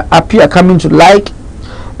 Vera Apia coming to like,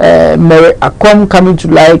 Mary Akom coming to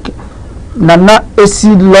like, Nana AC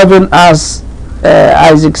loving us,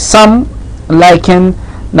 Isaac Sam liking,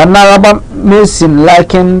 Nana Rabba Mason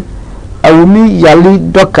liking, Awumi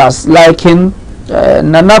Yali Dokas liking,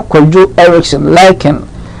 Nana Kojo Erickson liking,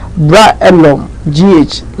 Bra Elom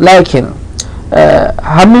GH liking,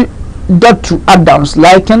 Hami Dr. Adams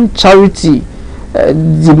liking, Charity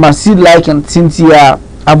Dimasi liking, Cynthia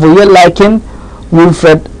Avoye liking,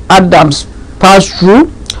 Wilfred Adams pass through,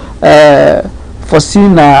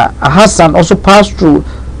 Fosina Hassan also passed through,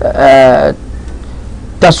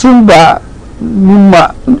 Tasumba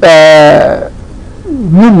Numa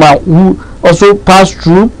who also passed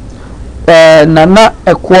through, Nana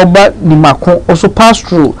Ekwoba Nimako also passed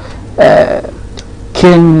through,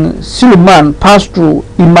 King Suleiman passed through,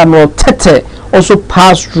 Emmanuel Tete also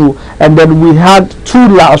passed through, and then we had two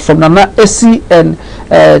laughs from Nana Esi and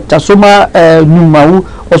Tasoma Numa who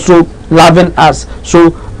also loving us.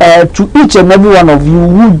 So to each and every one of you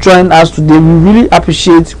who joined us today, we really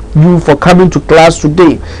appreciate you for coming to class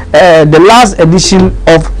today. The last edition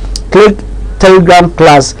of Click Telegram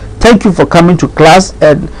class. Thank you for coming to class,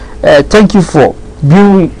 and thank you for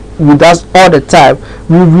being with us all the time.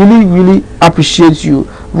 We really appreciate you.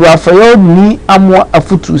 Raphael Ni Amwa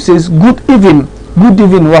Afutu says, good evening,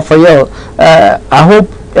 Raphael. I hope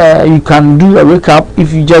you can do a recap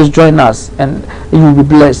if you just join us, and you will be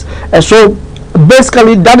blessed. So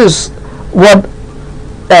basically that is what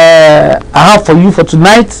I have for you for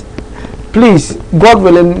tonight. Please, God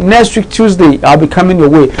willing, next week Tuesday I'll be coming your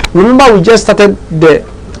way. Remember, we just started the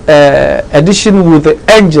edition with the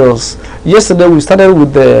angels. Yesterday we started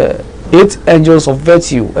with the 8 angels of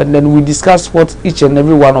virtue, and then we discussed what each and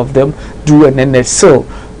every one of them do, and then so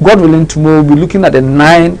God willing, tomorrow we'll be looking at the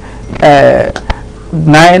 9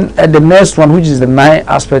 the next one, which is the 9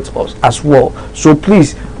 aspects as well. So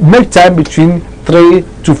please make time between 3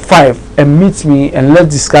 to 5 and meet me, and let's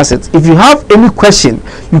discuss it. If you have any question,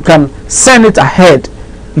 you can send it ahead.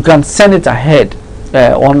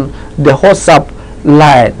 On the WhatsApp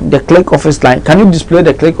line, the Click Office line. Can you display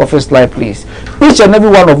the Click Office line, please? Each and every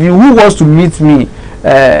one of you who wants to meet me,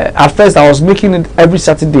 at first I was making it every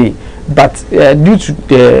Saturday, but due to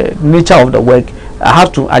the nature of the work, I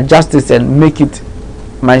have to adjust this and make it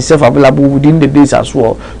myself available within the days as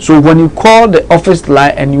well. So when you call the office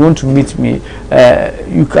line and you want to meet me,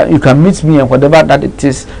 you can meet me, and whatever that it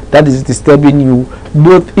is that is disturbing you,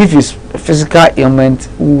 both if it's physical ailment,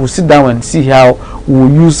 we will sit down and see how we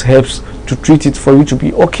will use herbs to treat it for you to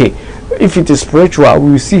be okay. If it is spiritual,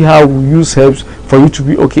 we will see how we use herbs for you to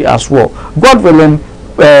be okay as well. God willing,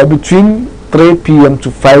 between 3 p.m.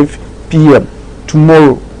 to 5 p.m.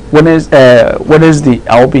 tomorrow, Wednesday,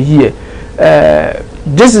 I will be here.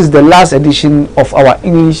 This is the last edition of our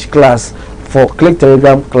English class for Click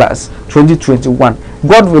Telegram class 2021.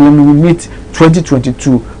 God willing, we will meet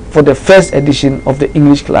 2022 for the first edition of the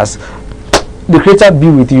English class. The Creator be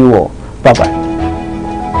with you all. Bye bye.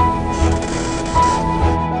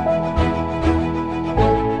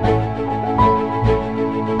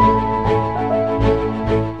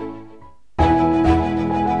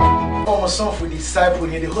 Disciple,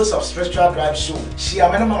 the host of Spiritual Drive Show. She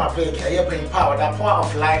am Mama Peg, a power, the power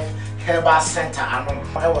of life, Herbal Center.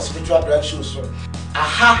 I was Spiritual Drive Show. So,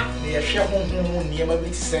 aha, near Shahun, near my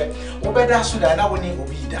bit said, Obeda Sudana winning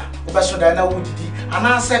Obida, Oba Sudana Woody, and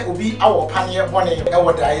I said, Obi, our pioneer, one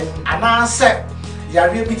our dying, and I said,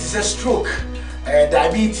 Yari bit is a stroke,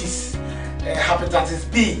 diabetes,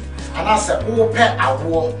 hepatitis B. And I said, oh, pet, I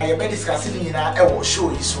will. I be discussing in a show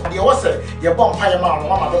you so. There was a your bomb pie amount,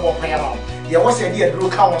 Mamma bomb pie amount. There was a dear draw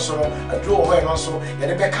council, a draw away also, and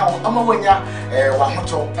the back count. I'm a winner, one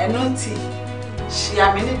and not tea. She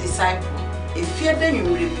are many disciples. If you're then you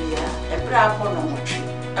will be a brave one on a tree.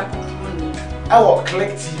 I will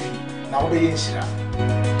Click TV. Now be in Shira.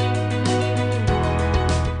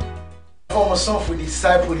 Former son for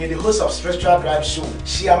disciple, the host of Spiritual Drive Show.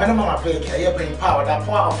 She am Mama Peg, a power, the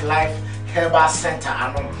power of life, Herbal Center.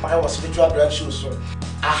 I was Spiritual Drive Show. So,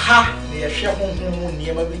 aha, near Shahun,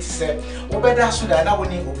 near my bit said, Obeda Sudana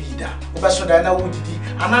winning Obida, Oba Sudana Woody,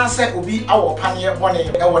 and I said, Obi, our pioneer, one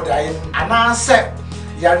our dying, and I said,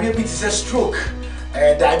 Yari bit is a stroke,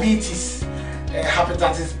 diabetes,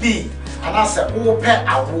 hepatitis B. anase wo pe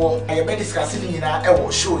awo ye be discuss ni nyina e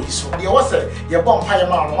wo show yi so de wo se ye bom paye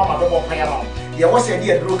ma no mama be bom paye ma de wo se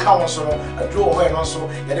de aduro ka won so no aduro ho no so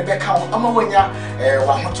ye de be ka won ama wonya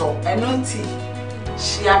wa hoto eno nti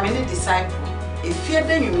Shia many disciple if you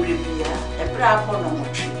the nwure bia e bra akọ no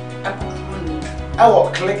motwe akọkọ no I will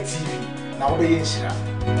Click TV na wo be yinshira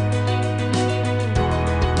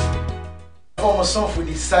former son for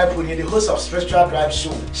disciple the host of Spiritual Drive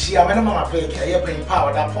Show. She am mama peke paying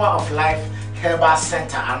power the power of life Herbal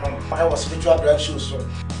Center I was Spiritual Drive Show so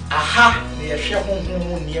aha ne hwe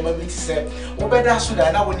honhom niema bi tse obeda so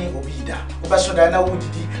da na woni obi da obeso da na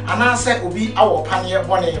wodidi ananse obi awo panye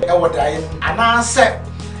bone e wodayem ananse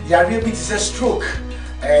yare bi tse stroke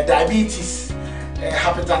diabetes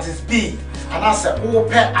hepatitis B anase wo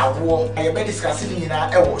pe awo ye be discuss ni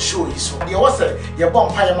nyina e wo show yi so de wo se ye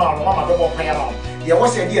bom paye ma no mama be bom paye ma de wo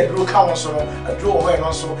se de aduro ka won so no aduro ho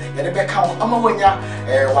no so ye de be ka won ama wonya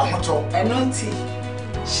wa hoto eno nti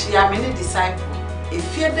Shia many disciple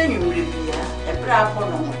if you the nwure bia e bra akọ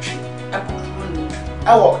no motwe akọkọ no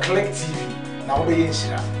I will Click TV na wo be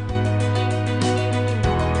yinshira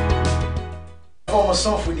former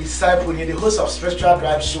son for disciple the host of Spiritual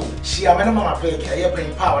Drive Show. She am mama peke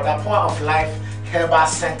paying power the power of life Herbal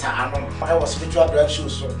Center I was Spiritual Drive Show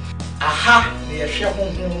so aha ne hwe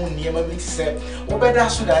honhom niema bi tse obeda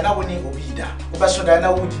so da na woni obi da obeso da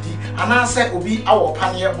na wodidi ananse obi awo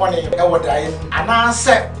panye bone e wodayem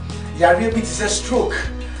ananse yare bi tse stroke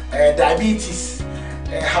diabetes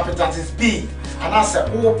hepatitis B anase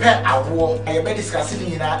wo pe awo ye be discuss ni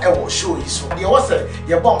nyina e wo show yi so de wo se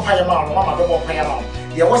ye bom paye ma no mama be bom paye ma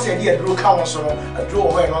de wo se de aduro ka won so no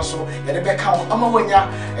aduro ho no so ye de be ka won ama wonya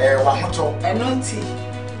wa hoto eno nti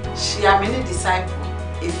Shia many disciple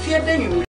if you the